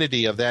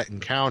vicinity of that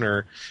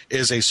encounter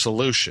is a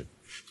solution,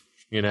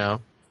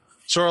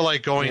 Sort of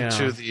like going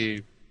to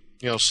the,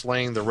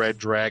 slaying the red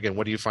dragon.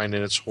 What do you find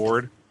in its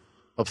hoard?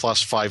 A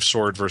 +5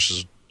 sword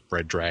versus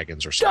red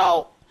dragons or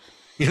something.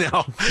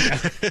 No!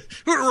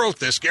 Who wrote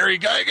this? Gary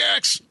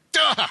Gygax?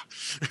 Duh!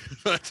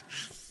 But,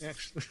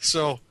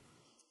 so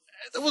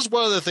that was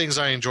one of the things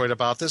I enjoyed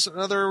about this.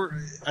 Another,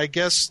 I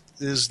guess,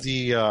 is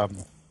the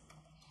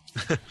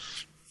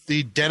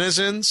the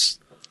denizens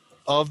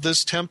of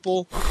this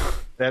temple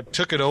that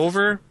took it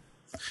over.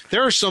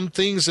 There are some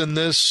things in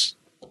this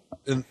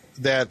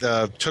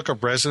that took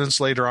up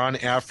residence later on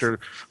after.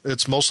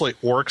 It's mostly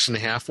orcs and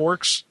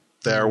half-orcs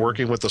that are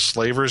working with the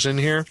slavers in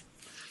here.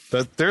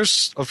 But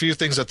there's a few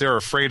things that they're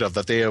afraid of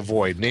that they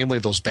avoid, namely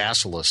those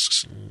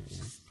basilisks.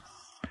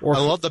 I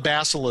love the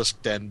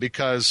basilisk den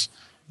because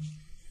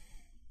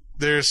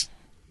there's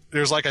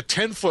like a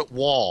 10-foot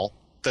wall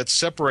that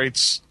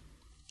separates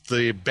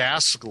the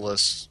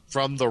basilisks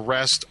from the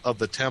rest of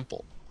the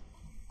temple.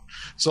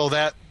 So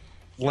that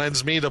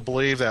lends me to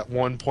believe at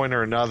one point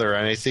or another,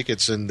 and I think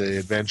it's in the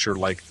adventure,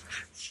 like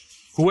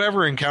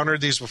whoever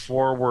encountered these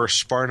before were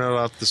smart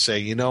enough to say,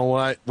 you know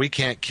what, we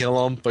can't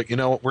kill them, but you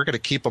know what, we're going to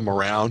keep them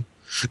around.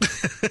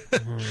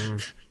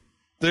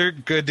 They're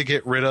good to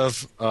get rid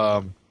of,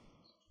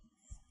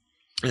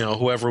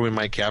 whoever we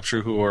might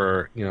capture who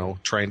are,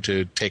 trying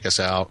to take us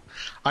out.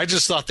 I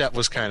just thought that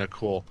was kind of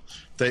cool.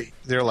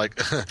 They're like,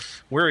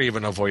 we're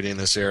even avoiding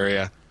this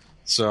area.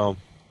 So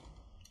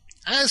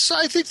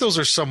I think those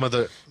are some of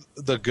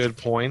the good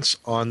points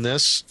on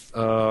this.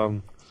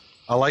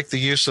 I like the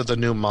use of the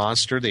new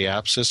monster, the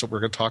Apsis, that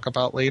we're going to talk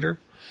about later.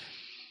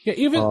 Yeah,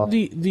 even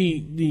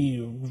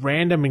the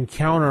random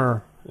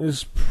encounter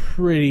is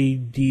pretty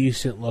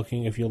decent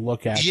looking if you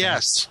look at it.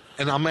 Yes,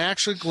 and I'm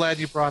actually glad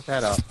you brought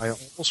that up. I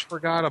almost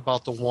forgot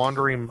about the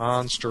Wandering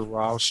Monster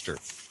roster.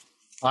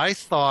 I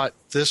thought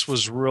this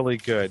was really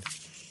good.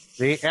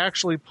 They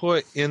actually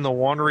put in the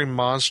Wandering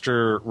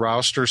Monster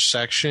roster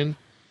section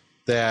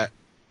that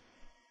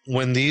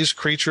when these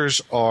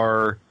creatures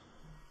are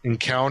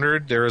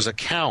encountered, there is a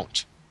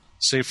count.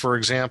 Say, for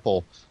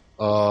example,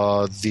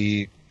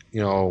 the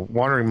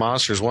Wandering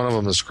Monsters, one of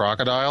them is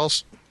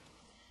crocodiles.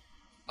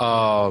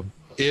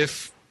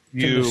 If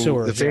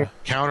they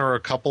encounter a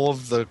couple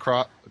of the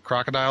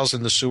crocodiles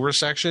in the sewer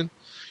section,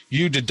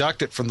 you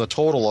deduct it from the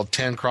total of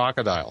 10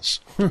 crocodiles.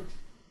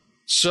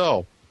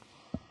 So,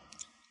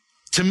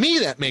 to me,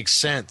 that makes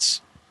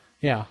sense.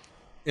 Yeah.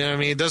 I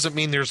mean, it doesn't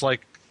mean there's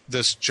like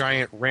this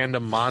giant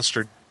random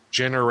monster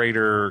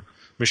generator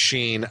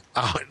machine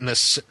out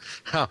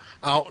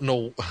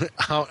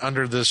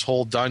under this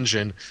whole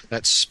dungeon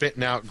that's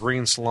spitting out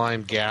green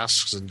slime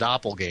gas and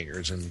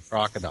doppelgangers and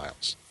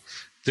crocodiles.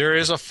 There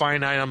is a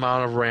finite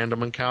amount of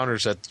random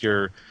encounters that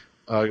your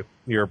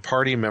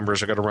party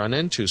members are going to run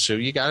into, so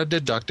you got to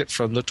deduct it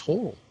from the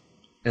total,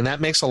 and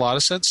that makes a lot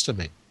of sense to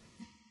me.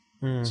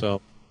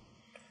 So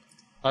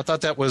I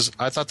thought that was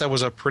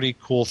a pretty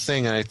cool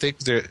thing, and I think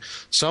that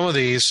some of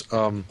these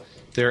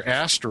they're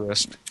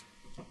asterisked.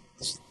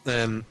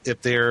 And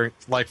if they're,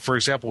 like, for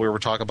example, we were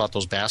talking about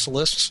those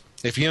basilisks.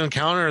 If you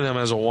encounter them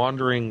as a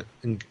wandering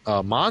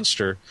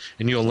monster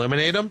and you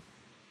eliminate them,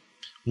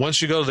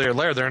 once you go to their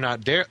lair, they're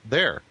not there.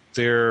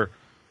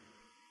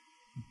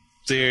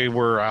 They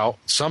were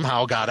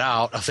somehow got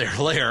out of their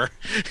lair,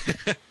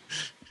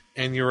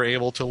 and you were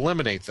able to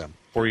eliminate them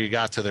before you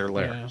got to their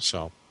lair. Yeah.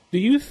 So, do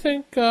you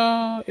think they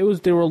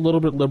were a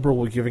little bit liberal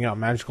with giving out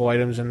magical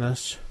items in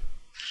this?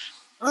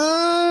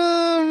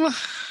 I'm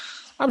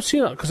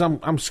seeing it because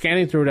I'm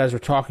scanning through it as we're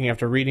talking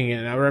after reading it,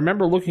 and I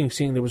remember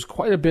seeing there was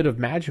quite a bit of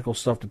magical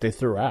stuff that they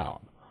threw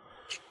out.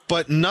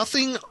 But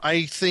nothing,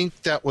 I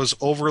think, that was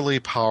overly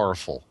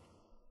powerful.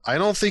 I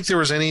don't think there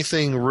was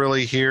anything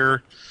really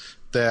here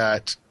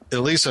that, at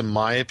least in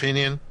my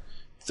opinion,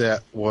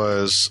 that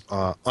was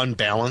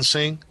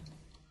unbalancing.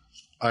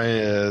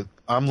 I'm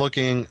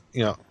looking,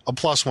 a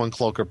 +1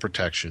 cloak of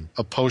protection,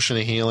 a potion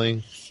of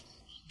healing,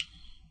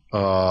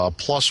 a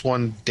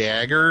 +1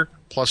 dagger,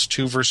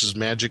 +2 versus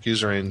magic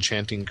user and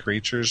enchanting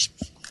creatures.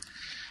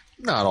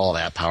 Not all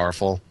that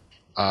powerful.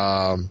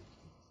 To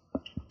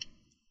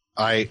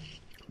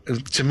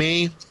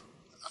me,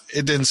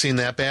 it didn't seem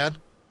that bad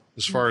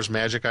as far as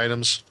magic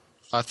items.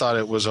 I thought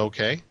it was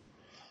okay.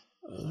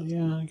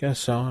 Yeah, I guess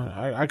so.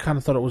 I kind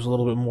of thought it was a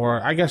little bit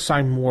more. I guess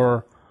I'm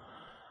more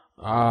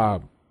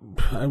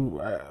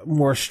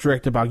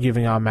strict about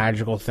giving out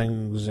magical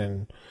things,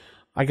 and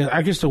I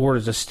guess the word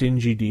is a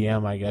stingy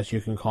DM. I guess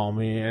you can call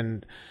me,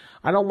 and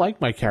I don't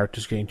like my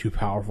characters getting too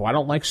powerful. I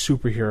don't like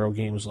superhero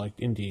games like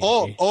D&D.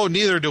 Oh,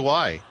 neither do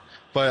I.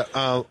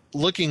 But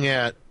looking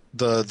at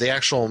the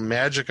actual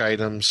magic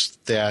items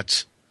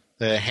that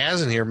it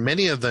has in here,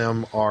 many of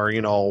them are,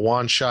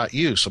 one-shot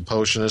use. A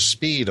potion of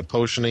speed, a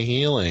potion of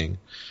healing.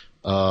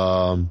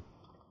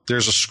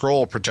 There's a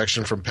scroll of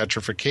protection from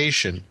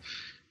petrification.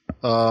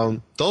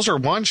 Those are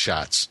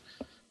one-shots.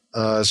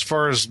 As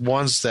far as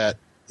ones that,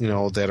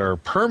 that are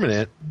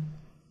permanent,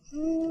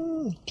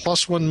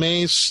 +1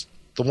 mace,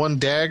 the 1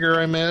 dagger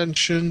I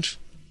mentioned,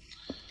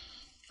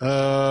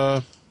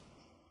 I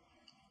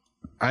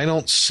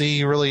don't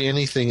see really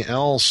anything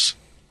else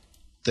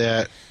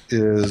that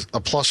is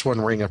a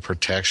 +1 ring of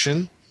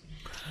protection.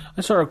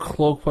 I saw a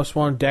cloak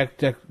 +1,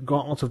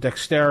 gauntlets of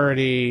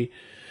dexterity,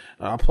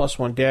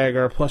 +1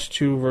 dagger,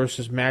 +2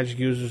 versus magic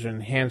users and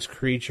enhanced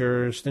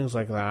creatures, things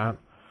like that.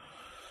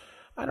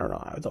 I don't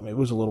know. I thought maybe it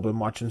was a little bit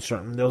much in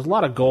certain. There was a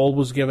lot of gold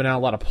was given out,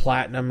 a lot of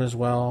platinum as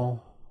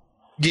well.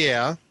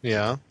 Yeah.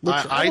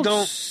 I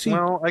don't see.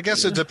 Well, I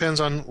guess it depends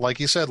on, like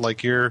you said,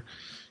 like your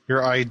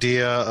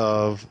idea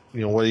of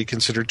what do you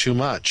consider too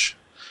much.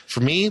 For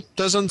me,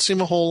 doesn't seem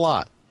a whole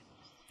lot.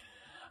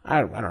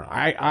 I don't know.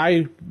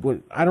 I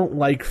don't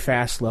like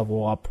fast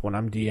level up when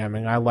I'm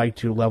DMing. I like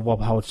to level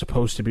up how it's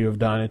supposed to be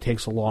done. It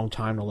takes a long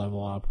time to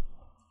level up.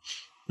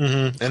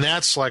 Mm-hmm. And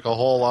that's like a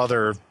whole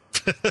other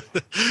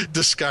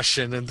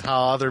discussion and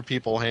how other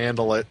people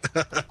handle it.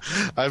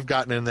 I've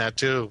gotten in that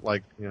too.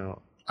 Like,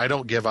 I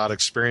don't give out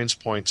experience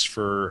points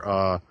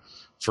for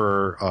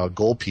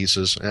gold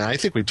pieces. And I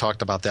think we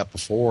talked about that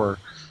before.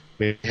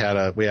 We had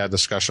a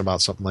discussion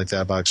about something like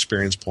that, about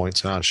experience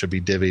points and how it should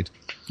be divvied.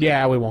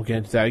 Yeah, we won't get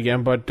into that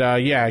again, but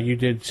yeah, you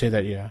did say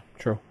that. Yeah,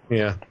 true.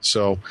 Yeah.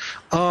 So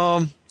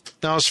now,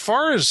 as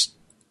far as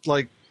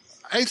like,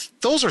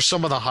 those are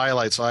some of the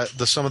highlights.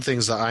 Some of the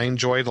things that I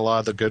enjoyed, a lot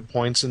of the good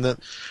points, and that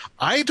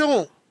I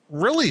don't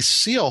really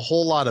see a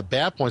whole lot of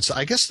bad points.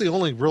 I guess the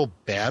only real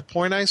bad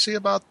point I see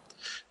about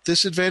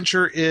this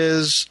adventure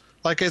is,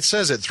 like it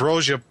says, it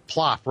throws you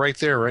plop right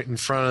there, right in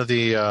front of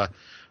the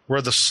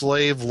where the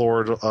slave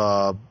lord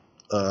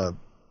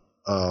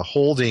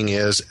holding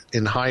is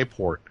in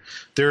Highport.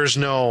 There's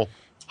no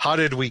how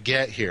did we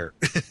get here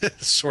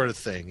sort of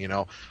thing, you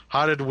know.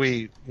 How did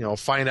we,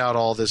 find out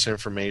all this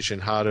information?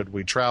 How did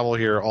we travel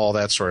here? All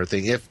that sort of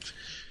thing. If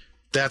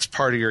that's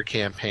part of your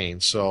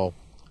campaign. So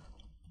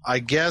I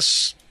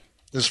guess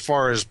as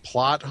far as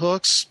plot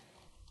hooks,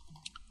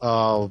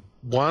 one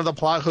of the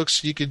plot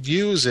hooks you could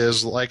use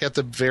is like at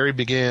the very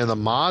beginning of the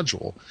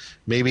module.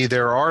 Maybe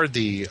there are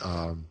the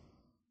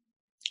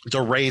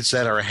raids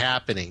that are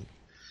happening,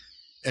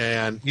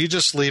 and you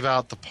just leave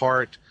out the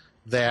part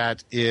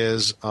that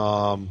is,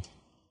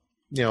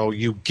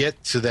 you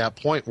get to that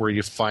point where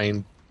you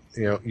find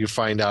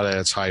out at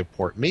its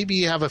Highport. Maybe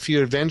you have a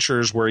few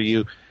adventures where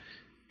you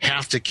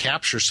have to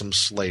capture some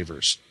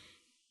slavers.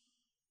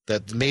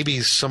 That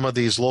maybe some of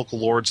these local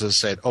lords have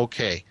said,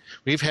 okay,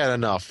 we've had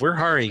enough. We're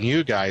hiring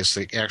you guys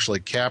to actually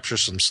capture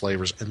some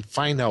slavers and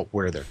find out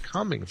where they're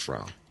coming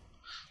from.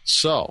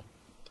 So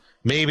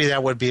maybe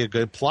that would be a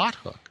good plot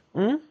hook.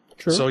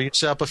 True. So you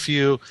set up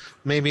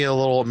maybe a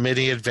little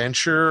mini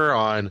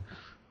adventure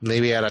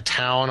maybe at a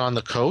town on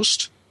the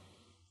coast.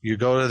 You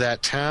go to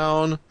that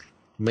town.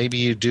 Maybe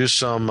you do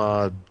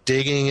some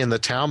digging in the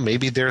town.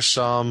 Maybe there's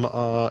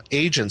some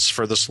agents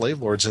for the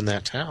slave lords in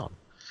that town.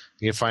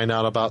 You find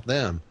out about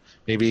them.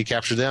 Maybe you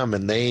capture them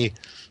and they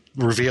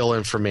reveal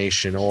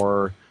information,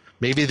 or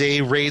maybe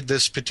they raid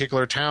this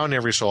particular town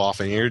every so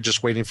often. You're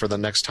just waiting for the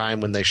next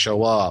time when they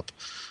show up.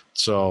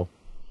 So,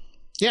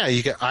 yeah,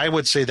 I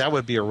would say that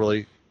would be a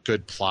really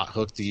good plot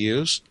hook to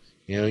use.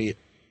 And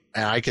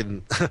I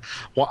can.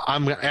 Well,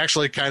 I'm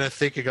actually kind of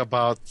thinking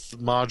about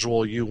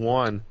module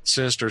U1,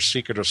 Sinister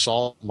Secret of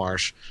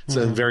Saltmarsh. It's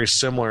very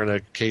similar in a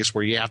case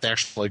where you have to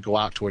actually go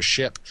out to a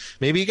ship.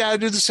 Maybe you got to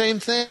do the same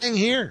thing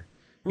here.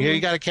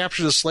 You got to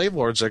capture the slave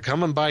lords. They're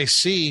coming by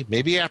sea.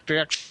 Maybe you have to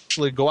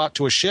actually go out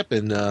to a ship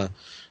and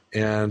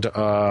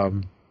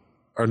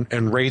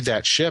raid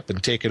that ship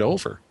and take it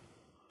over.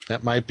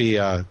 That might be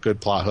a good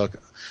plot hook.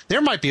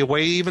 There might be a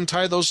way to even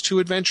tie those two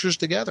adventures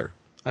together.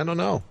 I don't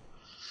know.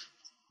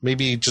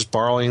 Maybe just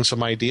borrowing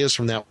some ideas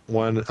from that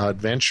one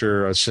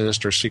adventure, A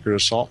Sinister Secret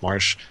of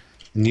Saltmarsh,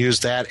 and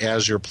use that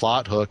as your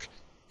plot hook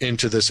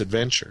into this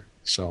adventure.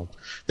 So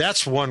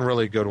that's one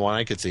really good one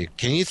I could think.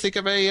 Can you think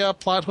of a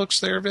plot hooks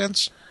there,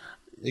 Vince?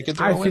 You can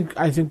throw in?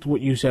 I think what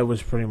you said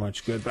was pretty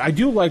much good. But I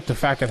do like the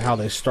fact of how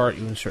they start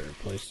you in certain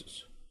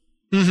places.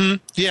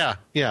 Mm-hmm.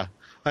 Yeah.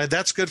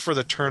 That's good for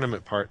the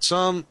tournament part.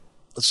 Some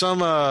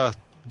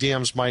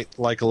DMs might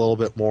like a little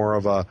bit more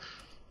of a,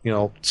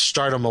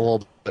 start them a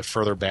little bit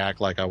further back,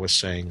 like I was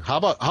saying. How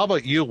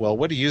about you, Will?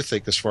 What do you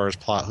think as far as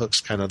plot hooks,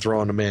 kind of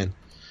throwing them in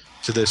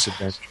to this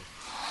adventure?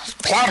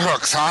 Plot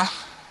hooks, huh?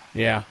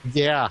 Yeah.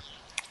 Yeah.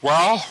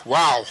 Well,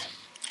 wow.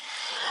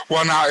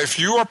 Well, now, if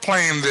you are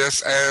playing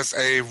this as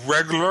a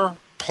regular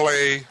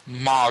play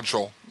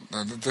module,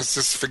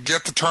 just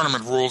forget the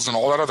tournament rules and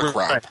all that other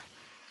crap.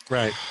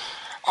 Right.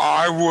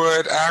 I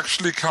would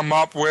actually come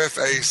up with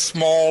a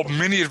small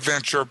mini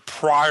adventure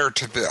prior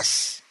to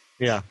this.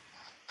 Yeah.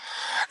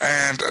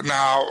 And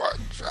now,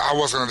 I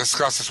wasn't going to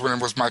discuss this when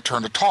it was my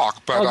turn to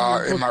talk, but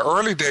in my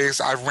early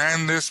days, I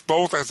ran this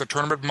both as a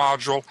tournament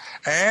module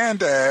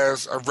and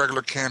as a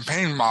regular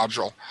campaign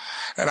module.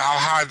 And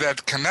how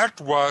that connect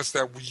was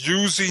that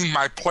using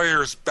my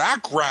players'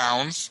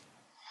 backgrounds,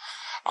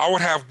 I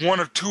would have one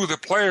or two of the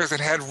players that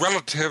had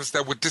relatives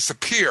that would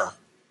disappear.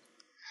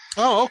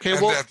 Oh, okay.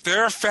 And that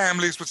their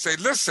families would say,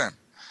 listen,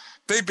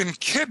 they've been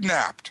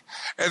kidnapped.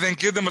 And then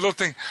give them a little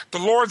thing. The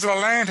lords of the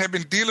land have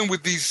been dealing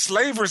with these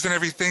slavers and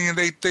everything, and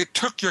they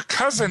took your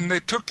cousin, they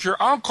took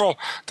your uncle,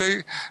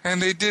 they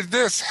did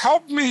this.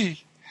 Help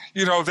me.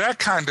 That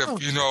kind of,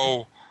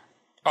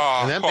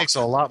 and that makes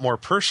it a lot more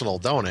personal,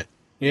 don't it?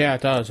 Yeah,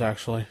 it does,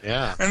 actually.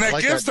 Yeah. And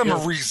that gives them a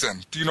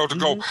reason, to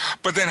go.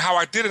 But then how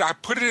I did it, I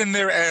put it in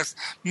there as,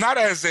 not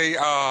as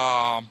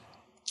a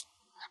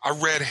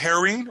red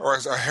herring, or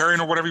as a herring,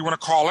 or whatever you want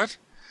to call it.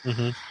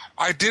 Mm-hmm.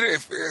 I did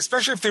it,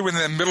 especially if they were in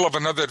the middle of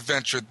another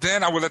adventure.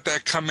 Then I would let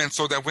that come in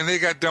so that when they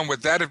got done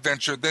with that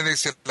adventure, then they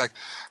said, like,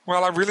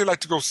 well, I really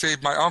like to go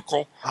save my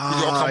uncle. Will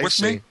you all come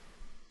with me?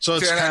 So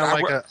it's See, kind of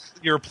and like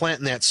you're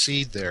planting that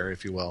seed there,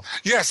 if you will.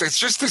 Yes, it's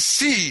just a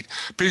seed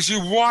because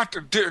you want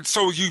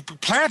so you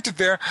plant it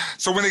there.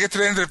 So when they get to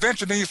the end of the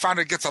adventure, then you find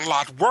it gets a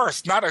lot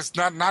worse. Not as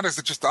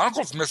it just the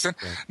uncle's missing.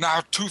 Right.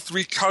 Now 2,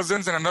 3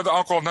 cousins and another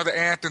uncle, another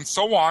aunt, and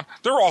so on.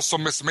 They're also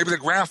missing. Maybe the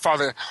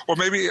grandfather or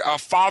maybe a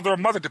father or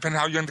mother,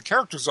 depending on how young the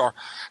characters are,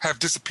 have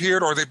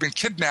disappeared or they've been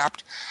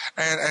kidnapped.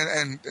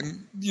 And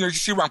you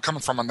see where I'm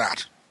coming from on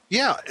that.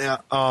 Yeah,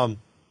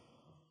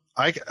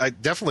 I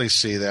definitely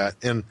see that,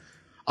 and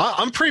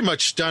I'm pretty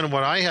much done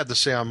what I had to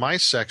say on my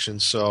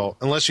section. So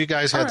unless you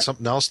guys had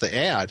something else to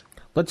add,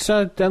 let's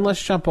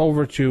jump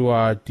over to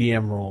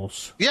DM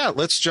rules. Yeah,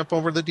 let's jump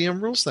over to the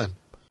DM rules then.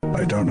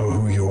 I don't know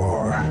who you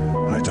are.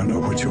 I don't know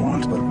what you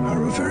want, but I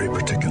have a very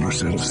particular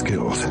set of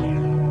skills.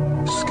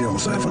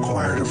 Skills I've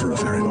acquired over a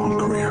very long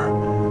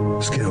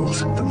career. Skills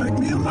that make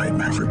me a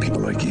nightmare for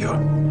people like you.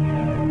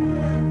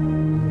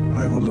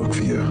 I will look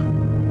for you.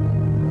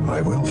 I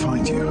will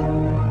find you.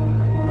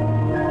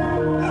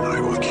 And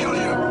I will kill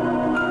you.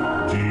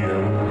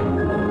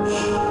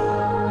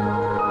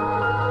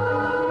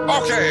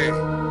 Okay,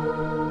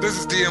 this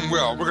is DM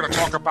Will. We're going to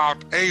talk about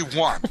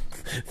A1.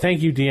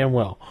 Thank you, DM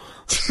Will.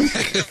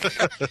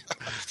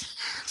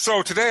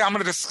 So today I'm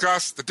going to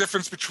discuss the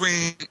difference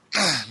between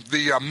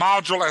the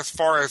module as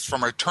far as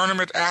from a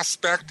tournament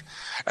aspect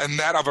and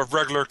that of a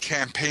regular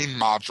campaign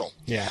module.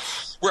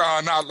 Yes.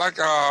 Well, now, like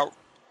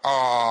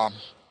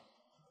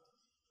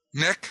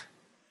Nick.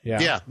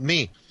 Yeah,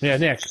 me. Yeah,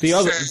 Nick, the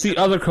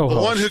other co-host,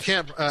 the one who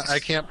I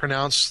can't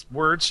pronounce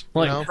words.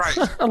 Like, you know? Right.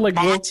 like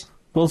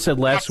Will said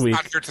last week.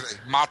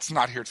 Matt's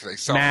not here today.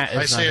 So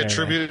I say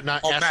attribute,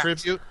 not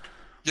attribute.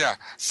 Yeah.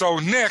 So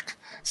Nick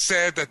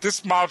said that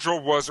this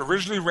module was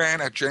originally ran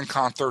at Gen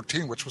Con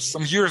 13, which was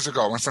some years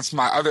ago. And since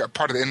my other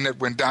part of the internet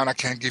went down, I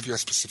can't give you a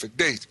specific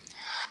date.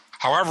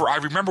 However, I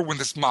remember when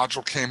this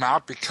module came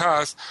out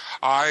because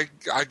I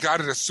got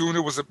it as soon as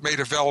it was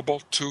made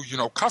available to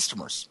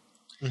customers.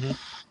 Mm-hmm.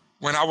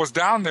 When I was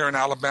down there in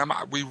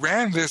Alabama, we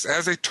ran this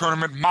as a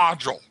tournament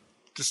module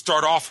to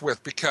start off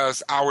with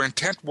because our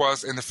intent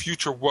was in the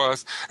future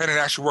was, and it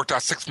actually worked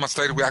out 6 months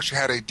later, we actually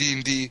had a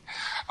D&D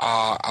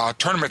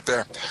tournament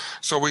there.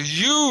 So we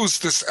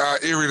used this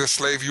area of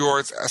slave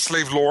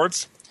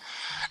lords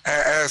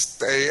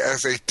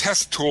as a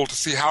test tool to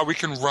see how we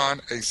can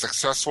run a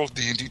successful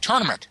D&D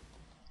tournament.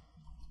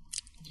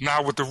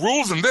 Now, with the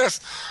rules in this,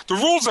 the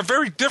rules are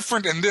very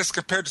different in this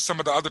compared to some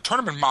of the other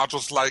tournament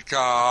modules like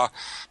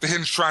the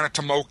Hidden Shrine of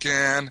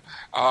Tomoken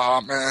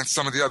and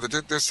some of the other.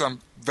 There's some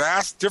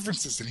vast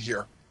differences in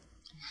here.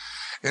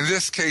 In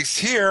this case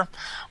here,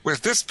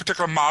 with this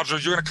particular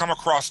module, you're going to come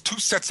across 2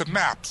 sets of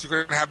maps. You're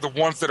going to have the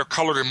ones that are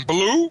colored in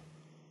blue,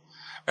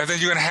 and then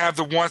you're going to have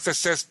the ones that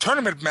says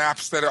tournament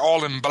maps that are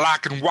all in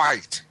black and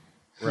white.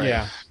 Right.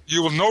 Yeah.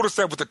 You will notice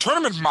that with the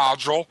tournament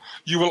module,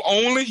 you will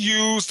only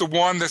use the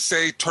one that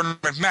say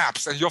tournament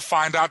maps, and you'll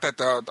find out that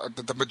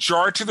the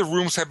majority of the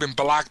rooms have been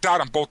blacked out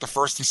on both the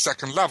first and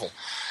second level.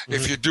 Mm-hmm.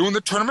 If you're doing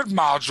the tournament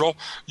module,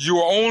 you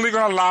are only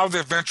going to allow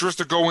the adventurers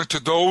to go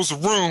into those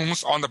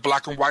rooms on the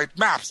black and white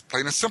maps,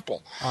 plain and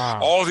simple.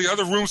 All the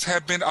other rooms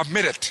have been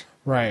omitted.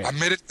 Right.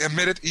 Omitted,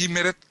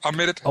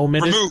 Omitted?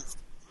 removed.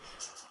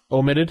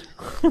 Omitted?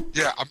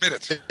 Yeah,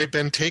 omitted. They've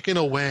been taken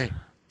away.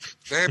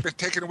 They have been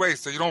taken away,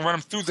 so you don't run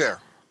them through there.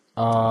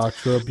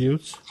 True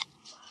abuse.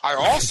 I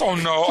also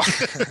know.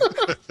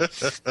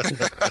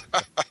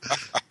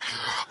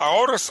 I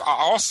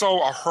also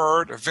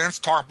heard Vince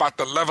talk about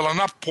the leveling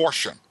up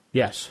portion.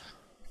 Yes.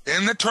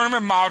 In the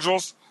tournament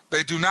modules,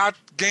 they do not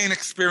gain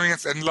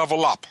experience and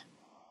level up.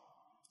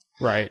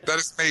 Right. That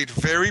is made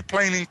very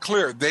plain and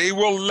clear. They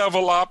will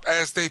level up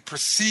as they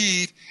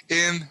proceed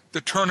in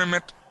the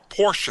tournament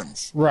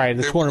portions. Right,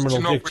 the tournament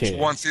will dictate. Which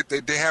ones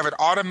they have an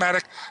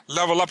automatic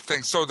level up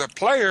thing. So the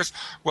players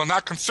will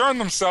not concern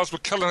themselves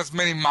with killing as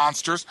many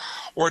monsters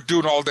or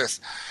doing all this.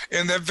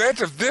 In the event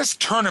of this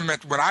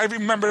tournament, when I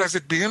remember as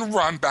it being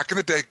run back in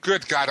the day,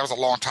 good God, that was a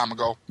long time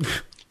ago,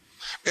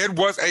 it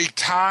was a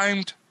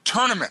timed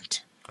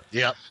tournament.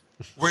 Yep.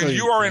 When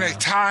you are in a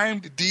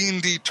timed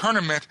D&D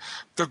tournament,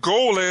 the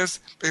goal is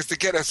to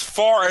get as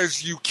far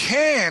as you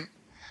can,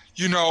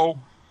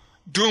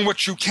 doing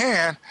what you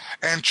can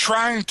and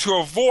trying to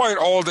avoid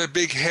all the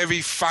big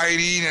heavy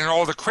fighting and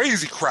all the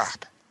crazy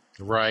crap.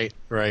 Right.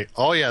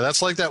 Oh yeah,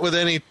 that's like that with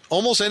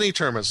almost any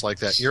tournaments like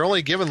that. You're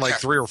only given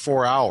 3 or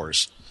 4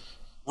 hours.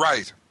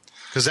 Right.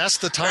 Because that's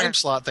the time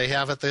slot they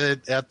have at the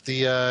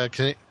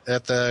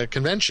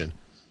convention.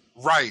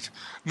 Right.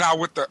 Now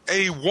with the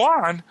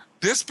A1,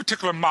 this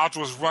particular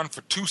module is run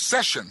for 2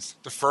 sessions,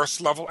 the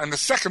first level and the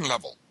second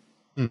level.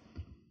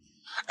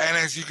 And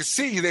as you can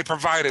see, they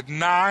provided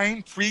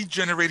 9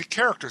 pre-generated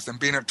characters. And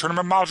being a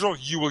tournament module,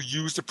 you will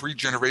use the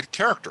pre-generated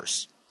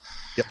characters.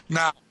 Yep.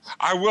 Now,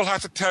 I will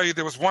have to tell you,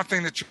 there was one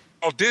thing that you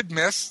all did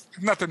miss.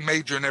 Nothing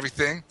major and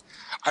everything.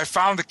 I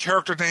found the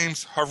character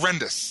names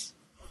horrendous.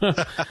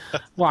 Well,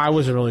 I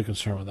wasn't really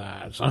concerned with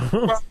that. So.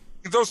 Well,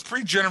 those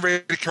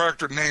pre-generated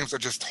character names are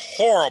just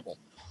horrible.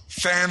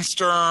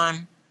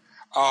 Fanstern,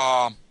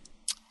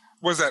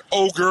 was that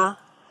Ogre,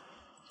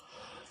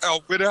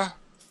 Elwida,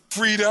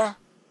 Frida,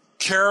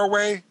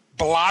 Caraway,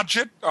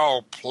 Blodgett.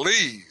 Oh,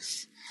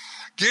 please.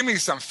 Give me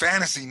some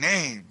fantasy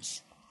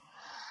names.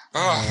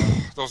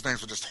 Oh, those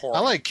names were just horrible.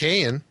 I like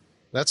Kayan.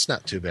 That's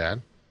not too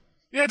bad.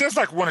 Yeah, there's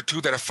like one or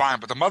two that are fine,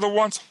 but the other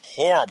ones,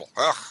 horrible.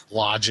 Ugh.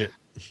 Blodgett.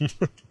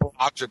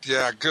 Blodgett,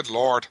 yeah, good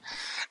Lord.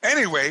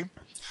 Anyway,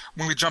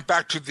 when we jump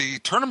back to the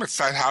tournament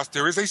side house,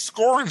 there is a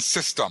scoring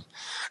system.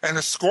 And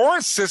the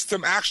scoring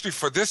system actually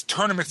for this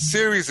tournament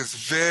series is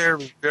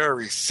very,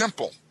 very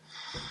simple.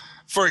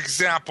 For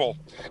example,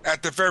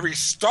 at the very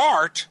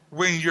start,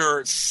 when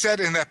you're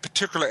set in that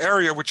particular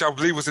area, which I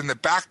believe was in the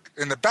back,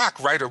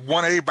 right, at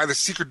 1A by the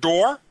secret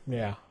door,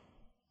 Yeah.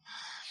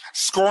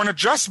 scoring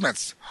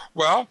adjustments.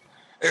 Well,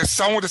 if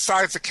someone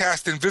decides to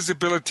cast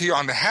invisibility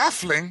on the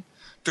halfling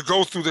to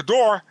go through the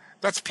door,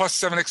 that's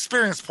 +7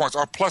 experience points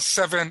or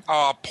 +7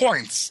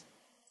 points.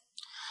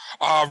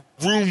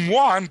 Room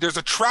 1, there's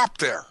a trap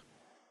there,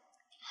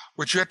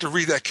 which you have to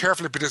read that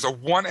carefully, but there's a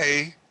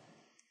 1A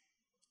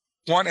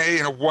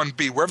and a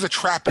 1B. Wherever the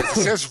trap is,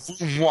 it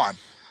says room 1.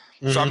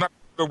 So I'm not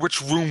sure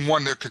which room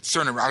 1 they're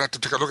concerning. I'll have to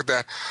take a look at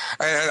that.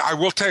 And I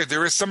will tell you,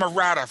 there is some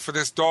errata for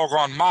this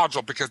doggone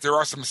module because there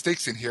are some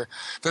mistakes in here.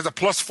 There's a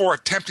 +4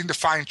 attempting to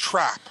find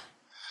trap.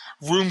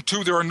 Room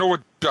 2, there are no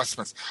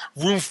adjustments.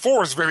 Room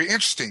 4 is very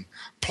interesting.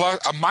 Plus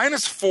a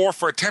 -4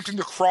 for attempting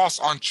to cross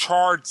on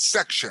charred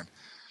section,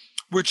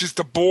 which is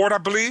the board, I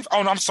believe.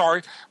 Oh, no, I'm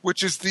sorry.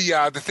 Which is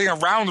the thing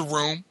around the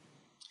room.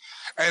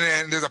 And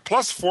then there's a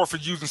 +4 for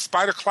using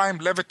spider climb,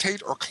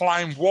 levitate, or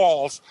climb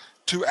walls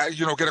to,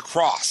 get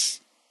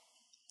across.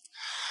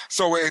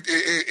 So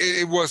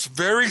it was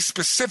very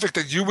specific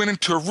that you went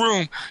into a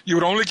room, you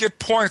would only get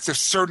points if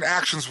certain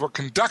actions were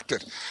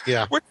conducted.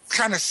 Yeah. Which is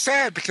kind of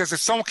sad because if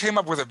someone came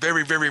up with a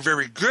very, very,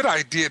 very good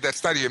idea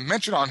that's not even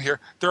mentioned on here,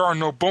 there are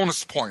no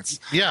bonus points.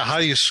 Yeah, how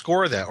do you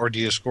score that, or do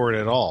you score it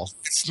at all?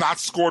 It's not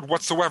scored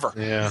whatsoever.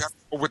 Yeah. You have to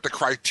go with the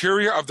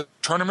criteria of the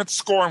tournament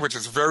scoring, which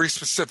is very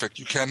specific.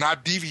 You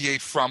cannot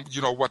deviate from,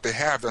 what they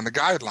have in the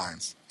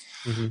guidelines.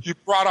 Mm-hmm. You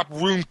brought up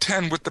room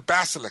 10 with the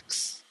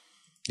basilisks.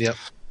 Yep.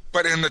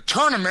 But in the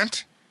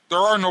tournament, there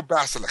are no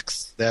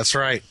basilisks. That's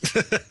right.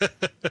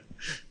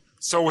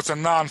 So it's a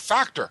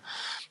non-factor.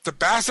 The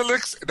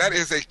basilisk, that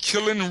is a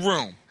killing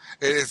room.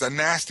 It is a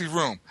nasty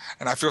room.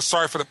 And I feel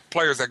sorry for the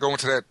players that go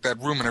into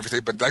that room and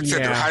everything. But like I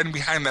said, they're hiding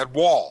behind that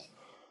wall.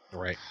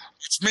 Right.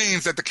 Which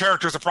means that the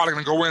characters are probably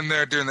going to go in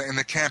there in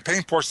the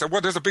campaign portion. Say, well,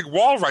 there's a big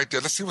wall right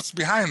there. Let's see what's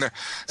behind there.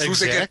 As soon as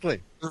they get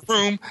in the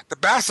room, the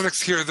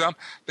basilisks hear them.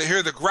 They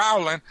hear the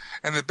growling,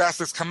 and the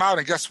basilisks come out,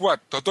 and guess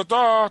what?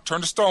 Da-da-da,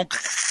 turn the stone,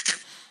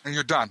 and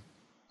you're done.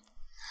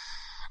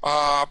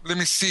 Let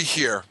me see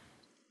here.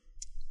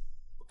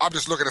 I'm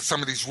just looking at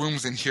some of these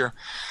rooms in here.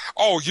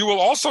 Oh, you will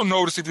also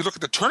notice if you look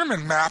at the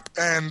tournament map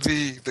and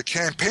the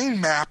campaign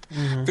map,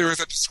 there is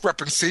a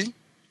discrepancy.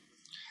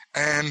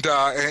 And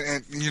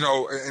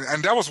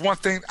that was one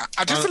thing.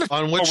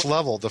 On which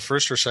level? The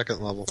first or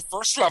second level? The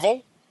first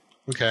level.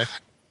 Okay.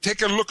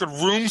 Take a look at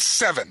room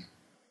 7.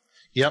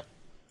 Yep.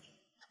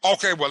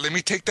 Okay, well, let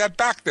me take that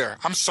back there.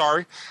 I'm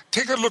sorry.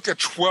 Take a look at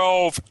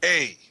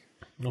 12A.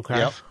 Okay.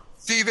 Yep.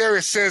 See there,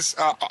 it says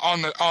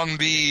on the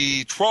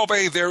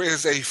 12A there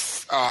is an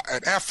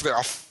F there,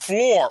 a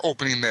floor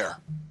opening there.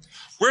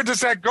 Where does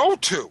that go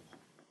to?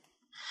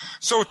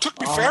 So it took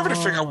me forever to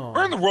figure out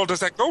where in the world does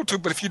that go to.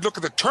 But if you look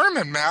at the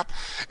tournament map,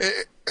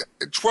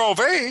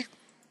 12A,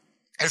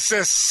 it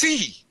says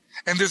C,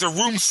 and there's a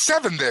room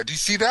 7 there. Do you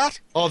see that?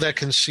 Oh, that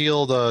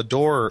concealed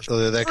door.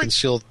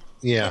 Concealed.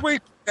 Yeah.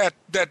 Wait,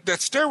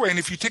 that stairway. And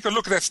if you take a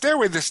look at that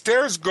stairway, the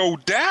stairs go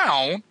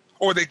down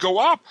or they go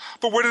up.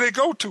 But where do they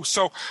go to?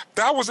 So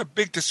that was a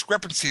big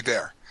discrepancy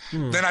there.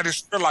 Then I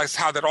just realized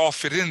how that all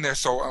fit in there.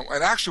 So,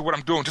 and actually what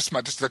I'm doing, just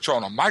to let you all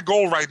know, my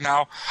goal right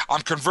now,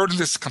 I'm converting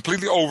this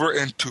completely over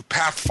into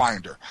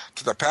Pathfinder,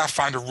 to the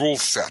Pathfinder rule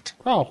set.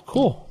 Oh,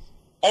 cool.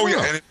 Oh,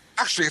 yeah. And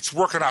it's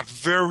working out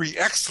very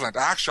excellent.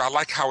 Actually, I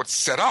like how it's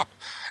set up.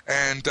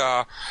 And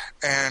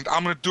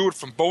I'm going to do it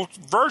from both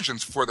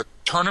versions, for the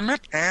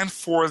tournament and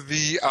for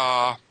the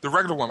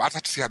regular one. I'd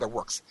have to see how that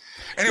works.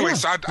 Anyway,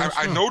 so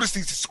I noticed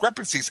these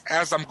discrepancies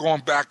as I'm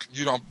going back,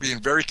 being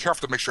very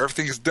careful to make sure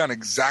everything is done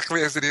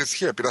exactly as it is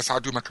here, because that's how I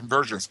do my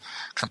conversions.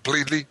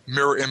 Completely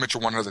mirror image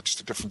of one another,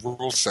 just a different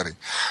rule setting.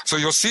 So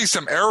you'll see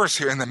some errors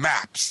here in the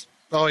maps.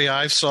 Oh, yeah,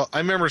 I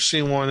remember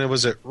seeing one. It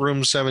was at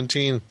room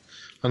 17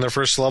 on the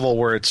first level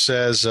where it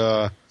says,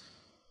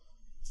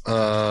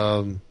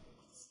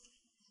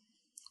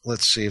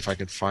 let's see if I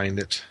can find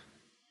it.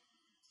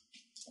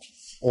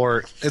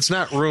 Or it's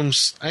not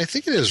rooms. I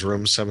think it is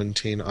room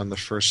 17 on the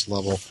first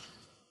level.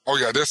 Oh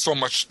yeah, there's so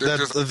much.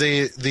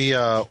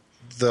 The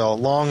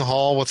long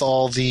hall with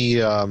all the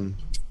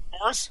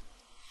doors.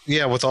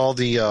 Yeah, with all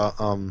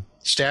the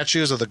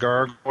statues of the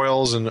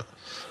gargoyles and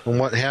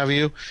what have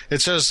you.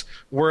 It says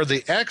where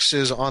the X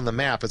is on the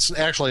map. It's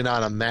actually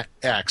not a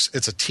X.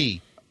 It's a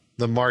T.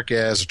 The mark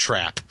as a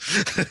trap.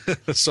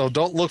 So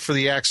don't look for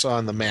the X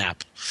on the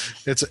map.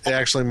 It's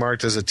actually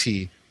marked as a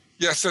T.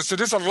 Yes, so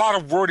there's a lot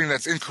of wording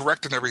that's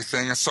incorrect and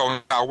everything. And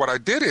so now what I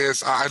did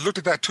is I looked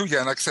at that too, yeah,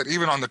 and like I said,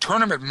 even on the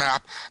tournament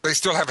map, they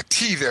still have a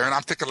T there. And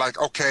I'm thinking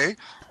like, okay,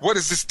 what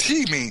does this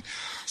T mean?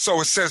 So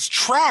it says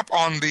trap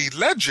on the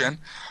legend,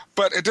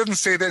 but it doesn't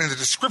say that in the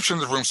description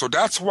of the room. So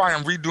that's why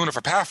I'm redoing it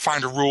for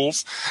Pathfinder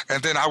rules.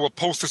 And then I will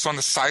post this on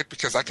the site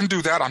because I can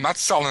do that. I'm not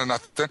selling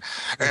nothing.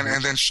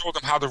 And then show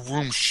them how the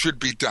room should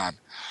be done.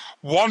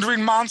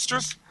 Wandering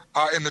monsters.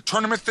 In the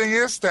tournament thing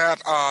is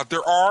that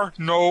there are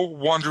no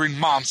wandering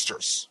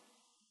monsters.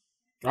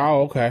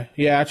 Oh, okay.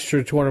 Yeah, that's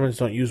true. Tournaments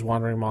don't use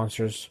wandering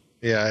monsters.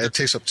 Yeah, it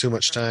takes up too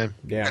much time.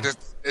 Yeah.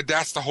 And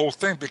that's the whole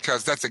thing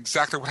because that's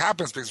exactly what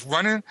happens. Because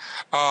running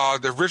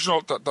the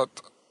original, the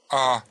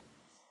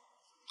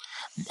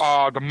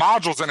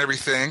modules and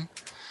everything,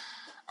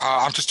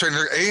 I'm just telling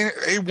you,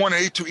 A1 and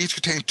A2 each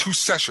contain 2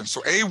 sessions.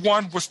 So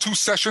A1 was 2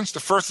 sessions,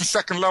 the first and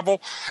second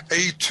level.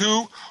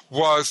 A2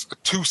 was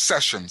 2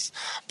 sessions.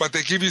 But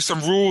they give you some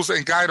rules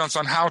and guidance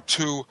on how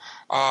to,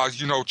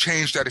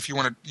 change that if you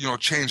want to,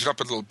 change it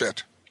up a little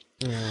bit.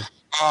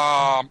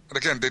 And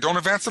again, they don't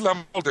advance the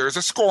level. There is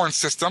a scoring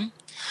system.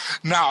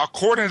 Now,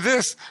 according to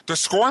this, the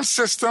scoring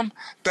system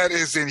that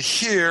is in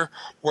here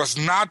was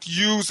not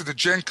used at the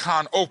Gen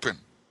Con Open.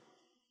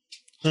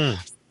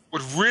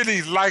 Would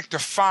really like to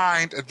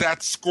find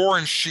that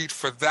scoring sheet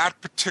for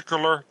that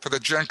particular, for the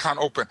Gen Con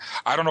Open.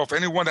 I don't know if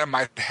anyone that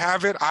might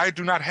have it. I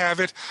do not have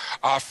it.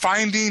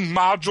 Finding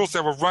modules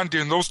that were run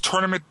during those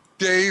tournament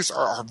days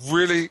are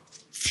really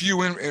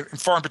few and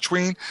far in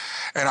between.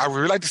 And I would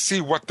really like to see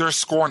what their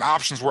scoring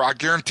options were. I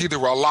guarantee there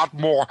were a lot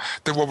more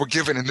than what were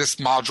given in this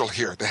module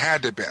here. There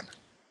had to have been.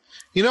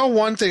 You know,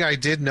 one thing I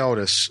did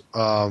notice,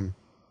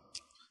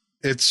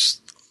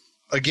 it's,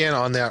 again,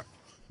 on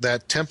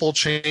that temple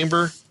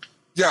chamber,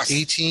 Yes.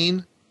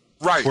 18,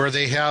 right, where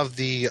they have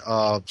the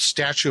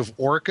statue of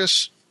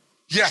Orcus.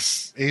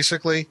 Yes.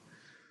 Basically.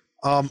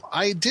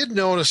 I did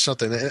notice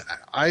something.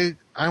 I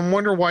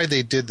wonder why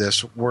they did this,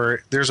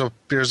 where there's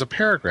a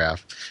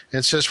paragraph.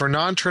 And it says, for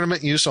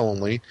non-tournament use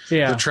only,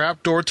 the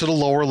trap door to the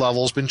lower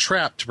level has been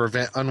trapped to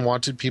prevent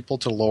unwanted people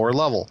to lower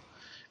level.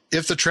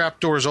 If the trap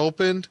door is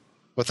opened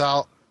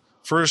without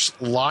first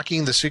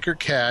locking the secret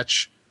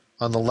catch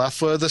on the left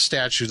foot of the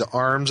statue, the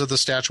arms of the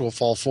statue will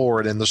fall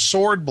forward, and the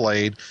sword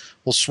blade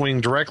will swing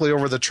directly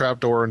over the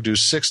trapdoor and do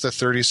 6 to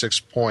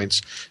 36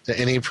 points to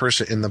any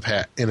person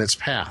in its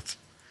path.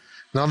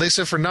 Now, they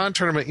said for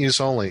non-tournament use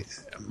only.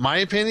 My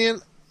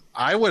opinion,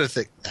 I would have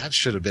think that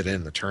should have been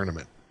in the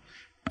tournament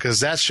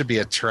because that should be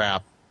a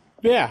trap.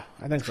 Yeah,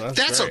 I think so.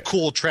 That's a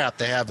cool trap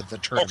to have at the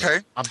tournament. Okay.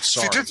 I'm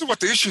sorry. See, this is what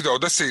the issue, though.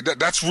 Let's see.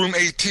 That's room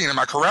 18. Am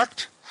I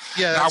correct?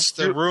 Yeah, that's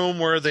the room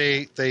where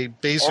they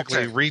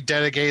basically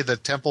rededicated the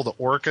temple to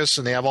Orcus,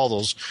 and they have all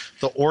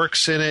the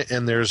orcs in it,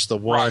 and there's the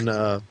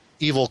one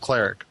evil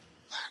cleric.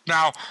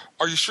 Now,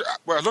 are you sure?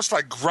 Well, it looks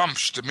like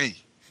Grumsh to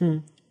me.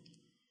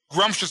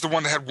 Grumsh is the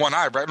one that had one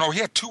eye, right? No, he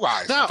had 2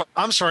 eyes. No,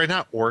 I'm sorry,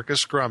 not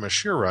Orcus,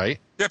 Grumsh. You're right.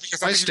 Yeah,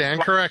 because I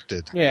stand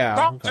corrected. Yeah.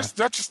 No,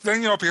 just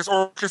then, because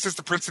Orcus is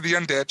the prince of the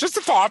undead. Just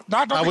a thought.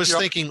 I was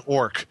thinking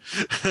orc.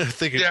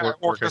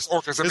 Orcus.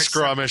 It's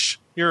Grumsh.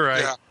 You're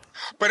right. Yeah.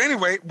 But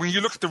anyway, when you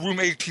look at the room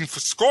 18 for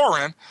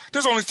scoring,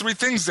 there's only 3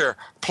 things there.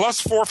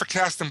 +4 for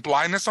casting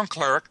blindness on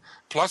cleric,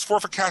 +4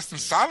 for casting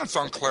silence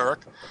on cleric,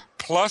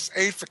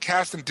 +8 for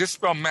casting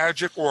dispel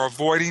magic or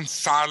avoiding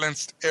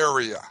silenced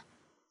area.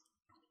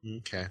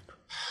 Okay.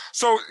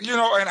 So,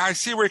 and I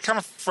see where you're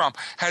coming from.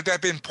 Had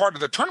that been part of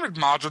the tournament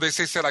module, they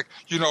say like,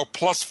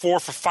 +4 for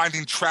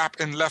finding trap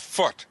in left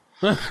foot.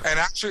 And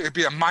actually, it'd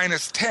be a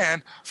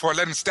 -10 for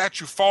letting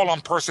statue fall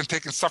on person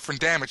taking suffering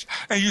damage.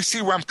 And you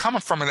see where I'm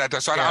coming from in that.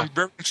 So I'm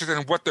very interested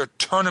in what their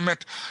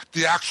tournament,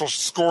 the actual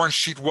scoring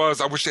sheet was.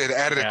 I wish they had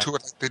added it to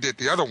it like they did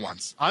the other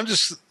ones. I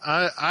just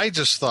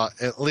thought,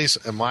 at least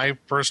in my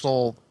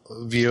personal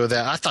view of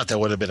that, I thought that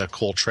would have been a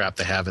cool trap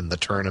to have in the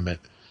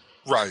tournament.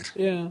 Right.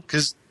 Yeah.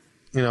 Because,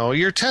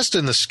 you're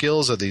testing the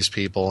skills of these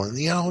people. And,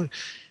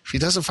 if he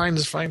doesn't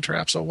find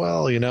trap so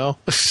well,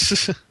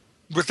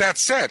 With that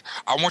said,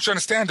 I want you to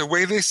understand the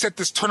way they set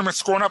this tournament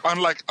scoring up,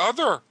 unlike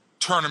other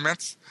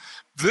tournaments,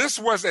 this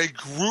was a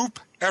group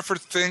effort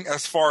thing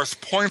as far as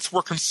points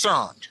were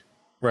concerned.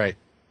 Right.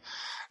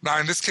 Now,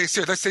 in this case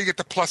here, let's say you get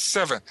the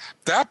 +7.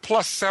 That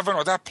 +7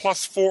 or that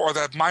 +4 or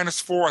that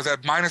 -4 or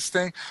that minus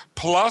thing,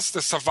 plus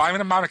the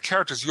surviving amount of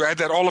characters, you add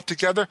that all up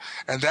together,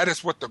 and that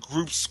is what the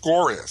group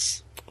score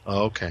is.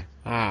 Oh, okay.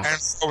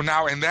 And so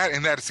now in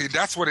that, see,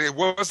 that's what it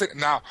was.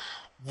 Now,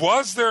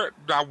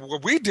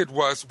 what we did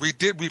was we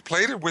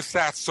played it with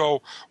that.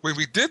 So when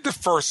we did the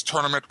first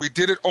tournament, we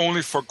did it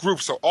only for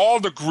groups. So all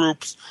the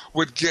groups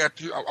would get,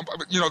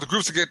 the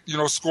groups would get,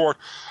 scored,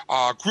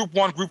 group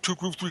 1, group 2,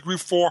 group 3, group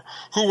 4,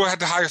 who had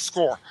the highest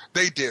score?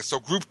 They did. So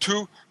group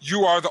 2,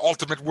 you are the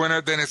ultimate winner.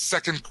 Then it's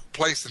second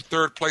place and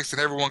third place,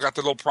 and everyone got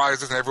the little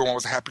prizes and everyone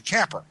was a happy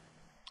camper.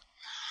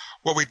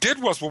 What we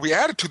did was, what we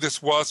added to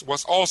this was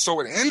also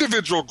an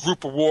individual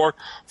group award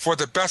for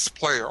the best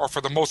player or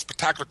for the most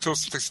spectacular kill,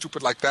 something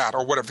stupid like that,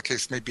 or whatever the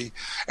case may be.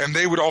 And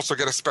they would also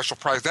get a special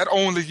prize. That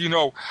only,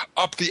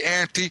 up the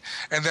ante,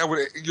 and that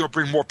would,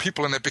 bring more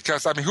people in it,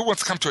 because, I mean, who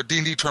wants to come to a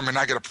D&D tournament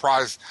and not get a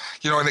prize,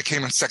 and they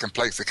came in second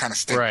place? It kind of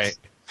stinks. Right.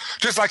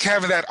 Just like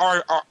having that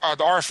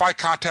the RFI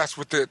contest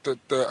with the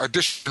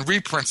edition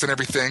reprints and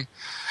everything,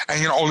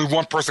 and only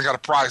one person got a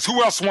prize.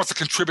 Who else wants to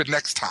contribute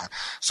next time?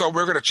 So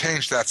we're going to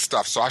change that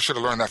stuff. So I should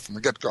have learned that from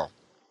the get-go.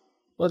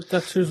 Well,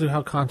 that's usually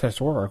how contests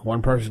work.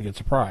 One person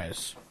gets a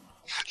prize.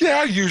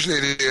 Yeah, usually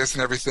it is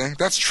and everything.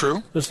 That's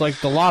true. Just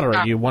like the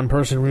lottery, one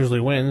person usually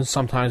wins.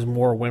 Sometimes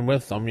more win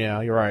with them.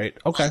 Yeah, you're right.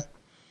 Okay.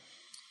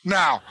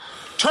 Now,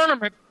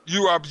 tournament.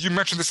 You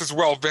mentioned this as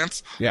well,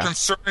 Vince,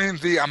 concerning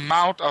the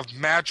amount of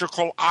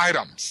magical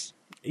items.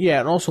 Yeah,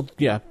 and also,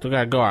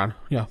 go on.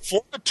 Yeah.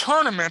 For the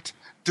tournament,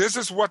 this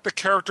is what the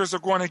characters are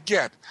going to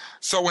get.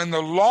 So in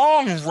the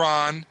long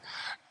run,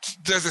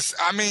 does this?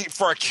 I mean,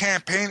 for a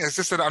campaign, is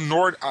this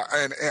inordinary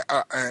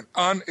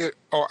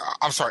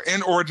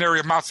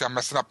amount? See, I'm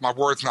messing up my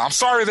words now. I'm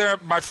sorry there,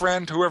 my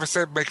friend, whoever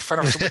said make fun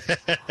of me.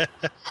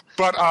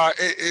 But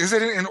is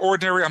it an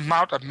ordinary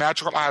amount of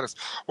magical items?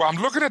 Well,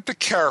 I'm looking at the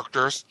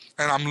characters,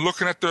 and I'm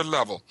looking at their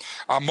level.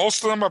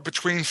 Most of them are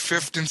between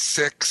 5th and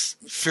 6th,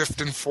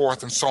 5th and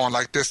 4th, and so on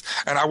like this.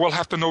 And I will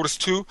have to notice,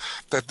 too,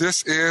 that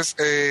this is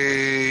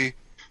a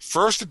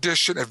first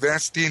edition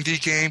advanced D&D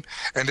game,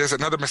 and there's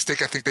another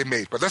mistake I think they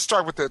made. But let's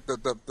start with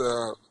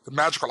the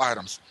magical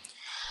items.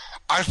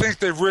 I think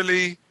they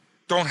really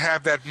don't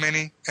have that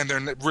many, and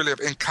they're really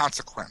of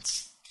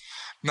inconsequence.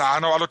 Now, I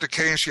know I looked at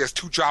Kay, and she has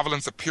 2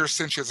 javelins of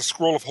piercing. She has a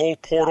scroll of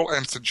hold portal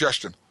and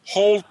suggestion.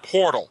 Hold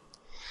portal.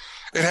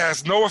 It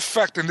has no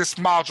effect in this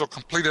module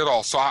complete at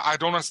all. So I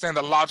don't understand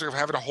the logic of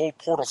having a hold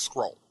portal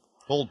scroll.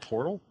 Hold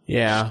portal?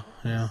 Yeah.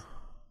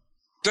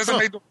 Doesn't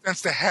make no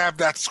sense to have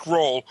that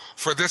scroll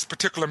for this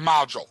particular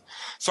module.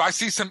 So I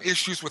see some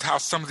issues with how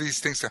some of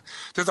these things are.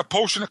 There's a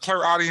potion of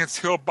clairaudience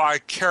held by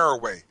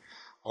Caraway.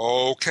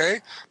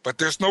 Okay, but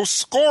there's no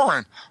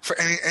scoring for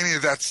any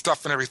of that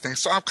stuff and everything.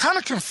 So I'm kind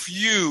of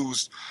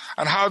confused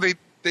on how they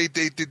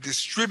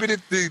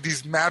distributed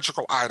these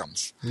magical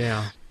items.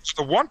 Yeah.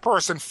 So the one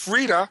person,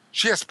 Frida,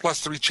 she has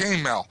 +3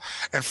 chainmail,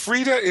 and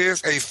Frida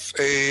is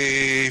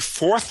a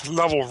 4th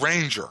level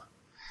ranger.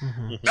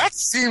 Mm-hmm. That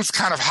seems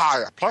kind of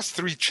high,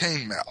 +3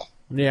 chainmail.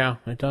 Yeah,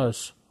 it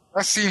does.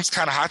 That seems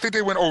kind of high. I think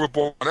they went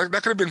overboard. That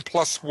could have been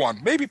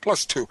 +1, maybe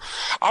 +2.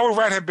 I would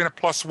rather have been a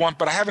 +1,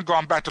 but I haven't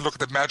gone back to look at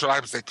the magical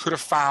items they could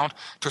have found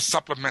to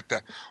supplement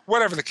that.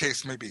 Whatever the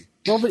case may be.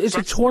 Well, but it's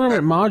a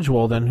tournament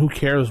module, then who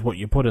cares what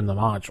you put in the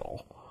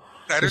module?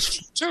 That is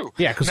true, too.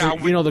 Yeah, because,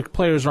 the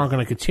players aren't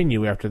going to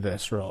continue after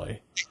this,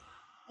 really.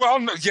 Well,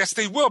 no, yes,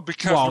 they will,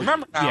 because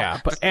remember now. Yeah,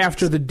 but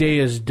after the day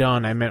is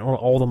done, I meant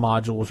all the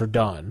modules are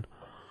done.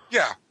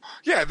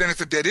 Yeah, then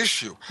it's a dead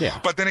issue. Yeah.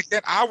 But then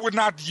again, I would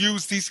not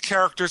use these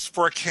characters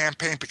for a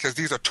campaign because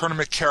these are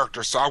tournament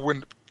characters, so I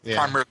wouldn't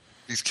primarily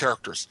use these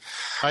characters.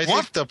 I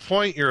think the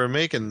point you're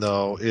making,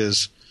 though,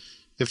 is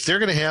if they're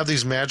going to have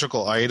these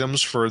magical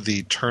items for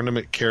the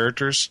tournament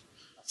characters,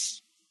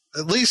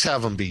 at least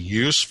have them be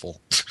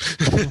useful.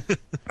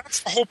 That's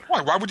the whole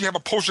point. Why would you have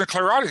a potion of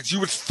clairaudience? You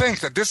would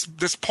think that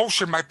this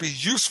potion might be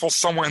useful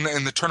somewhere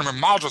in the tournament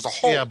module as a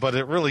whole. Yeah, but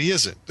it really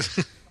isn't.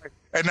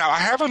 And now I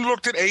haven't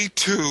looked at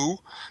A2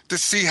 to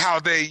see how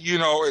they,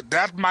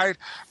 that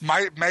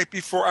might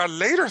be for a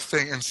later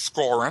thing in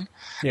scoring.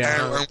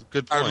 Yeah, and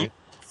good point.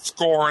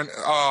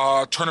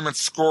 Tournament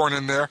scoring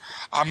in there.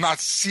 I'm not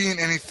seeing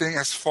anything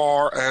as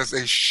far as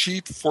a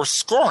sheet for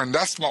scoring.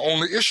 That's my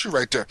only issue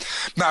right there.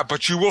 Now,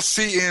 but you will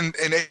see in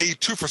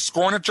A2 for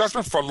scoring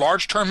adjustment for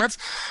large tournaments,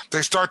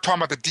 they start talking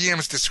about the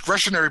DM's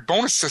discretionary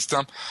bonus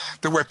system,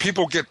 where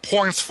people get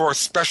points for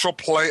special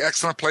play,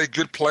 excellent play,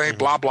 good play,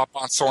 blah, blah,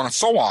 blah, and so on and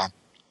so on.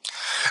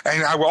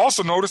 And I will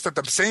also notice that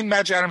the same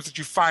magic items that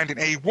you find in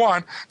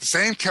A1, the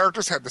same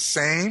characters have the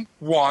same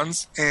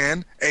ones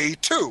in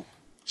A2.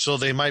 So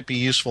they might be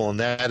useful in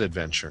that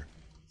adventure.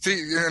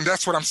 See, and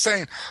that's what I'm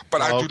saying.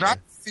 But I do not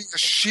see a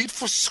sheet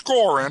for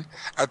scoring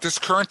at this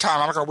current time.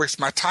 I'm not going to waste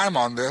my time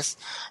on this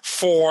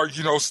for,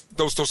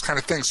 those kind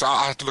of things. So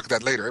I'll have to look at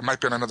that later. It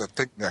might be another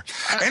thing there.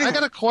 Anyway, I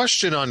got a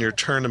question on your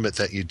tournament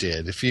that you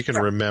did, if you can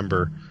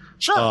remember.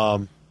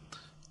 Sure.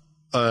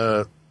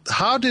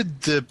 How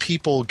did the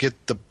people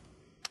get the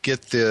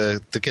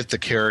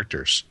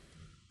characters?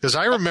 Because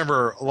I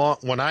remember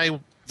when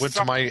I went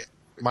to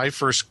my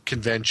first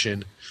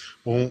convention,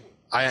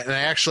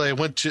 I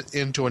went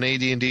into an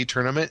AD&D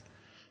tournament.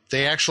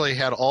 They actually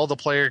had all the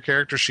player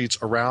character sheets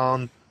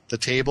around the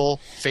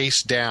table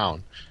face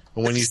down,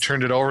 and when you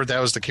turned it over, that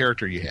was the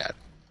character you had.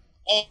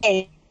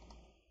 Oh,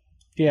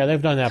 yeah,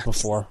 they've done that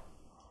before.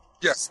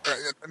 Yes,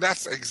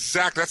 that's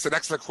an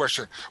excellent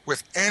question.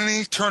 With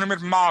any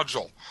tournament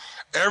module,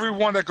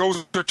 everyone that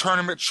goes to a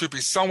tournament should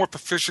be somewhat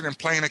proficient in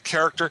playing a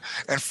character,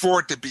 and for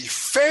it to be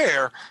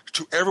fair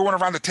to everyone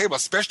around the table,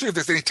 especially if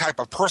there's any type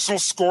of personal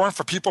scoring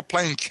for people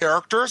playing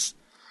characters,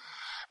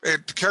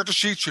 The character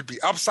sheet should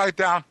be upside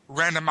down,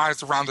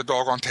 randomized around the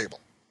doggone table.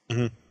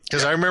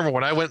 Because I remember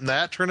when I went in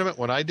that tournament,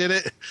 when I did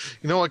it,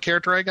 you know what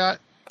character I got?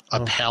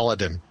 A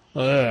paladin.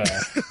 And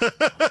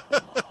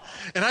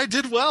I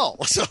did well.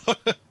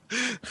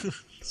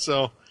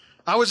 So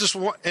I was just,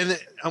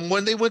 and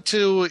when they went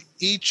to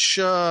each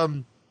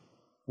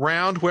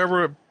round,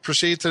 whoever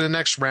proceeded to the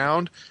next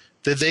round,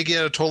 did they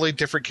get a totally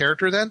different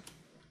character then?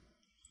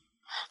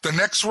 The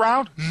next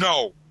round?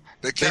 No.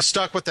 They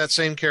stuck with that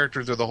same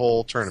character through the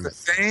whole tournament.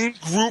 The same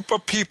group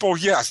of people,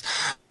 yes.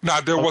 Now,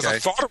 there was a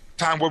thought at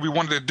the time what we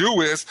wanted to do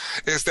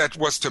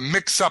was to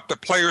mix up the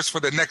players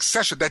for the next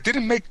session. That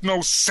didn't make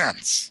no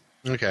sense.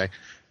 Okay.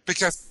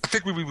 Because I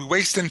think we would be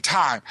wasting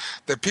time.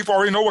 That people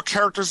already know what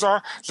characters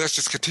are. Let's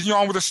just continue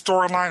on with the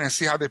storyline and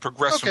see how they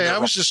progress from there. Okay, I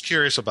was just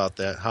curious about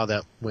that, how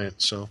that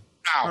went. So,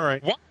 now, all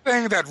right. One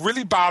thing that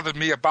really bothered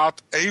me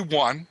about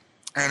A1,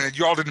 and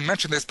you all didn't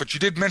mention this, but you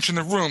did mention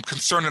the room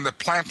concerning the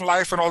plant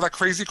life and all that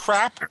crazy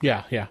crap.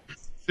 Yeah.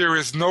 There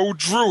is no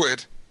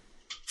druid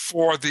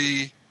for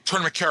the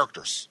tournament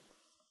characters.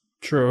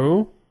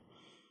 True.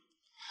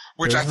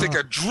 Which I think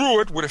a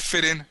druid would have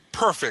fit in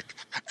perfect.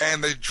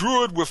 And the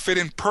druid would fit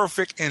in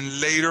perfect in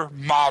later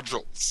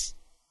modules.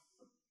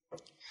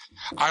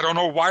 I don't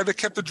know why they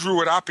kept the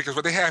druid out, because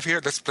what they have here,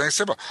 that's plain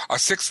simple. A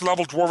 6th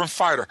level dwarven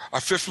fighter, a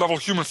 5th level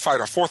human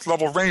fighter, a 4th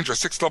level ranger, a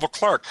 6th level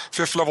cleric,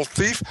 5th level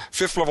thief,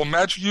 5th level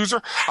magic user,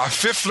 a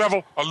 5th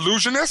level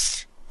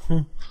illusionist,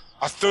 a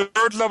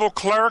 3rd level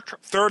cleric,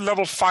 3rd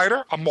level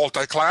fighter, a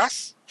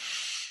multi-class,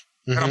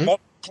 and a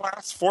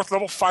multi-class 4th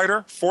level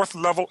fighter, 4th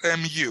level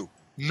MU.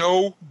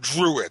 No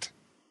druid,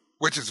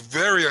 which is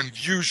very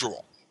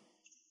unusual.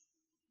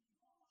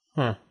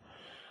 Huh.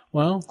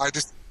 Well, I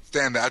just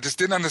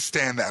didn't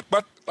understand that.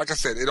 But like I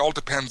said, it all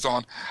depends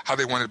on how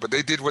they wanted it. But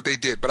they did what they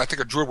did. But I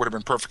think a druid would have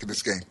been perfect in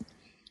this game.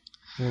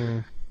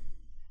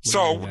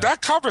 So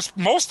that covers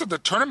most of the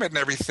tournament and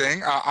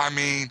everything.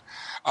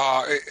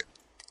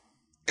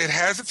 It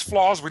has its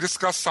flaws. We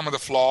discussed some of the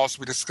flaws.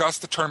 We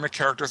discussed the tournament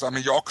characters. I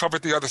mean, you all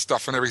covered the other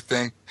stuff and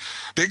everything.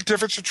 Big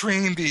difference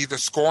between the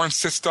scoring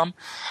system.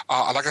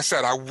 Like I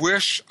said, I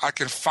wish I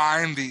could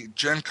find the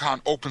Gen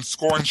Con open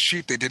scoring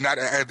sheet. They did not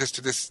add this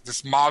to this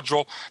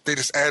module. They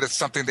just added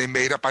something they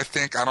made up, I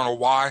think. I don't know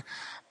why,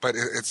 but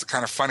it's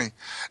kind of funny.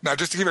 Now,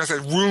 just to give you, I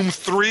said room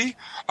 3.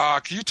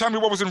 Can you tell me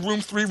what was in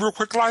room 3 real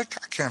quick, like?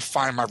 I can't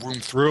find my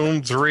room 3.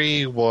 Room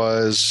 3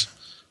 was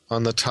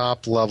on the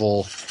top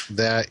level.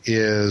 That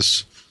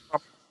is...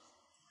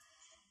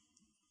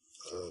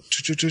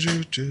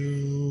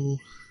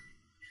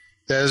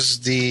 There's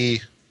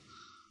the...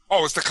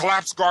 Oh, it's the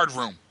collapsed guard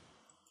room.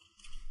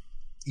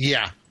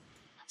 Yeah.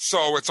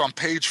 So it's on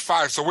page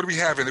 5. So what do we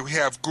have in it? We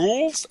have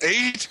ghouls,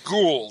 8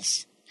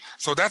 ghouls.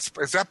 So that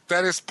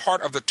is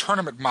part of the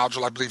tournament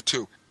module, I believe,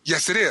 too.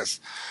 Yes, it is.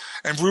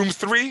 And room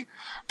 3,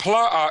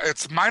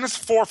 it's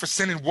 -4 for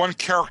sending one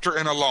character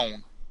in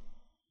alone.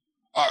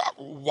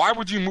 Why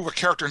would you move a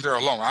character in there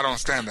alone? I don't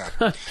understand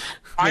that.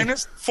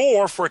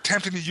 -4 for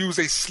attempting to use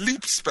a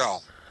sleep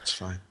spell. It's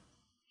fine.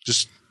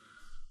 Just...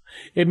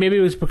 Maybe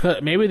it was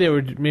because they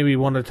were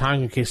one at a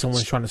time in case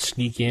someone's trying to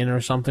sneak in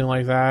or something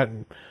like that.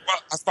 Well,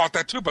 I thought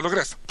that too, but look at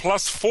this.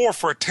 +4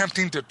 for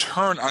attempting to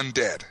turn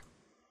undead.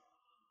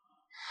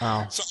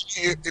 Wow. So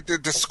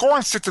the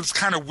scoring system's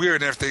kind of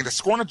weird and everything. The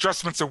scoring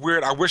adjustments are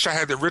weird. I wish I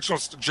had the original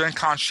Gen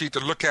Con sheet to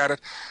look at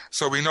it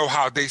so we know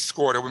how they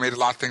scored it. We made a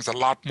lot of things a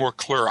lot more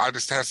clear. I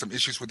just had some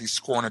issues with these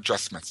scoring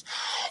adjustments.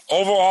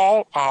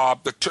 Overall,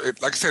 like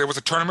I said, it was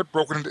a tournament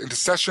broken into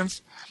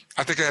sessions.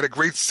 I think it had a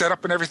great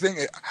setup and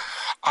everything.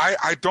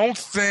 I don't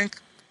think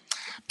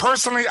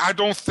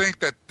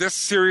that this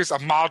series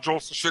of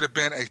modules should have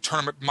been a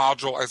tournament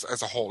module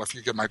as a whole, if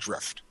you get my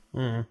drift.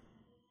 Mm-hmm.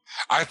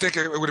 I think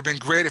it would have been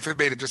great if it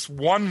made it just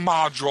one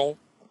module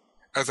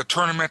as a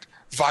tournament,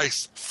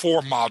 vice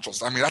 4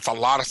 modules. I mean, that's a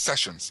lot of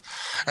sessions.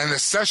 And the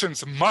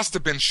sessions must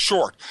have been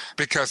short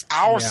because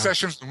our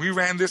sessions, when we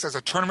ran this as a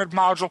tournament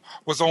module,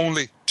 was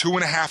only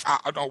 2.5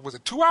 hours. No, was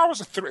it 2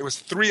 hours or 3? It was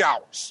 3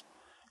 hours.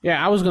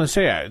 Yeah, I was going to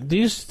say,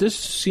 this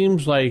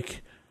seems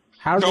like,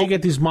 how did they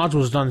get these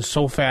modules done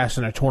so fast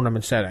in a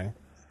tournament setting?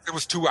 It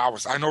was 2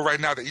 hours. I know right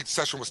now that each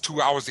session was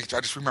 2 hours each.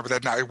 I just remember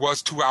that now. It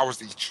was 2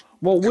 hours each.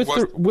 Well,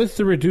 with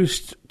the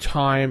reduced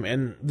time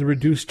and the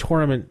reduced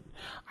tournament,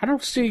 I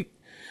don't see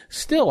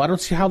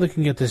how they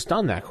can get this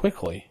done that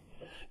quickly.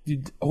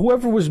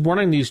 Whoever was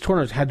running these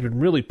tournaments had been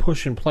really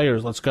pushing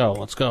players. Let's go.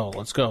 That's what I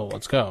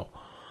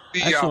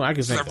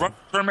can think. The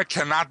tournament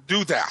cannot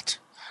do that.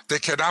 They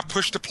cannot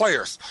push the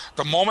players.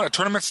 The moment a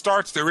tournament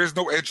starts, there is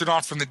no edging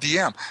on from the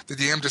DM. The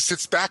DM just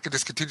sits back and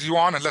just continues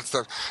on and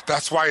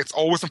that's why it's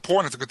always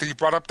important. It's a good thing you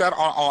brought up that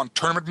on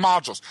tournament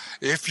modules.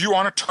 If you're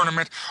on a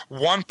tournament,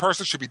 one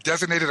person should be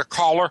designated a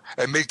caller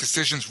and make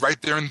decisions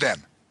right there and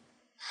then.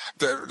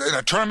 In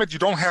a tournament, you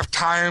don't have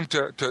time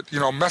to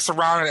mess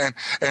around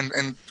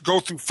and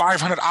go through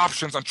 500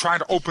 options on trying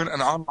to open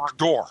an unlocked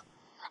door.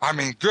 I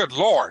mean, good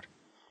Lord.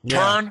 Yeah.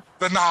 Turn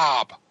the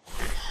knob.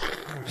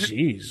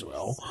 Jeez,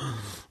 well,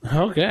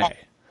 okay.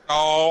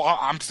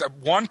 I'm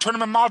one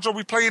tournament module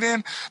we played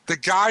in. The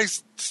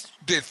guys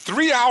did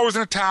 3 hours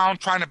in a town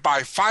trying to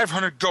buy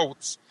 500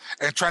 goats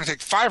and trying to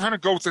take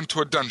 500 goats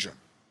into a dungeon.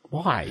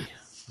 Why?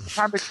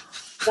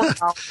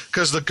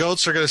 Because the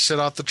goats are going to set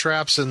off the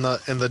traps in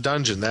the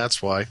dungeon.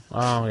 That's why.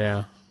 Oh,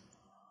 yeah.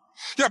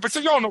 Yeah, but so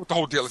y'all know what the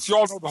whole deal is.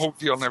 Y'all know the whole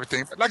deal and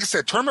everything. But like I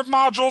said, tournament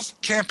modules,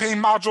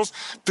 campaign modules,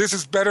 this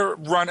is better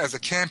run as a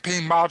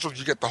campaign module.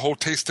 You get the whole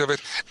taste of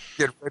it.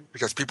 Get ready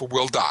because people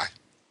will die.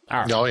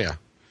 All right. Oh, yeah.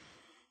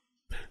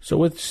 So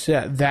with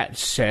that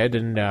said,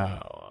 and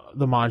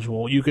the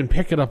module, you can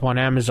pick it up on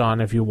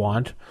Amazon if you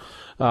want.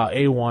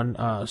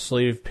 A1,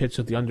 Slave Pits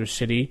of the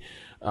Undercity,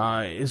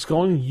 is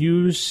going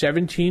used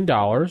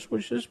 $17,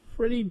 which is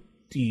pretty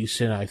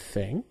decent, I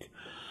think.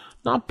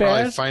 Not bad.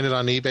 Probably find it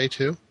on eBay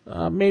too.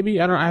 Maybe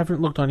I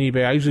haven't looked on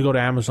eBay. I usually go to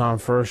Amazon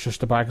first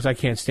just to buy because I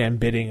can't stand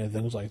bidding and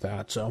things like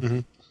that.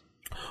 So,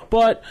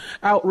 But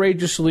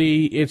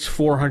outrageously, it's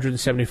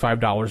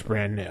 $475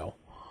 brand new.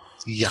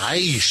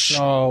 Yikes!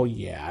 Oh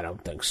yeah, I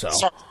don't think so.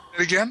 Sorry,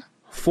 again?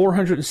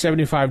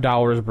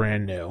 $475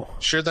 brand new.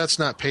 Sure, that's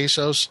not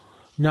pesos.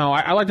 No,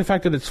 I like the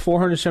fact that it's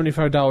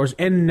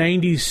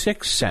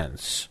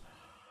 $475.96.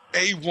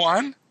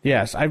 A1?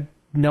 Yes, I have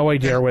no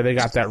idea where they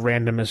got that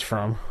randomness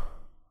from.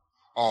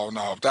 Oh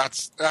no,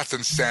 that's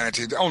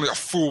insanity. Only a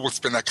fool would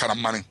spend that kind of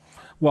money.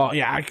 Well,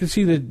 yeah, I can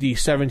see the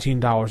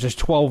 $17. There's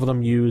 12 of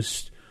them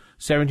used.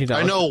 $17.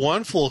 I know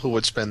one fool who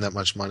would spend that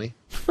much money.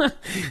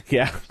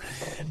 Yeah.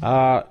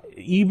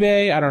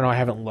 eBay, I don't know. I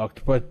haven't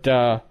looked, but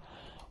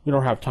we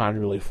don't have time to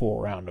really fool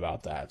around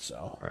about that.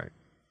 So, Right.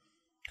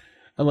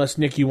 Unless,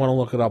 Nick, you want to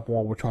look it up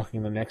while we're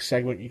talking the next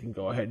segment, you can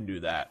go ahead and do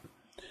that.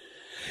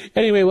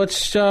 Anyway,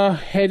 let's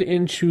head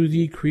into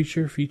the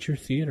Creature Feature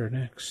Theater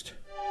next.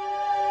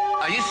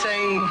 Are you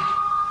saying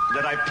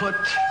that I put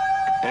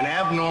an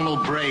abnormal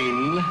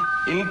brain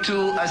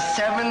into a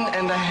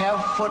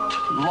 7.5-foot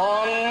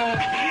long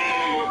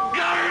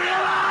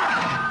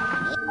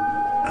gorilla?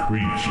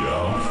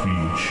 Creature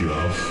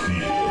Feature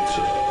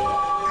Theater.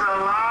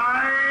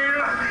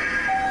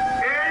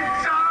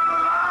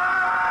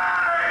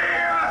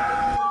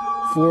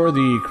 For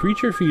the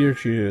Creature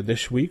Feature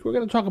this week, we're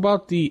going to talk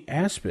about the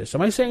Aspis.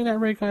 Am I saying that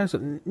right, guys?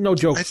 No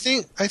joke. I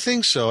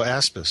think so.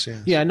 Aspis,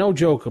 yeah. Yeah, no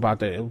joke about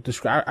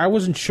that. I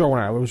wasn't sure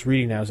when I was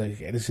reading that. I was like,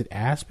 is it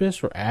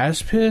Aspis or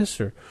Aspis?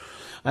 Or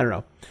I don't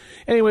know.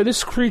 Anyway,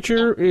 this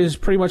creature is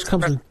pretty much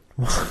comes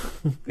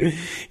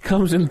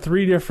in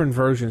 3 different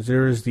versions.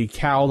 There is the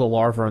cow, the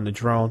larva, and the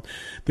drone.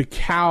 The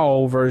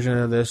cow version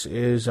of this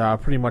is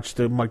pretty much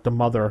the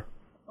mother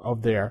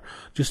of there.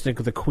 Just think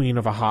of the queen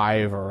of a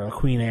hive or a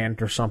queen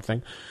ant or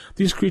something.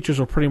 These creatures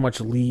will pretty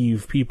much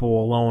leave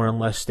people alone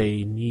unless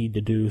they need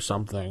to do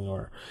something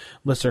or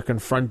unless they're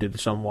confronted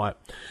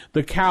somewhat.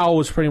 The cow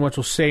is pretty much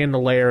will stay in the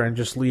lair and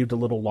just leave the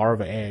little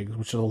larva eggs,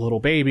 which are the little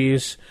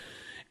babies.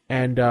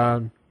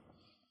 And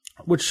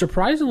which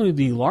surprisingly,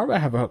 the larvae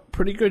have a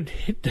pretty good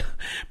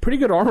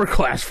armor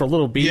class for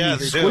little baby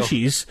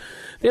squishies.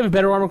 They have a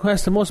better armor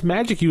class than most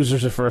magic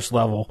users at first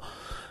level.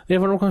 They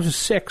have an armor class of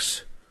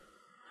 6.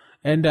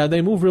 And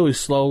they move really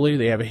slowly.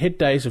 They have a hit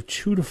dice of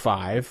 2 to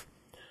 5.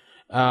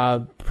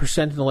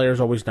 Percent in the layer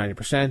is always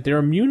 90%. They're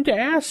immune to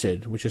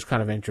acid, which is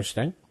kind of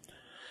interesting.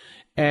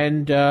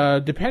 And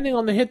depending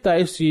on the hit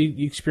dice,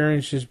 the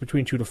experience is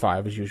between 2 to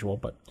 5 as usual.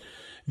 But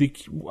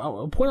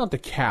I'll point out the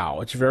cow.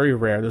 It's very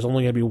rare. There's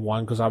only going to be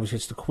one because obviously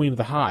it's the queen of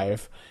the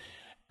hive.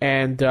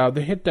 And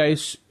the hit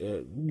dice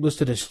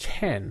listed as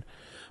 10.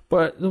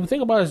 But the thing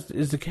about it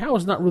is the cow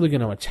is not really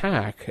going to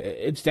attack.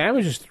 Its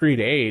damage is 3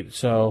 to 8,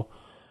 so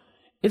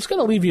it's going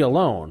to leave you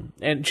alone.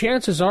 And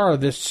chances are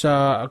this,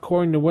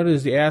 according to what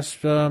is the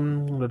asp...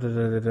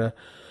 No,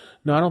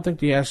 I don't think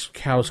the asp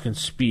cows can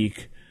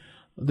speak.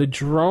 The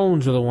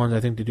drones are the ones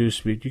I think that do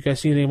speak. Do you guys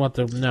see anything about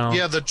the... No.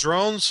 Yeah, the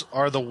drones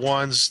are the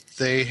ones,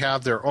 they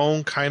have their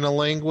own kind of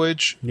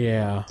language.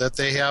 Yeah. That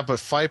they have, but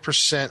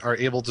 5% are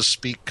able to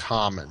speak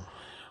common.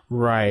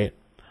 Right.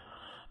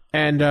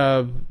 And,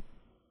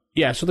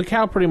 yeah, so the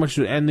cow pretty much,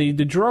 and the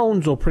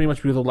drones will pretty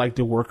much be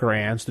the worker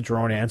ants, the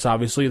drone ants,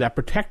 obviously, that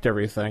protect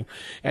everything.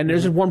 And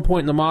there's at one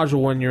point in the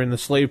module when you're in the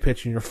slave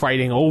pits and you're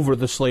fighting over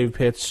the slave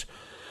pits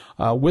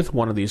with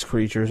one of these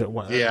creatures.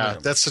 Yeah,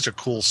 that's such a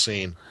cool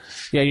scene.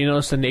 Yeah, you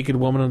notice the naked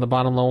woman in the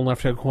bottom lower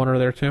left-hand corner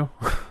there, too?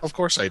 Of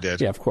course I did.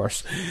 Yeah, of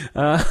course.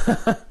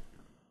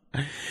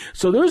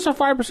 So there's a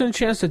 5%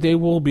 chance that they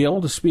will be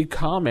able to speak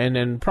common,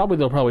 and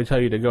they'll probably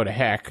tell you to go to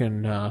heck,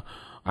 and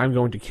I'm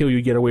going to kill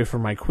you, get away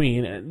from my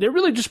queen. And they're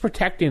really just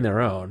protecting their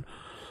own.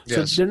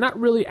 So yes. They're not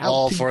really out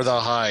all for the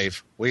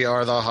hive. We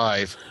are the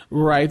hive.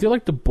 Right. They're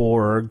like the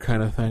Borg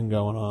kind of thing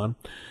going on.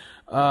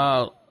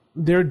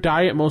 Their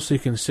diet mostly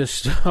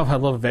consists of, I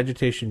love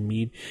vegetation,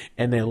 meat,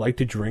 and they like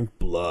to drink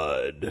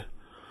blood.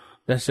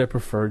 That's their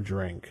preferred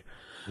drink.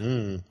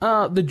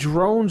 The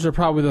drones are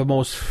probably the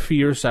most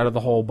fierce out of the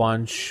whole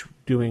bunch,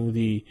 doing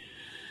the,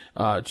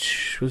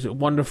 was it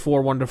 1 to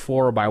 4, 1 to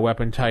 4, or by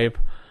weapon type.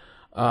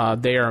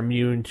 They are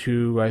immune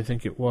to, I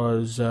think it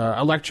was,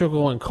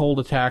 electrical and cold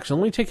attacks, and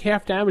only take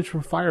half damage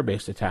from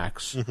fire-based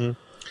attacks. Mm-hmm.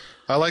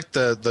 I like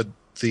the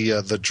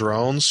the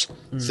drones,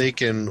 they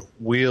can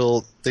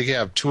wield. They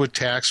have 2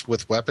 attacks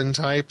with weapon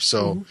type.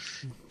 So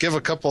give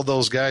a couple of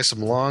those guys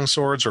some long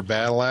swords or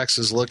battle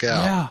axes. Look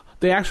out! Yeah,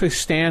 they actually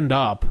stand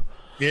up.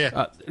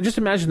 Yeah. Just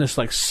imagine this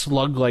like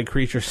slug-like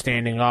creature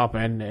standing up,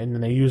 and then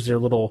they use their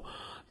little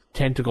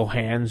tentacle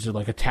hands to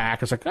like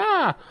attack. It's like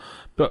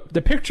But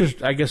the picture,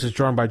 I guess, is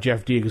drawn by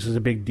Jeff D because there's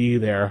a big D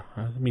there.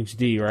 It means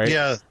D, right?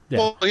 Yeah.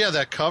 Well, yeah,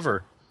 that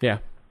cover. Yeah.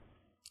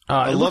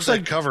 I love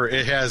that cover.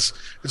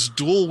 It's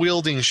dual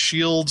wielding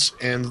shields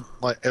and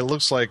it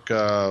looks like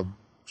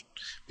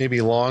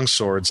maybe long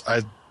swords.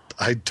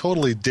 I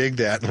totally dig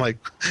that. I'm like,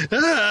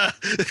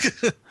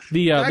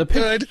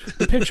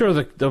 the picture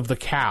of the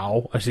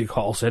cow, as he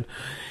calls it,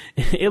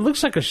 it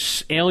looks like a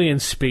alien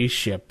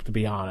spaceship. To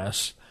be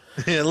honest,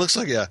 it looks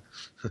like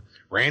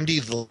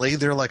Randy lay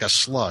there like a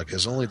slug.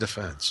 His only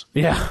defense.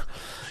 Yeah,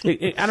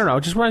 I don't know.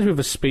 It just reminds me of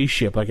a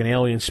spaceship, like an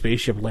alien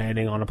spaceship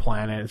landing on a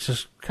planet. It's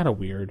just kind of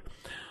weird.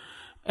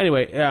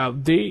 Anyway,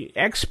 the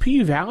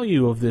XP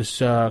value of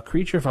this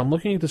creature, if I'm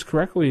looking at this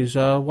correctly, is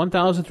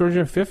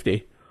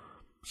 1,350.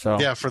 So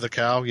yeah, for the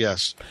cow,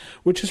 yes,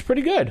 which is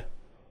pretty good.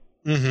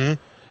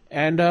 Mm-hmm.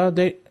 And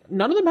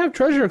none of them have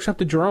treasure except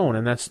the drone,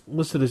 and that's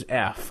listed as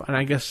F. And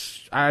I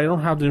guess I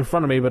don't have it in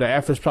front of me, but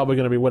F is probably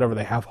going to be whatever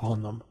they have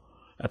on them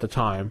at the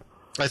time.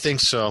 I think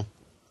so.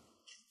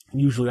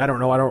 Usually, I don't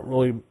know.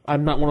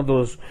 I'm not one of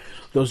those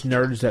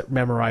nerds that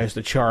memorize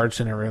the charts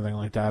and everything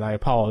like that. I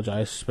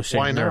apologize for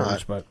saying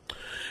nerds, but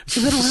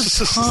because I don't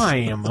have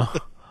time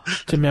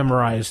to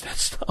memorize that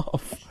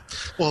stuff.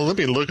 Well, let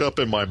me look up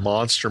in my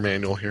monster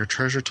manual here.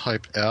 Treasure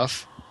type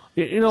F.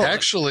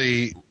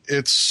 Actually,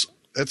 it's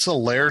a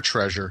lair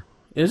treasure.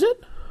 Is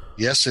it?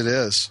 Yes, it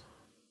is.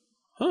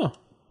 Huh.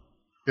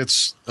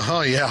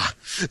 Yeah.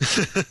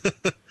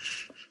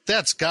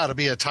 That's got to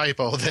be a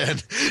typo then.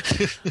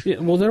 Yeah,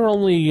 well, they're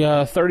only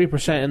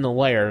 30% in the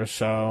layer,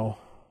 so.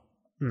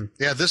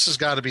 Yeah, this has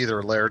got to be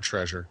their lair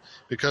treasure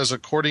because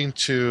according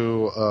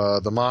to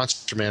the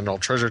monster manual,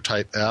 treasure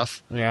type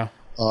F. Yeah.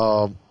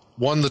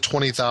 Won the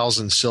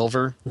 20,000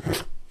 silver.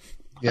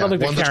 Yeah, won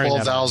the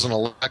 12,000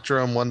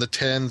 electrum. Won the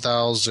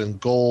 10,000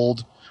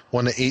 gold.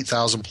 Won the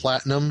 8,000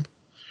 platinum.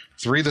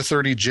 3 to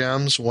 30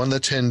 gems. 1 to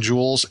 10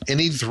 jewels.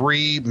 Any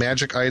 3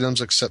 magic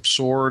items except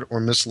sword or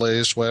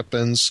miscellaneous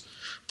weapons.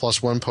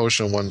 Plus 1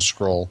 potion and 1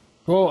 scroll.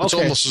 Well, okay. It's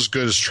almost as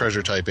good as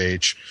treasure type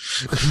H.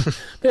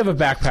 They have a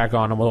backpack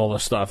on them with all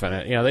this stuff in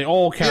it. Yeah, they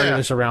all carry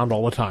this around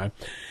all the time.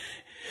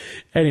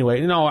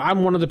 Anyway, no,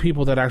 I'm one of the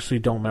people that actually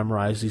don't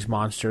memorize these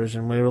monsters,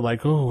 and we were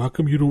like, oh, how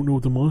come you don't know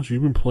the monster?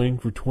 You've been playing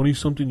for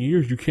 20-something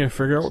years. You can't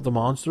figure out what the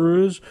monster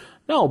is?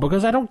 No,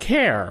 because I don't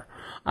care.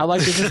 I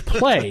like to just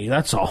play,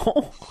 that's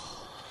all.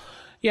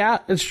 Yeah,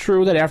 it's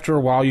true that after a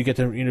while you get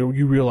to,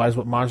 you realize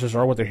what monsters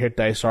are, what their hit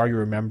dice are, you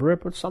remember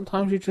it, but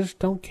sometimes you just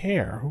don't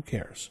care. Who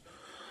cares?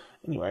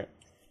 Anyway.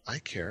 I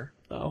care.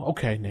 Oh,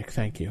 okay, Nick,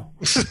 thank you.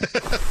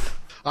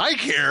 I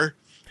care.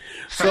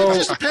 So it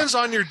just depends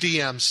on your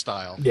DM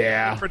style.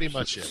 Yeah. It pretty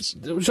much is.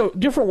 So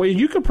different ways.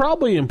 You could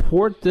probably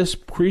import this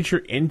creature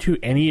into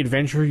any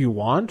adventure you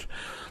want.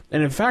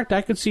 And in fact,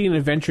 I could see an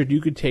adventure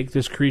you could take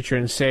this creature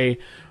and say,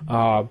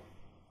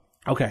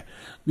 okay,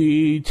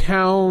 the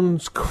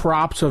town's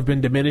crops have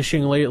been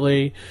diminishing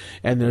lately,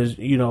 and there's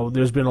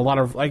been a lot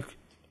of like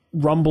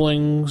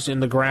rumblings in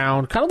the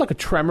ground, kind of like a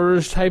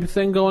Tremors type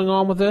thing going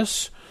on with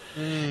this.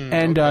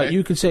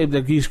 You could say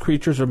that these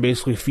creatures are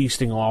basically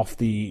feasting off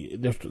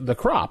the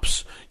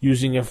crops,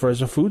 using it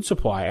as a food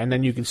supply, and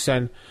then you can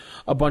send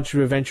a bunch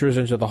of adventurers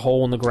into the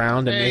hole in the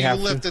ground, and they have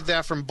lifted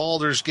that from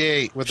Baldur's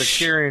Gate with the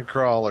carrion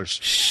crawlers.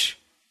 Shh.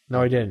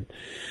 No, I didn't.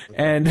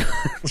 And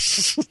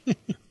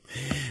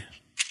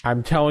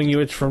I'm telling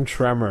you, it's from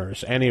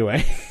Tremors.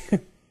 Anyway,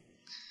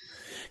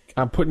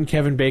 I'm putting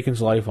Kevin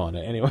Bacon's life on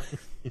it. Anyway,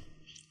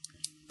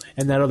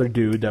 and that other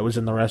dude that was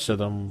in the rest of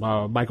them,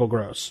 Michael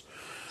Gross.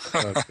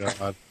 Oh,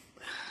 God.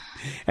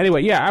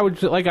 Anyway, yeah, I would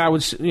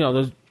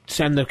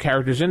send the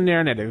characters in there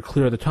and they'd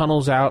clear the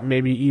tunnels out.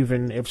 Maybe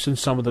even since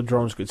some of the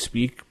drones could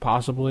speak,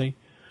 possibly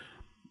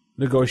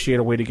negotiate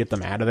a way to get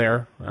them out of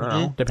there. I don't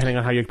know, depending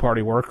on how your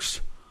party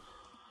works.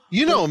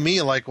 You know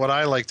me, like what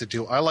I like to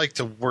do. I like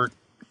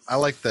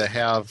to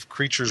have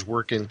creatures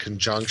work in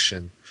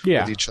conjunction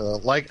with each other.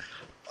 Like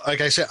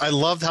I said, I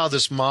loved how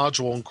this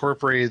module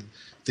incorporated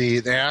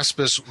the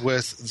Aspis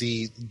with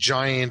the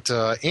giant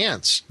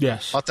ants.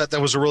 Yes. I thought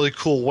that was a really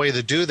cool way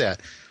to do that.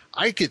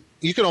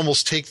 You could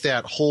almost take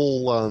that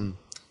whole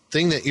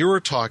thing that you were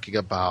talking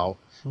about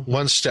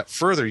one step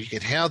further. You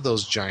could have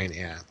those giant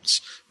ants,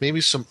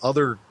 maybe some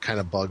other kind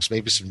of bugs,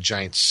 maybe some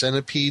giant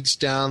centipedes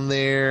down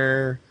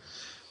there.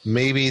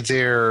 Maybe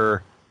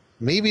there's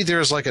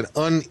like an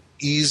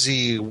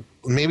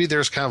maybe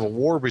there's kind of a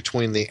war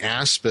between the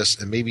Aspis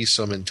and maybe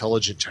some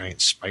intelligent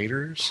giant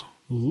spiders.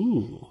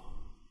 Ooh.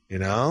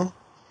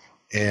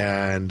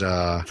 And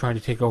trying to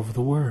take over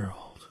the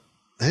world.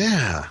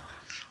 Yeah.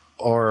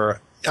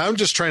 Or I'm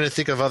just trying to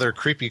think of other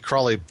creepy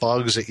crawly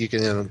bugs that you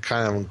can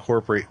kind of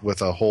incorporate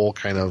with a whole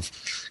kind of,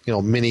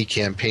 mini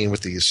campaign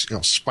with these,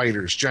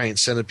 spiders, giant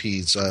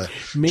centipedes,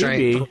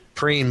 giant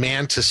praying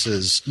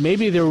mantises.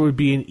 Maybe there would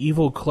be an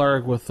evil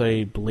cleric with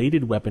a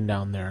bladed weapon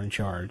down there in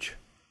charge.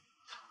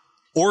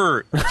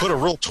 Or put a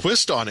real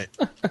twist on it.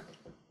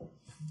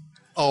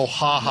 Oh,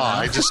 haha,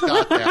 I just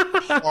got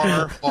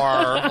that.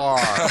 R.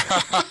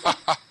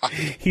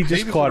 He just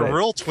maybe caught put it. a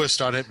real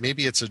twist on it.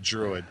 Maybe it's a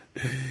druid.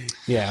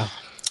 Yeah.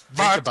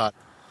 Think about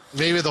it.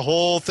 Maybe the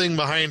whole thing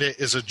behind it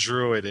is a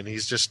druid, and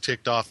he's just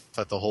ticked off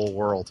at the whole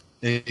world.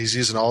 And he's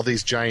using all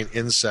these giant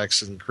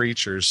insects and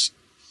creatures.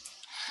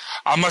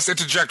 I must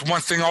interject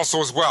one thing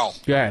also as well.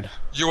 Go ahead.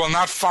 You will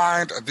not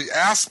find the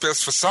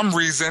Aspis, for some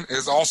reason,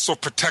 is also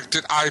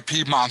protected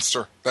IP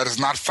monster that is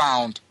not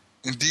found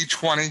in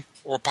D20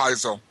 or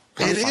Paizo.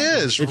 It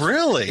is,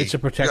 really? It's a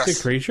protected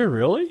Yes. creature,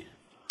 really?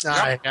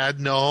 I had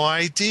no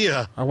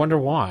idea. I wonder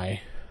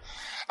why.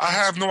 I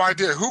have no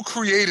idea. Who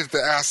created the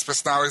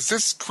Aspis now? Is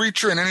this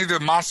creature in any of the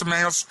monster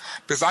manuals?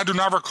 Because I do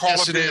not recall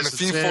Yes, it it being in is.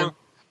 the It's Fiend in-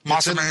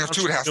 Monster it's in Manual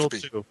 2. It has to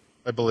be. Too,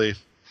 I believe.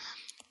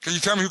 Can you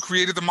tell me who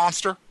created the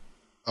monster?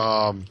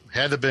 Had to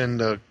have been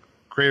the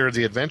creator of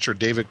the adventure,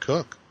 David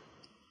Cook.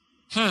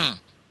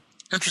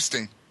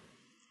 Interesting.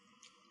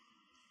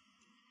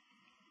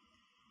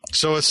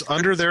 So it's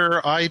under their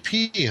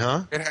IP,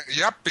 huh?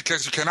 Yep,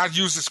 because you cannot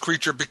use this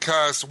creature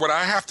because what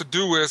I have to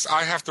do is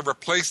I have to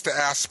replace the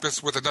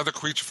Aspis with another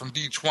creature from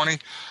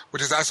D20,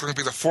 which is actually going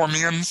to be the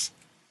Formians,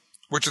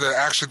 which are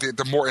actually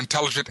the more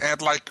intelligent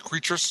ant-like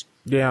creatures.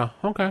 Yeah,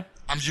 okay.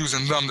 I'm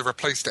using them to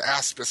replace the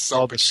Aspis.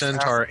 So Oh, the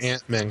centaur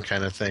ant-men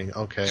kind of thing.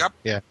 Okay. Yep.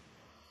 Yeah.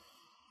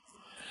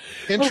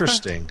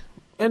 Interesting.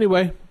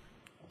 Anyway,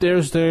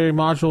 there's the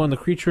module and the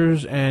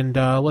creatures, and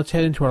let's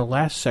head into our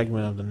last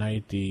segment of the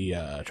night, the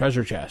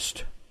treasure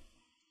chest.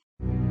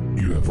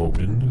 You have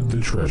opened the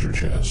treasure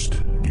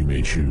chest. You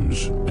may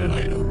choose an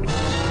item.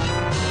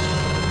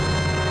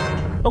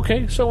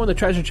 Okay, so in the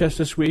treasure chest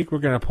this week, we're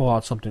going to pull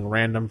out something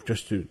random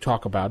just to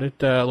talk about it.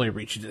 Let me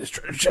reach into this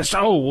treasure chest.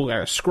 Oh, we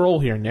got a scroll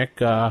here,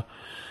 Nick. Oh,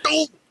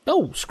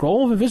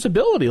 scroll of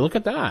invisibility. Look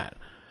at that.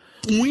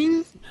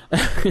 Wing.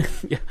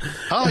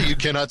 Oh, you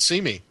cannot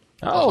see me.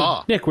 Oh,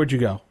 Aha. Nick, where'd you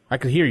go? I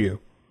could hear you.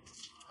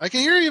 I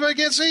can hear you, but I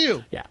can't see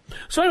you. Yeah.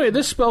 So anyway,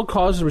 this spell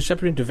causes the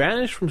recipient to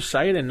vanish from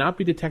sight and not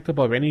be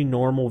detectable by any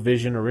normal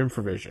vision or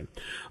infravision.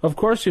 Of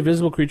course, the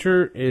invisible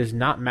creature is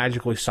not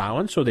magically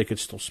silent, so they could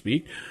still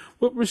speak.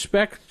 With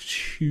respect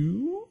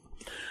to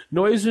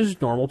noise is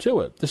normal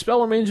to it. The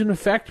spell remains in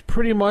effect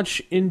pretty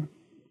much in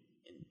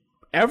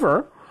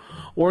ever,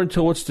 or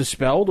until it's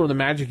dispelled, or the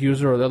magic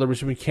user or the other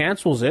recipient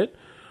cancels it,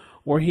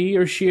 or he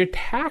or she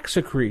attacks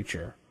a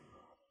creature.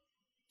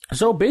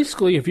 So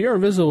basically, if you're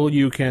invisible,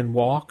 you can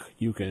walk,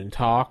 you can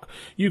talk,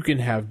 you can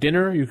have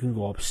dinner, you can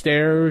go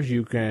upstairs,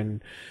 you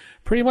can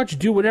pretty much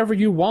do whatever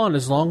you want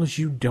as long as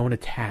you don't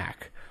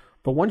attack.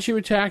 But once you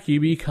attack, you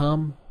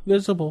become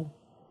visible.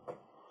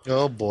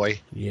 Oh,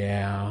 boy.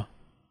 Yeah.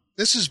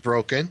 This is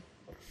broken.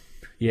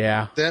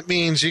 Yeah. That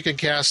means you can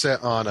cast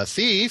that on a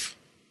thief.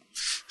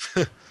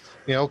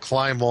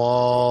 Climb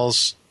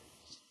walls,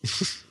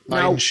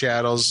 hide in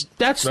shadows.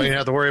 Don't even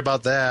have to worry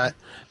about that.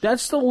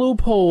 That's the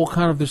loophole,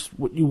 kind of this,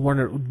 what you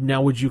wonder,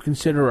 now would you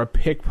consider a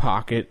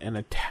pickpocket an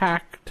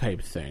attack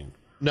type thing?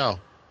 No.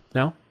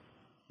 No?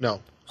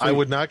 No. I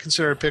would not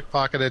consider a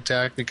pickpocket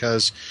attack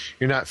because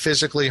you're not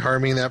physically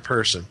harming that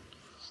person.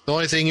 The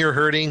only thing you're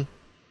hurting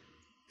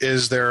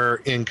is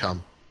their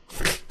income.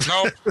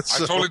 No, I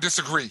totally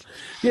disagree.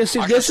 Yeah, see,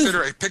 I this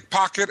consider a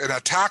pickpocket an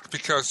attack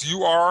because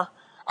you are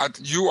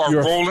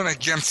rolling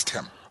against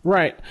him.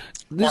 Right.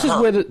 This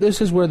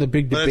is where the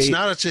big debate. But it's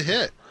not to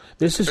hit.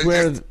 This is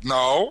where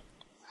no.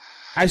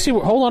 I see.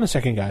 Hold on a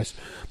second, guys.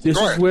 This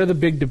Go is ahead. where the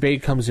big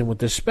debate comes in with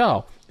this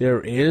spell. There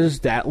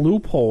is that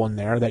loophole in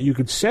there that you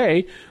could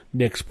say,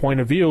 Nick's point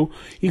of view,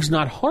 he's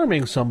not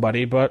harming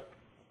somebody, but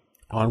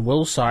on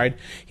Will's side,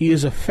 he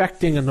is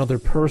affecting another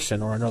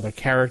person or another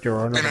character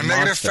or another In a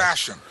negative monster.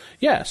 fashion.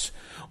 Yes,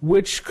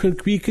 which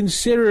could be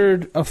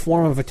considered a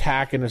form of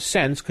attack in a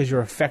sense because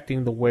you're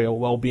affecting the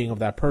well-being of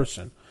that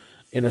person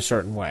in a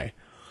certain way.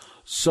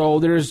 So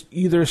there's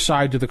either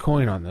side to the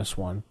coin on this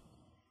one.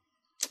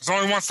 There's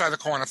only one side of the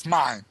coin. It's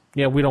mine.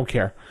 Yeah, we don't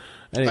care.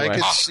 Anyway. I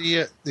could see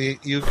it.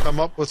 You come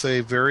up with a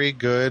very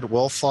good,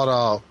 well thought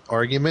out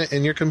argument,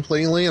 and you're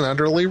completely and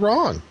utterly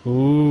wrong.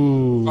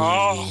 Ooh.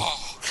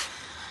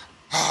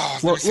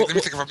 Let me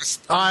think of a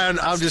mistake.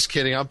 I'm just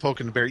kidding. I'm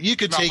poking the bear. You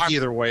could take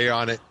either way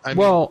on it.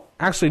 Well,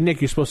 actually,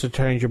 Nick, you're supposed to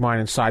change your mind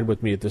and side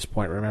with me at this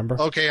point,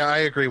 remember? Okay, I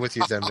agree with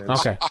you then.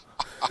 Vince. Okay.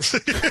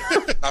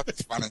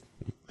 That's funny.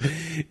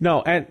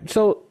 No, and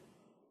so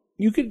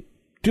you could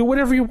do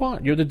whatever you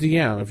want. You're the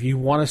DM. If you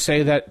want to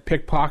say that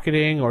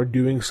pickpocketing or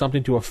doing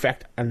something to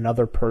affect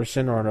another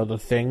person or another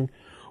thing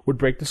would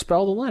break the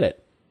spell, then let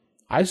it.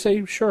 I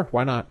say, sure,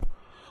 why not?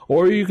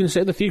 Or you can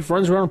say the thief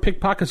runs around and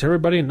pickpockets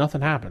everybody and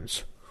nothing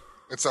happens.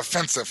 It's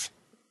offensive.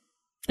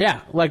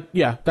 Yeah,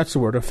 that's the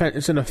word.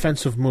 It's an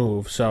offensive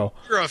move, so...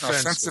 You're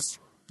offensive.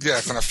 Yeah,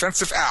 it's an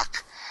offensive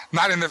act.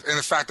 Not in the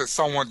fact that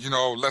someone,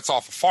 lets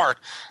off a fart.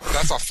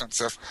 That's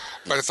offensive.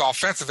 But it's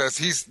offensive as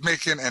he's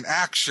making an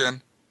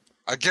action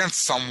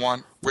against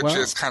someone, which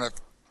is kind of,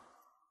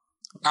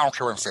 I don't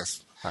care what it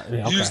says.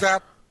 Okay. Use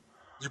that,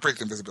 you break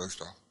the invisibility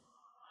spell.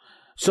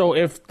 So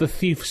if the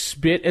thief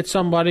spit at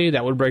somebody,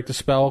 that would break the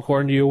spell,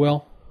 according to you,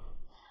 Will?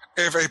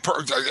 If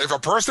a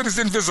person is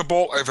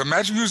invisible, if a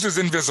magic user is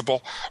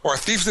invisible, or a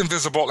thief's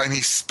invisible, and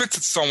he spits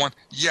at someone,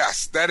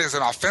 yes, that is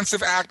an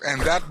offensive act,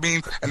 and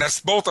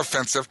that's both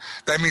offensive.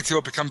 That means he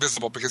will become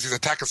visible because he's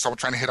attacking someone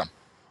trying to hit him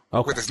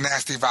with his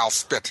nasty, vile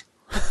spit.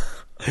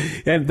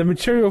 And the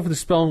material for the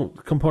spell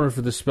component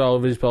for the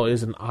spell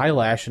is an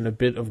eyelash and a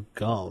bit of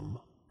gum,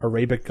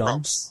 Arabic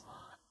gum,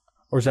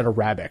 or is that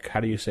Arabic?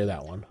 How do you say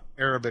that one?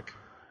 Arabic.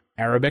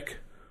 Yeah,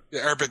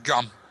 Arabic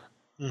gum.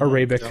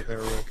 Arabic.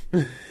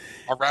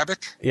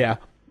 Arabic? Yeah.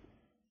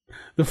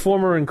 The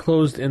former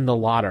enclosed in the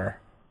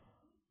latter.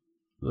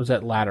 Was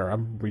that latter?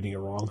 I'm reading it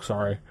wrong.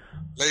 Sorry.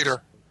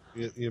 Later.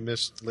 You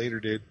missed later,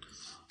 dude.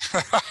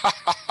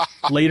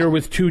 Later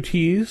with 2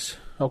 T's?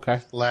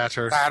 Okay.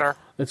 Latter.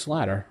 It's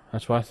latter.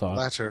 That's what I thought.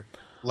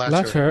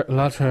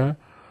 Latter.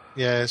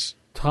 Yes.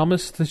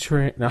 Thomas the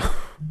Train. No.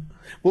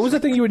 What was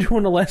that thing you were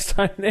doing the last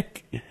time,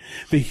 Nick?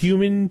 The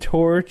Human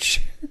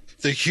Torch.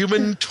 The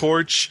Human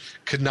Torch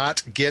could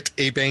not get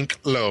a bank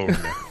loan.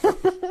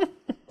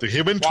 The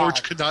Human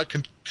Torch could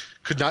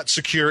not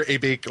secure a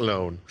bank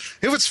loan.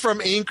 It was from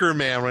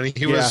Anchorman when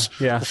he was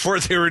before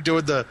they were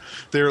doing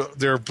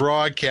their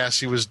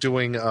broadcast. He was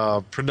doing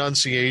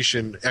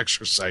pronunciation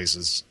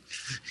exercises.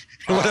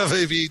 What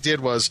he did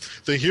was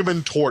the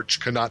Human Torch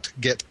could not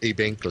get a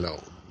bank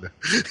loan.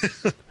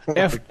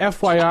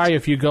 FYI,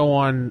 if you go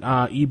on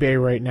eBay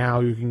right now,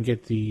 you can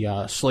get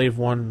the Slave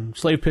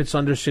Pits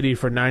Undercity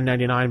for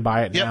 $9.99.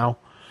 Buy it now.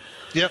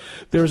 Yep.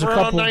 There's We're a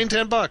couple around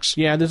 $9-10.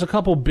 Yeah, there's a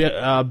couple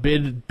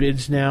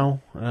bids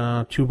now.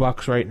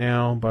 $2 right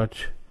now,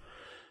 but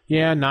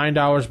yeah,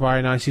 $9 buy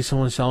it now. I see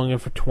someone selling it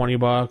for $20,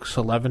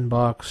 $11,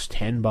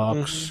 $10.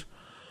 Mm-hmm.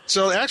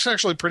 So that's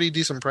actually pretty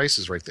decent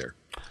prices right there.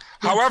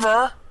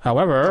 However,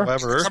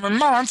 coming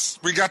months,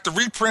 we got the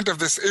reprint of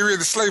this Area of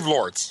the Slave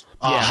Lords.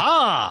 Yeah.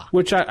 Aha!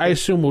 Which I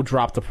assume will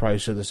drop the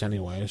price of this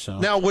anyway. So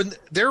now, when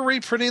they're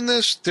reprinting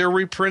this, they're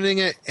reprinting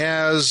it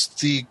as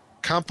the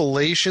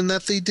compilation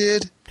that they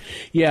did.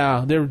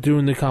 Yeah, they're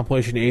doing the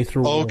compilation A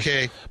through.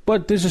 Okay,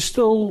 but there's is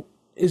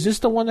this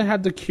the one that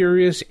had the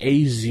curious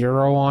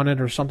A0 on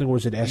it or something? Or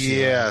was it S0?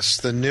 Yes,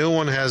 the new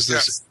one has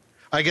this. Yes.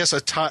 I guess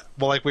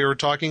like we were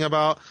talking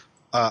about.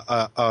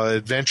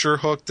 Adventure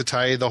hook to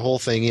tie the whole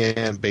thing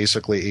in,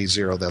 basically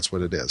A0. That's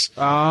what it is.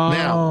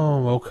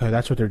 Oh, okay,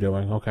 that's what they're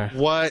doing. Okay.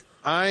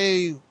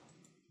 The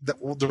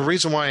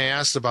reason why I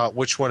asked about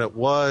which one it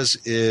was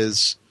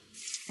is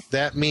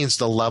that means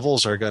the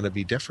levels are going to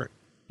be different.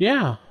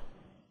 Yeah.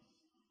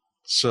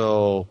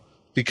 So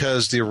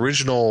because the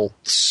original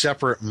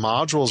separate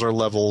modules are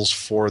levels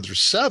 4 through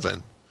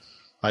 7,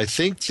 I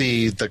think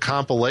the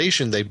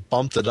compilation they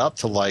bumped it up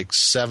to like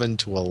 7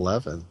 to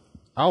 11.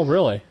 Oh,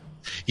 really?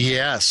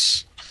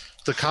 Yes.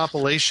 The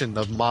compilation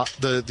of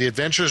the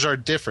adventures are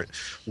different.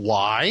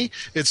 Why?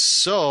 It's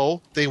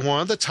so they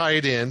wanted to tie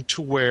it in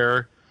to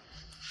where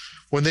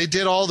when they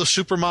did all the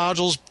super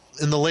modules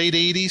in the late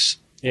 80s,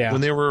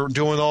 when they were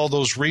doing all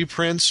those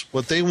reprints,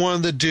 what they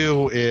wanted to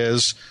do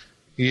is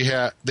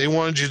they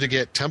wanted you to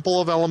get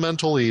Temple of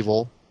Elemental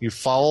Evil, you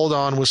followed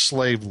on with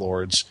Slave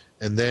Lords,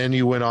 and then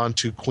you went on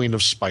to Queen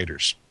of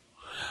Spiders.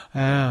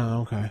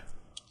 Oh, okay.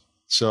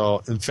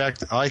 So, in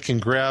fact, I can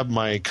grab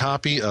my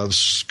copy of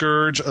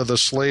Scourge of the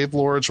Slave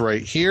Lords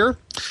right here,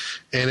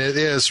 and it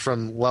is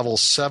from level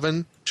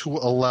 7 to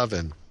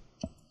 11.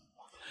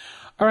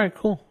 All right,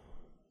 cool.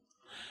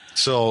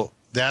 So,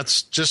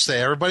 that's just so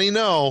everybody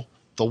know,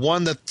 the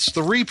one that's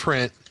the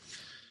reprint,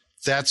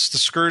 that's the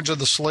Scourge of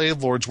the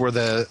Slave Lords, where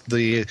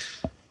the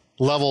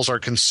levels are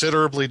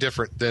considerably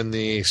different than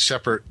the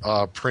separate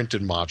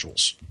printed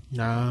modules.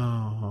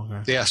 Oh,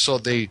 okay. Yeah, so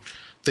they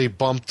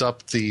bumped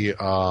up the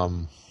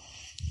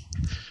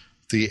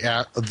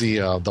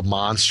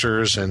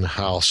monsters and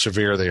how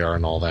severe they are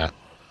and all that.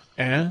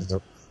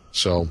 And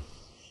so,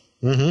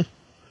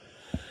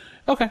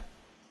 okay.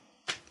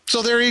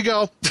 So there you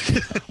go.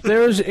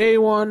 There's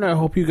A1. I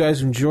hope you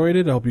guys enjoyed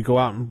it. I hope you go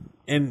out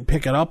and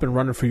pick it up and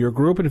run it for your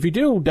group. And if you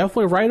do,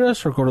 definitely write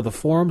us or go to the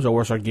forums at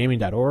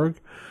orsargaming.org.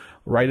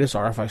 Write us,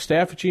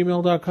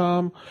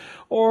 rfistaff@gmail.com,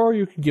 or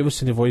you can give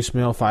us a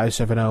voicemail,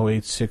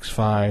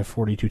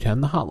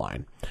 570-865-4210, the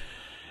hotline.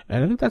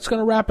 And I think that's going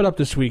to wrap it up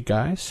this week,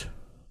 guys.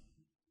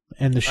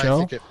 End the show. I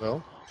think it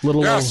will.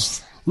 Little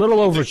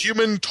over. The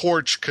Human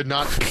Torch could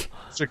not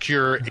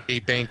secure a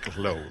bank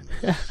loan.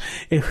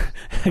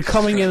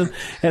 Coming in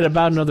at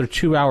about another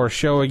 2-hour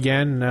show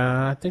again.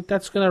 I think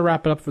that's going to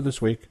wrap it up for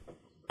this week.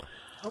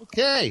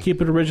 Okay.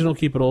 Keep it original,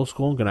 keep it old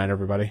school. Good night,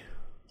 everybody.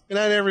 Good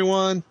night,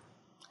 everyone.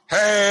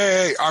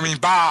 Bye.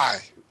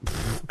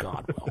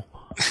 God, no.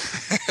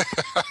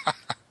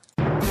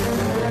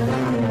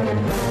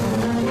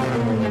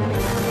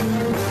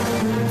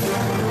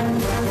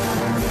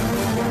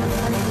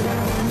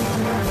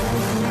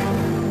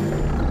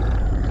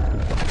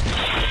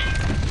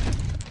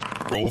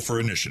 Roll for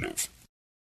initiative.